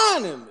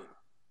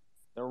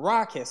 The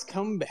Rock has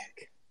come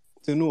back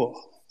to New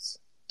Orleans.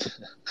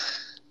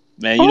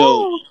 Man, where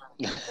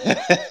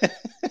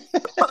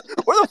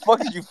the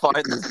fuck did you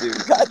find this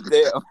dude? God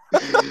damn.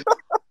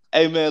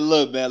 Hey, man,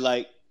 look, man,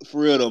 like,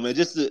 for real, though, man,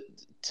 just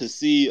to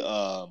see,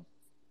 all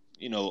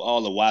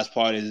the watch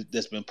parties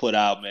that's been put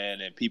out,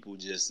 man, and people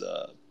just,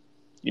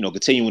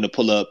 continuing to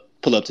pull up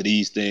to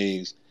these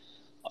things.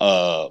 We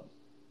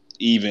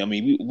haven't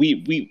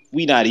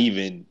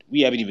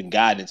even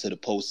gotten into the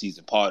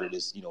postseason part of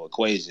this,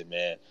 equation,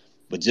 man.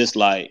 But just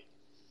like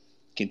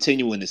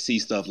continuing to see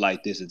stuff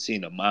like this and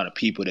seeing the amount of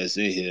people that's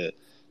in here,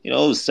 it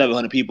was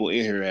 700 people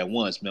in here at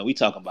once, man. We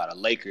talking about a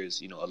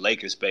Lakers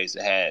space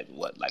that had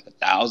like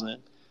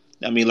 1,000.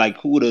 I mean, like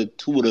who would have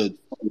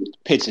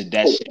pictured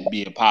that shit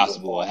being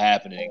possible or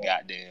happening?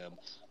 Goddamn,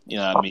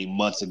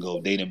 months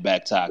ago, dating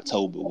back to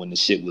October when the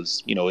shit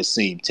was, it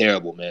seemed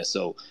terrible, man.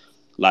 So,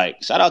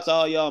 like, shout out to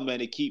all y'all, man.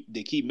 They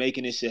keep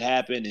making this shit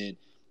happen and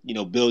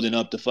building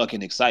up the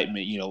fucking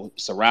excitement,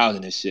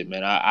 surrounding this shit,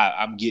 man.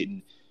 I'm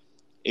getting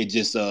it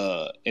just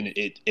and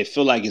it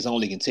feel like it's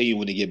only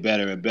continuing to get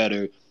better and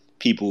better.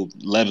 People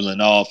leveling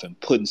off and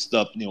putting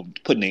stuff,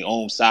 putting their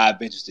own side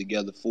benches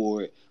together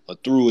for it or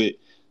through it.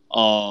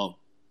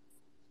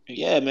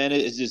 Yeah, man,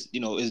 it's just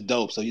it's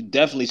dope. So you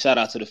definitely shout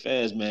out to the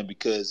fans, man,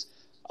 because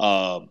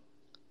some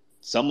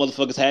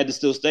motherfuckers had to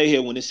still stay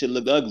here when this shit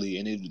looked ugly,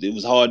 and it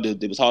was hard to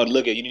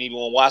look at. You didn't even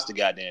want to watch the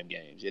goddamn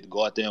games. You had to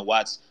go out there and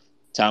watch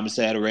Thomas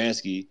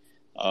Sadaransky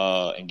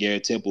and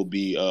Garrett Temple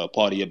be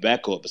part of your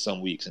backcourt for some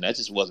weeks, and that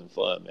just wasn't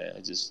fun, man.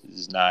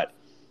 It's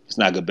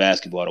not good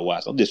basketball to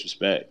watch. No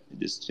disrespect. It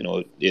just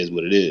it is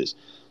what it is.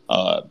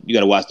 You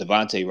got to watch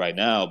Devontae right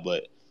now,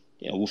 but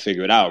we'll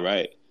figure it out,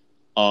 right?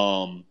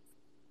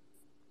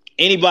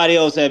 Anybody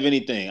else have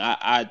anything?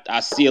 I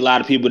see a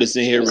lot of people that's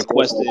in here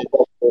requested.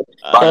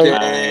 I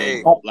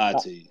ain't gonna lie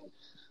to you.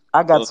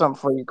 I got something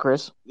for you,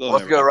 Chris.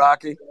 What's good,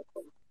 Rocky?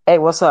 Hey,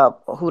 what's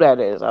up? Who that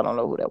is? I don't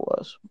know who that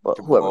was, but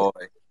whoever.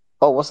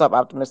 Oh, what's up,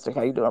 Optimistic?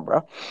 How you doing,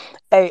 bro?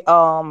 Hey,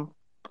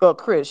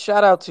 Chris,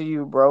 shout out to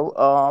you,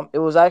 bro. It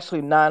was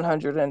actually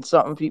 900 and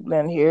something people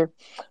in here.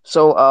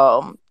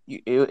 So,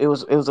 it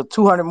was a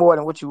 200 more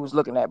than what you was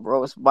looking at,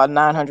 bro. It's about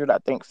 900, I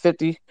think,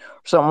 50 or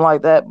something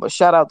like that. But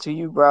shout out to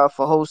you, bro,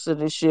 for hosting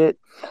this shit.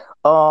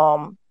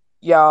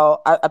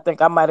 Y'all, I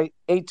think I might have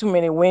ate too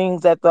many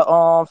wings at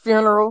the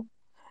funeral,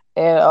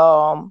 and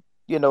I'm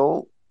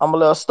a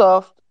little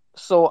stuffed,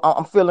 so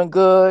I'm feeling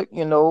good.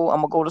 I'm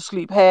gonna go to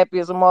sleep happy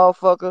as a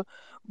motherfucker.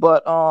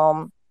 But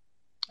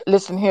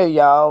listen here,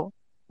 y'all.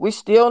 We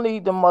still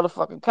need the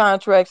motherfucking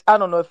contracts. I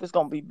don't know if it's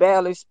gonna be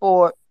Bally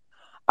Sport.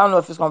 I don't know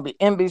if it's gonna be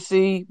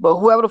NBC, but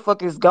whoever the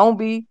fuck it's gonna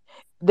be,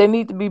 they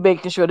need to be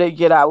making sure they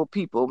get our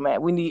people,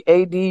 man. We need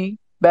AD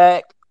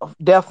back,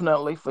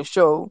 definitely for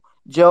sure.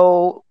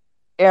 Joe,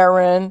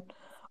 Aaron,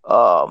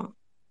 um,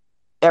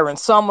 Aaron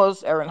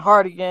Summers, Aaron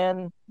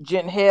Hardigan,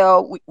 Jen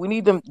Hale. We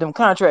need them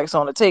contracts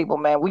on the table,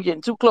 man. We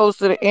getting too close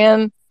to the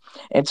end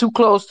and too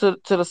close to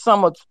the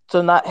summer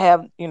to not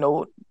have,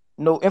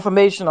 no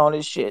information on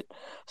this shit.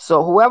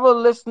 So whoever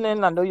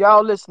listening, I know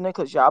y'all listening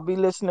because y'all be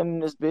listening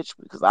to this bitch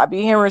because I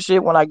be hearing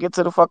shit when I get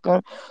to the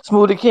fucking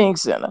Smoothie King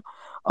Center.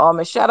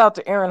 And shout out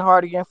to Aaron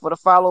Hardigan for the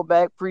follow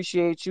back.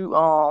 Appreciate you.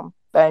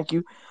 Thank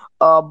you.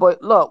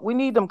 But look, we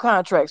need them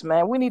contracts,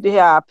 man. We need to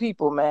hear our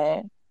people,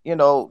 man.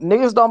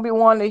 Niggas don't be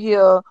wanting to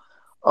hear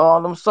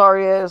them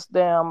sorry ass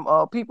damn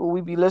people we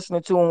be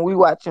listening to when we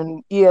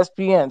watching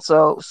ESPN.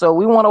 So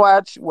we want to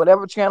watch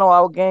whatever channel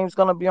our game's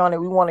gonna be on,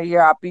 and we want to hear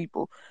our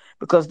people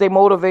because they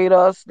motivate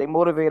us, they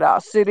motivate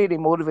our city, they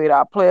motivate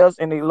our players,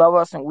 and they love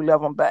us, and we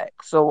love them back.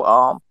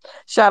 So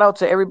shout out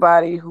to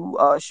everybody who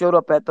showed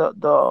up at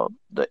the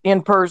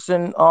in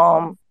person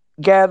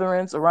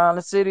gatherings around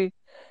the city.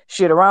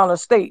 Shit around the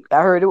state.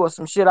 I heard it was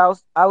some shit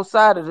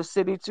outside of the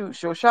city too.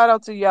 So shout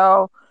out to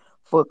y'all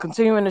for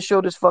continuing to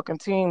show this fucking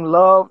team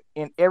love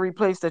in every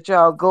place that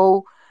y'all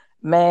go.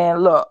 Man,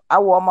 look, I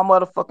wore my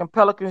motherfucking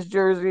Pelicans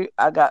jersey.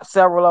 I got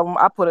several of them.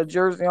 I put a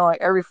jersey on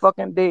every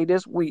fucking day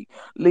this week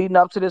leading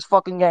up to this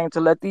fucking game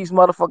to let these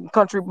motherfucking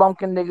country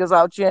bumpkin niggas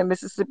out here in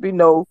Mississippi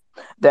know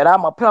that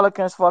I'm a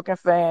Pelicans fucking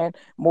fan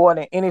more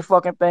than any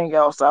fucking thing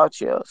else out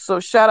here. So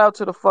shout out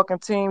to the fucking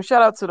team.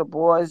 Shout out to the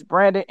boys,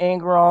 Brandon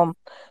Ingram,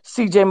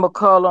 CJ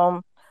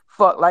McCollum.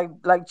 Fuck,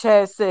 like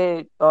Chad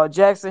said,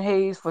 Jackson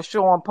Hayes for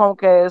showing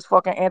punk ass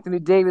fucking Anthony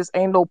Davis.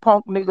 Ain't no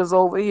punk niggas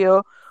over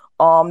here.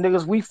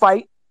 Niggas, we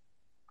fight.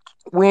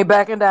 We ain't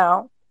backing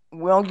down.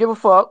 We don't give a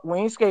fuck. We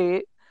ain't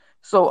scared.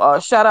 So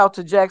shout out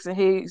to Jackson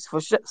Hayes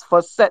for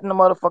setting the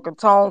motherfucking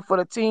tone for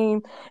the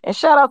team, and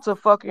shout out to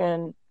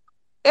fucking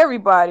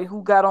everybody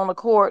who got on the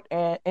court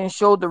and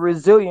showed the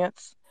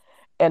resilience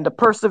and the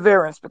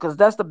perseverance, because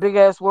that's the big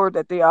ass word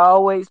that they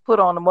always put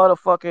on the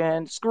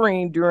motherfucking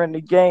screen during the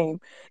game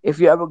if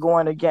you ever go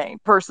in a game.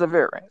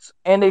 Perseverance.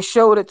 And they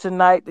showed it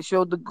tonight. They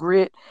showed the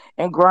grit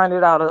and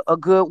grinded out a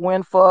good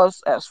win for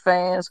us as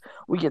fans.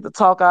 We get to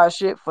talk our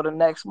shit for the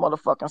next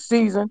motherfucking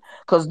season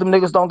because them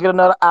niggas don't get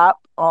another op.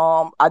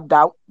 I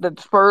doubt that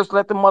the Spurs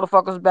let the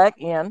motherfuckers back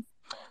in.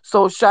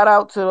 So shout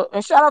out to the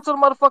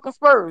motherfucking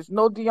Spurs.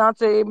 No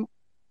DeJounte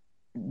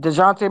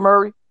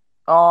Murray.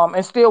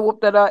 And still whoop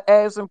that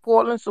ass in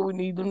Portland, so we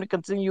need them to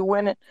continue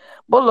winning.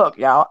 But look,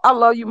 y'all, I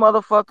love you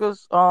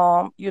motherfuckers.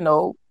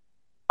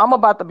 I'm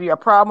about to be a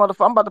proud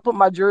motherfucker. I'm about to put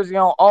my jersey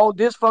on all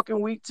this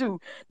fucking week too.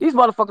 These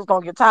motherfuckers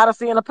gonna get tired of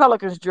seeing the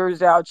Pelicans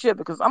jersey out here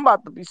because I'm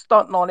about to be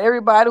stunting on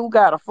everybody who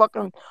got a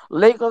fucking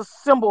Lakers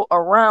symbol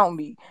around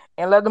me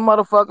and let the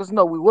motherfuckers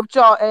know we whooped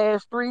y'all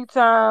ass 3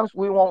 times.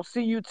 We won't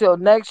see you till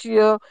next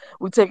year.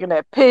 We taking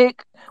that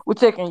pick. We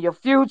taking your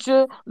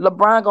future.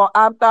 LeBron gonna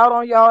opt out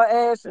on y'all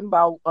ass in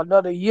about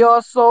another year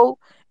or so.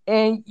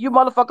 And you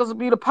motherfuckers will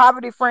be the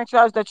poverty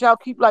franchise that y'all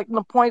keep like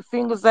to point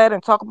fingers at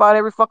and talk about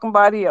every fucking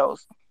body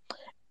else.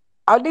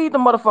 I need the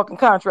motherfucking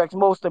contracts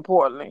most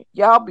importantly.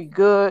 Y'all be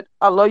good.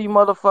 I love you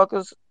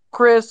motherfuckers.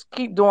 Chris,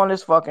 keep doing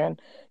this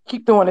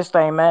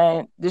thing,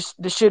 man. This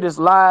shit is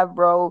live,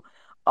 bro.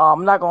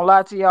 I'm not gonna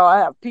lie to y'all. I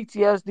have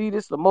PTSD.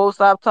 This is the most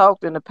I've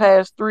talked in the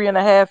past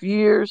 3.5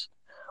 years.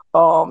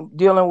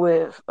 Dealing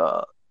with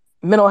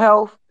mental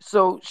health.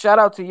 So shout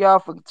out to y'all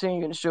for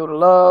continuing to show the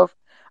love.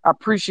 I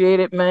appreciate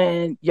it,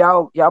 man.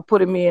 Y'all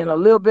putting me in a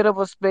little bit of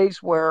a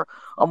space where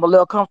I'm a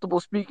little comfortable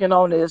speaking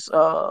on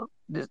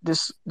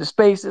the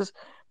spaces,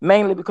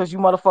 mainly because you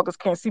motherfuckers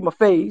can't see my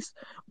face.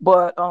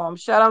 But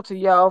shout out to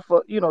y'all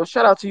for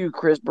shout out to you,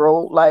 Chris,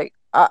 bro. Like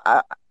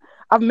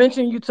I've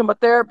mentioned you to my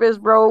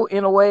therapist, bro,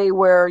 in a way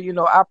where,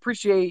 I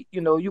appreciate,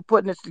 you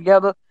putting this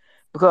together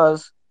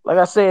because, like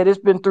I said, it's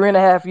been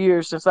 3.5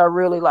 years since I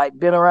really like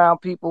been around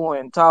people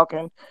and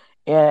talking.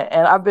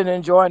 And I've been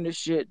enjoying this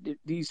shit,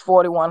 these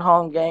 41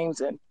 home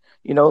games and,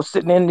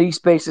 sitting in these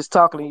spaces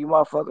talking to you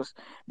motherfuckers.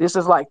 This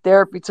is like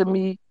therapy to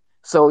me.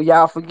 So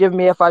y'all forgive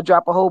me if I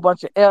drop a whole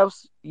bunch of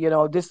F's.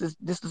 This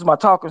is my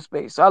talking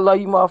space. So I love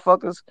you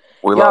motherfuckers.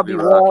 We Y'all love be you,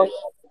 well. Rocky.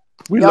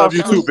 We Y'all love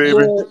you too, sleep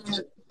baby.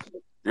 good.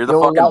 You're the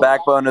Yo, fucking like,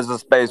 backbone of the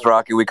space,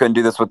 Rocky. We couldn't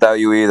do this without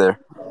you either.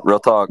 Real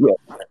talk.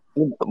 yeah.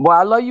 Well,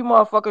 I love you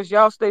motherfuckers.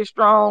 Y'all stay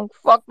strong.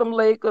 Fuck them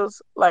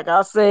Lakers. Like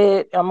I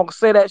said, I'm gonna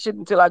say that shit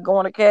until I go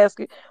in the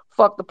casket.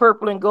 Fuck the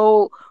purple and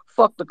gold.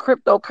 Fuck the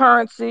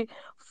cryptocurrency.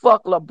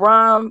 Fuck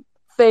LeBron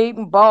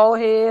fading bald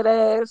head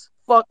ass.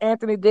 fuck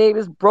Anthony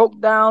Davis, broke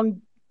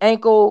down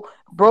ankle,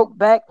 broke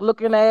back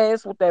looking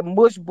ass with that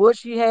mush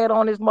bush he had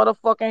on his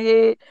motherfucking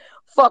head.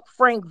 Fuck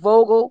Frank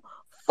Vogel.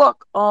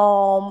 Fuck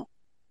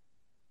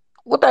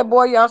what that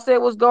boy y'all said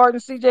was guarding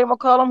CJ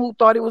McCollum, who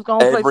thought he was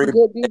gonna play some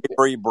good defense.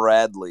 Avery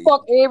Bradley.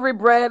 Fuck Avery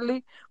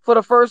Bradley for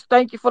the first.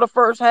 Thank you for the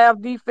first half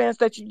defense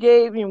that you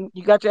gave. You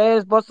got your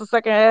ass busted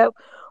second half.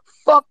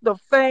 Fuck the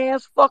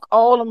fans. Fuck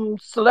all them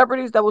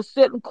celebrities that was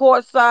sitting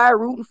courtside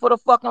rooting for the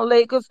fucking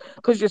Lakers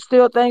because you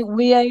still think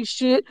we ain't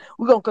shit.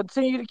 We're gonna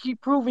continue to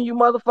keep proving you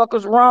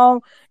motherfuckers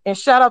wrong. And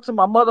shout out to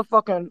my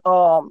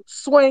motherfucking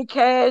Swing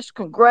Cash.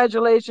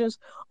 Congratulations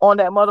on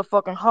that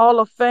motherfucking Hall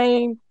of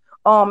Fame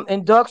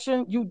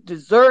induction. You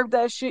deserve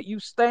that shit. You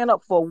stand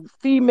up for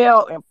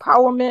female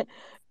empowerment,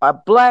 a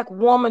black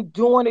woman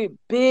doing it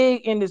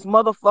big in this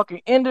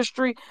motherfucking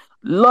industry.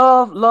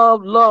 Love,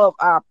 love, love.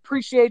 I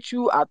appreciate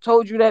you. I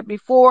told you that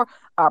before.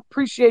 I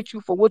appreciate you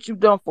for what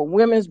you've done for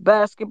women's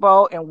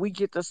basketball, and we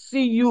get to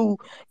see you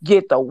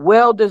get the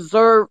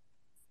well-deserved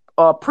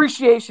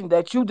appreciation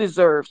that you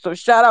deserve. So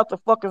shout out to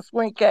fucking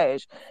Swing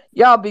Cash.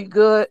 Y'all be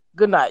good.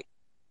 Good night.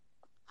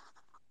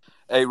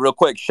 Hey, real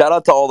quick, shout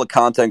out to all the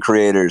content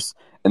creators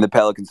in the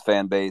Pelicans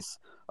fan base.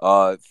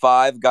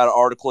 Five got an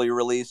article he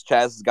released.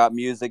 Chaz has got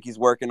music he's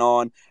working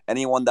on.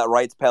 Anyone that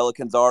writes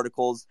Pelicans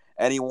articles,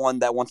 anyone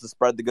that wants to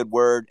spread the good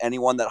word,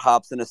 anyone that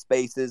hops into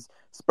spaces,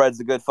 spreads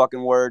the good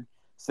fucking word.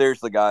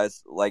 Seriously,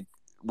 guys, like,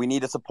 we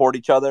need to support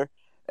each other.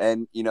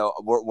 And, you know,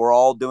 we're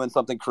all doing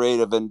something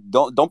creative, and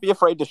don't be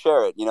afraid to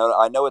share it. You know,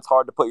 I know it's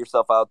hard to put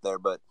yourself out there,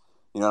 but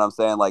you know what I'm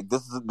saying? Like,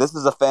 this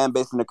is a fan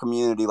base in the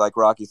community, like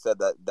Rocky said,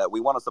 that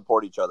we want to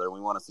support each other. We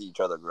want to see each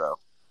other grow.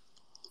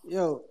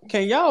 Yo,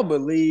 can y'all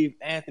believe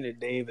Anthony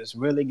Davis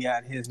really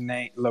got his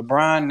name,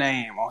 LeBron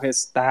name, on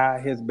his thigh,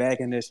 his back,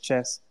 and his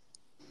chest,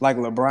 like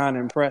LeBron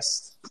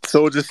impressed?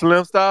 Soldier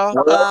Slim style.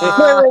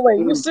 Wait.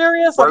 You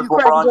serious? Or Where's you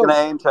cracking LeBron's jokes?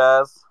 name,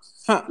 Chaz?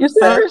 You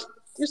serious?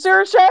 You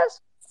serious, Chaz?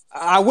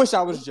 I wish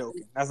I was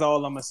joking. That's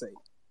all I'm gonna say.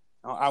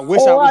 I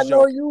wish I was I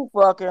know joking. you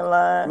fucking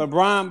lying.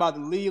 LeBron about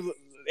to leave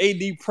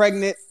AD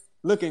pregnant,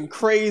 looking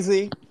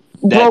crazy.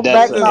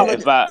 Brokeback Mountain.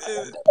 If I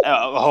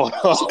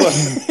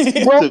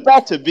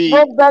to be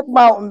Brokeback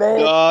Mountain, man.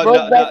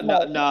 Brokeback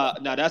Mountain.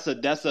 nah.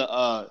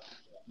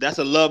 That's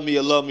a love me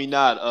or love me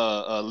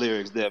not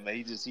lyrics there, man.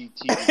 He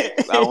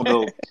I don't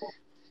know.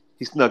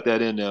 He snuck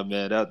that in there,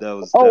 man.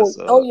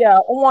 Yeah.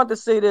 I wanted to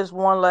say this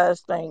one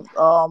last thing.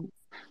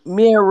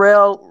 Me and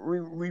Rel,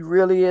 we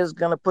really is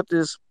gonna put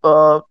this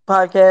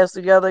podcast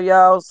together,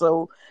 y'all.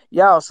 So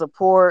y'all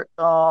support.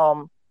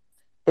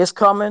 It's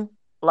coming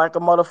like a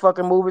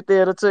motherfucking movie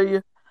theater to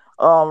you.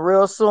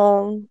 Real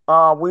soon.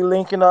 We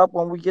linking up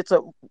when we get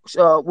to.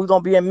 We're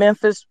gonna be in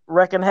Memphis,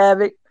 wrecking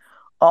havoc.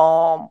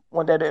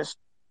 When that is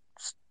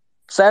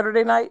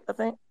Saturday night, I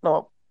think.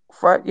 No,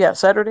 Friday. Yeah,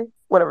 Saturday.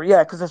 Whatever.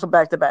 Yeah, because it's a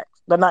back to back.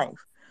 The 9th.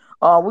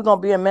 We're gonna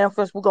be in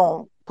Memphis. We're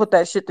gonna put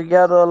that shit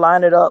together,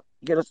 line it up,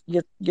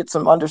 get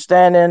some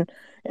understanding,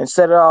 and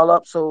set it all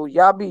up. So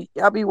y'all be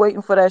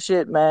waiting for that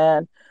shit,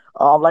 man.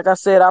 Like I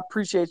said, I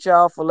appreciate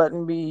y'all for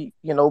letting me,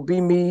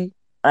 be me.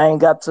 I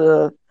ain't got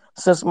to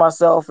censor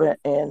myself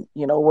and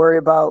worry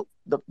about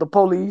the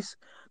police,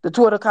 the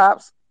Twitter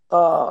cops,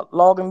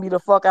 logging me the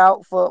fuck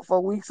out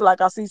for weeks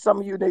like I see some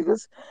of you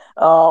niggas.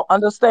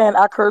 Understand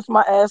I curse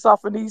my ass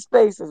off in these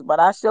spaces, but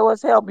I sure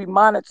as hell be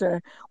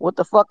monitoring what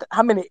the fuck,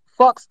 how many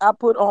fucks I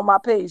put on my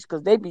page,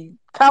 because they be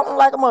counting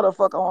like a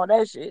motherfucker on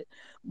that shit.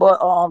 But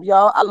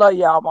y'all, I love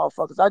y'all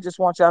motherfuckers. I just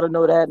want y'all to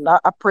know that, and I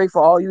pray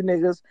for all you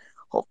niggas.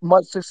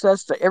 Much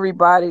success to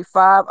everybody.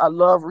 Five, I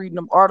love reading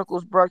them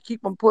articles, bro.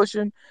 Keep them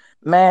pushing,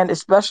 man,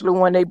 especially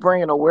when they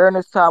bring an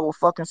awareness to our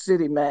fucking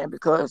city, man,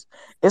 because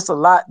it's a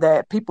lot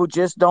that people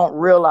just don't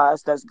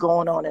realize that's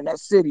going on in that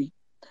city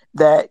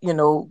that,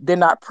 they're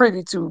not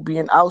privy to,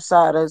 being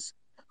outsiders,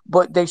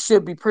 but they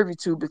should be privy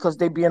to because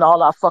they be in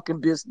all our fucking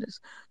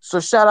business. So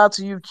shout out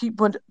to you. Keep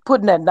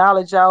putting that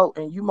knowledge out,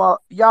 and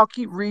y'all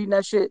keep reading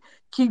that shit.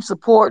 Keep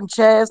supporting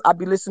Chaz. I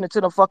be listening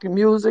to the fucking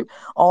music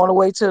on the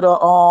way to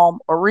the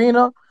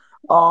arena.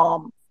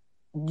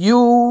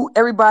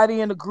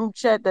 Everybody in the group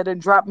chat that done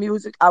drop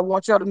music, I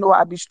want y'all to know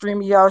I be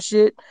streaming y'all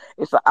shit.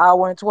 It's an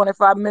hour and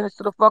 25 minutes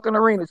to the fucking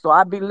arena, so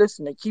I be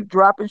listening. Keep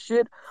dropping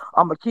shit.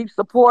 I'm gonna keep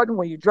supporting.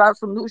 When you drop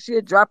some new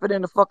shit, drop it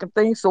in the fucking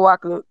thing so I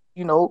could,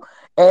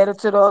 add it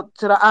to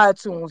the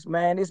iTunes,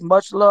 man. It's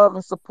much love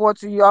and support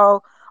to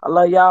y'all. I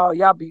love y'all.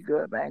 Y'all be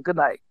good, man. Good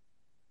night.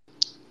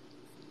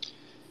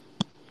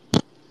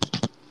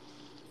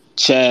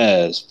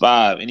 Chaz,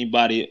 Five.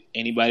 Anybody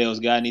else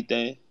got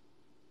anything?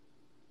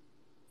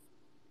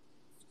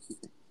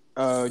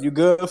 You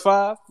good,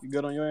 Five? You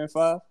good on your end,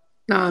 Five?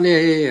 Nah,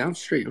 yeah. I'm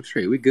straight.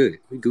 We good.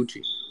 We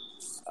Gucci.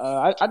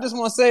 I just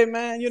want to say,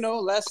 man,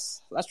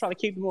 let's try to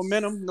keep the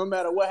momentum no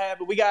matter what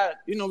happens. We got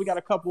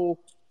a couple.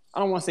 I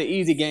don't want to say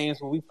easy games,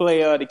 but we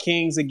play the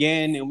Kings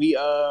again, and we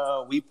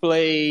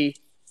play.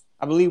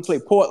 I believe we play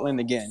Portland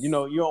again. You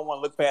don't want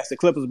to look past the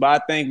Clippers, but I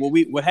think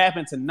what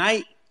happened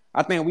tonight,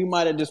 I think we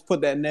might have just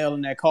put that nail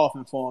in that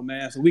coffin for them,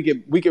 man. So we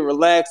can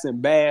relax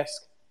and bask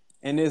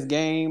in this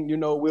game.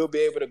 We'll be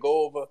able to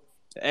go over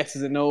the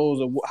X's and O's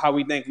of how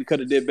we think we could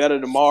have did better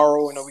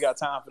tomorrow. You know, we got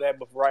time for that,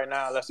 but for right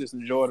now, let's just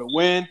enjoy the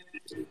win,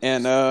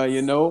 and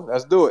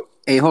let's do it.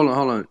 Hey, hold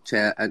on,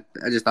 Chad. I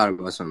just thought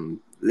about something.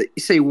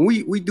 Say when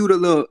we do the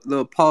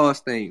little pause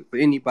thing for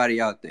anybody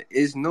out there,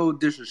 it's no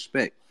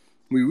disrespect.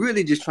 We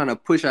really just trying to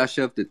push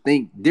ourselves to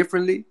think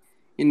differently.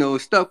 You know,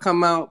 stuff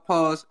come out,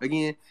 pause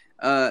again,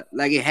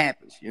 like it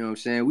happens. You know what I'm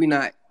saying?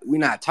 We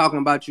not talking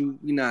about you.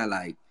 We not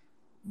like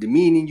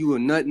demeaning you or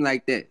nothing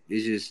like that.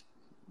 It's just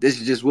this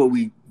is just what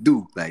we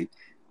do. Like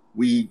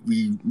we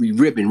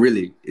ripping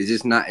really.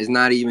 It's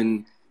not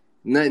even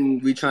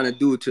nothing we trying to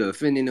do to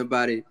offend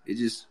anybody. It's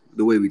just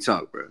the way we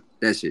talk, bro.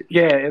 That's it.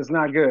 Yeah, it's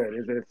not good.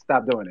 It's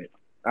stop doing it.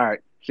 All right.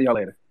 See y'all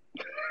later.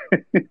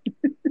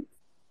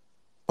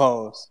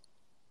 Pause.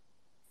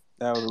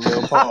 That was a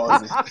little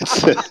pause.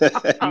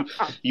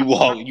 you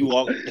walk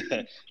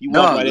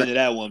right into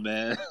that one,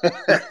 man.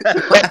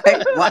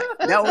 What?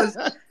 That was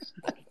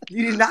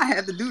you did not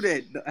have to do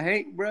that,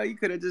 Hank, bro. You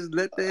could have just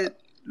let that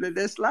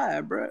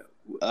slide, bro.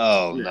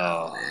 Oh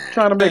no.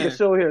 Trying to make a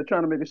show here, guys.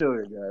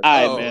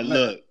 All right,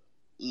 man.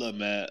 Look,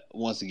 man.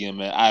 Once again,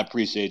 man, I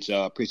appreciate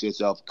y'all. Appreciate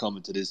y'all for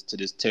coming to this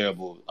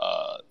terrible,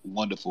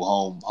 wonderful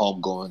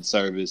homegoing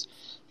service.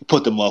 We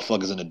put the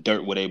motherfuckers in the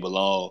dirt where they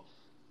belong.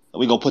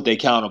 We gonna put their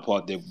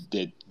counterpart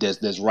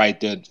that's right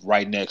there,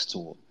 right next to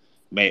them.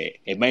 Man,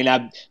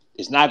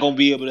 it's not gonna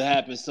be able to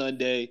happen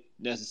Sunday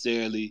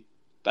necessarily,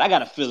 but I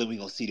got a feeling we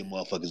gonna see the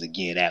motherfuckers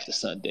again after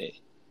Sunday.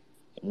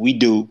 And we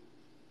do.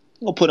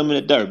 I'm gonna put them in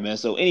the dirt, man.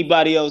 So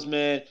anybody else,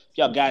 man, if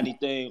y'all got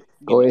anything,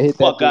 Go ahead, hit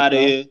fuck that bitch, out of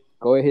son. here.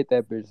 Go ahead, hit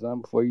that bitch,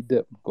 son, before you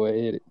dip. Go ahead,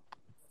 hit it.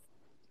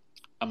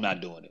 I'm not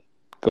doing it.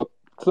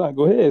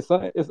 Go ahead,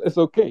 son. It's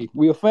okay.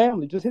 We a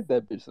family. Just hit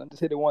that bitch, son.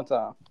 Just hit it one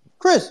time.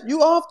 Chris,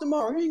 you off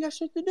tomorrow. You ain't got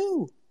shit to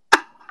do.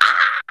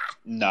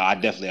 No, I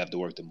definitely have to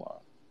work tomorrow.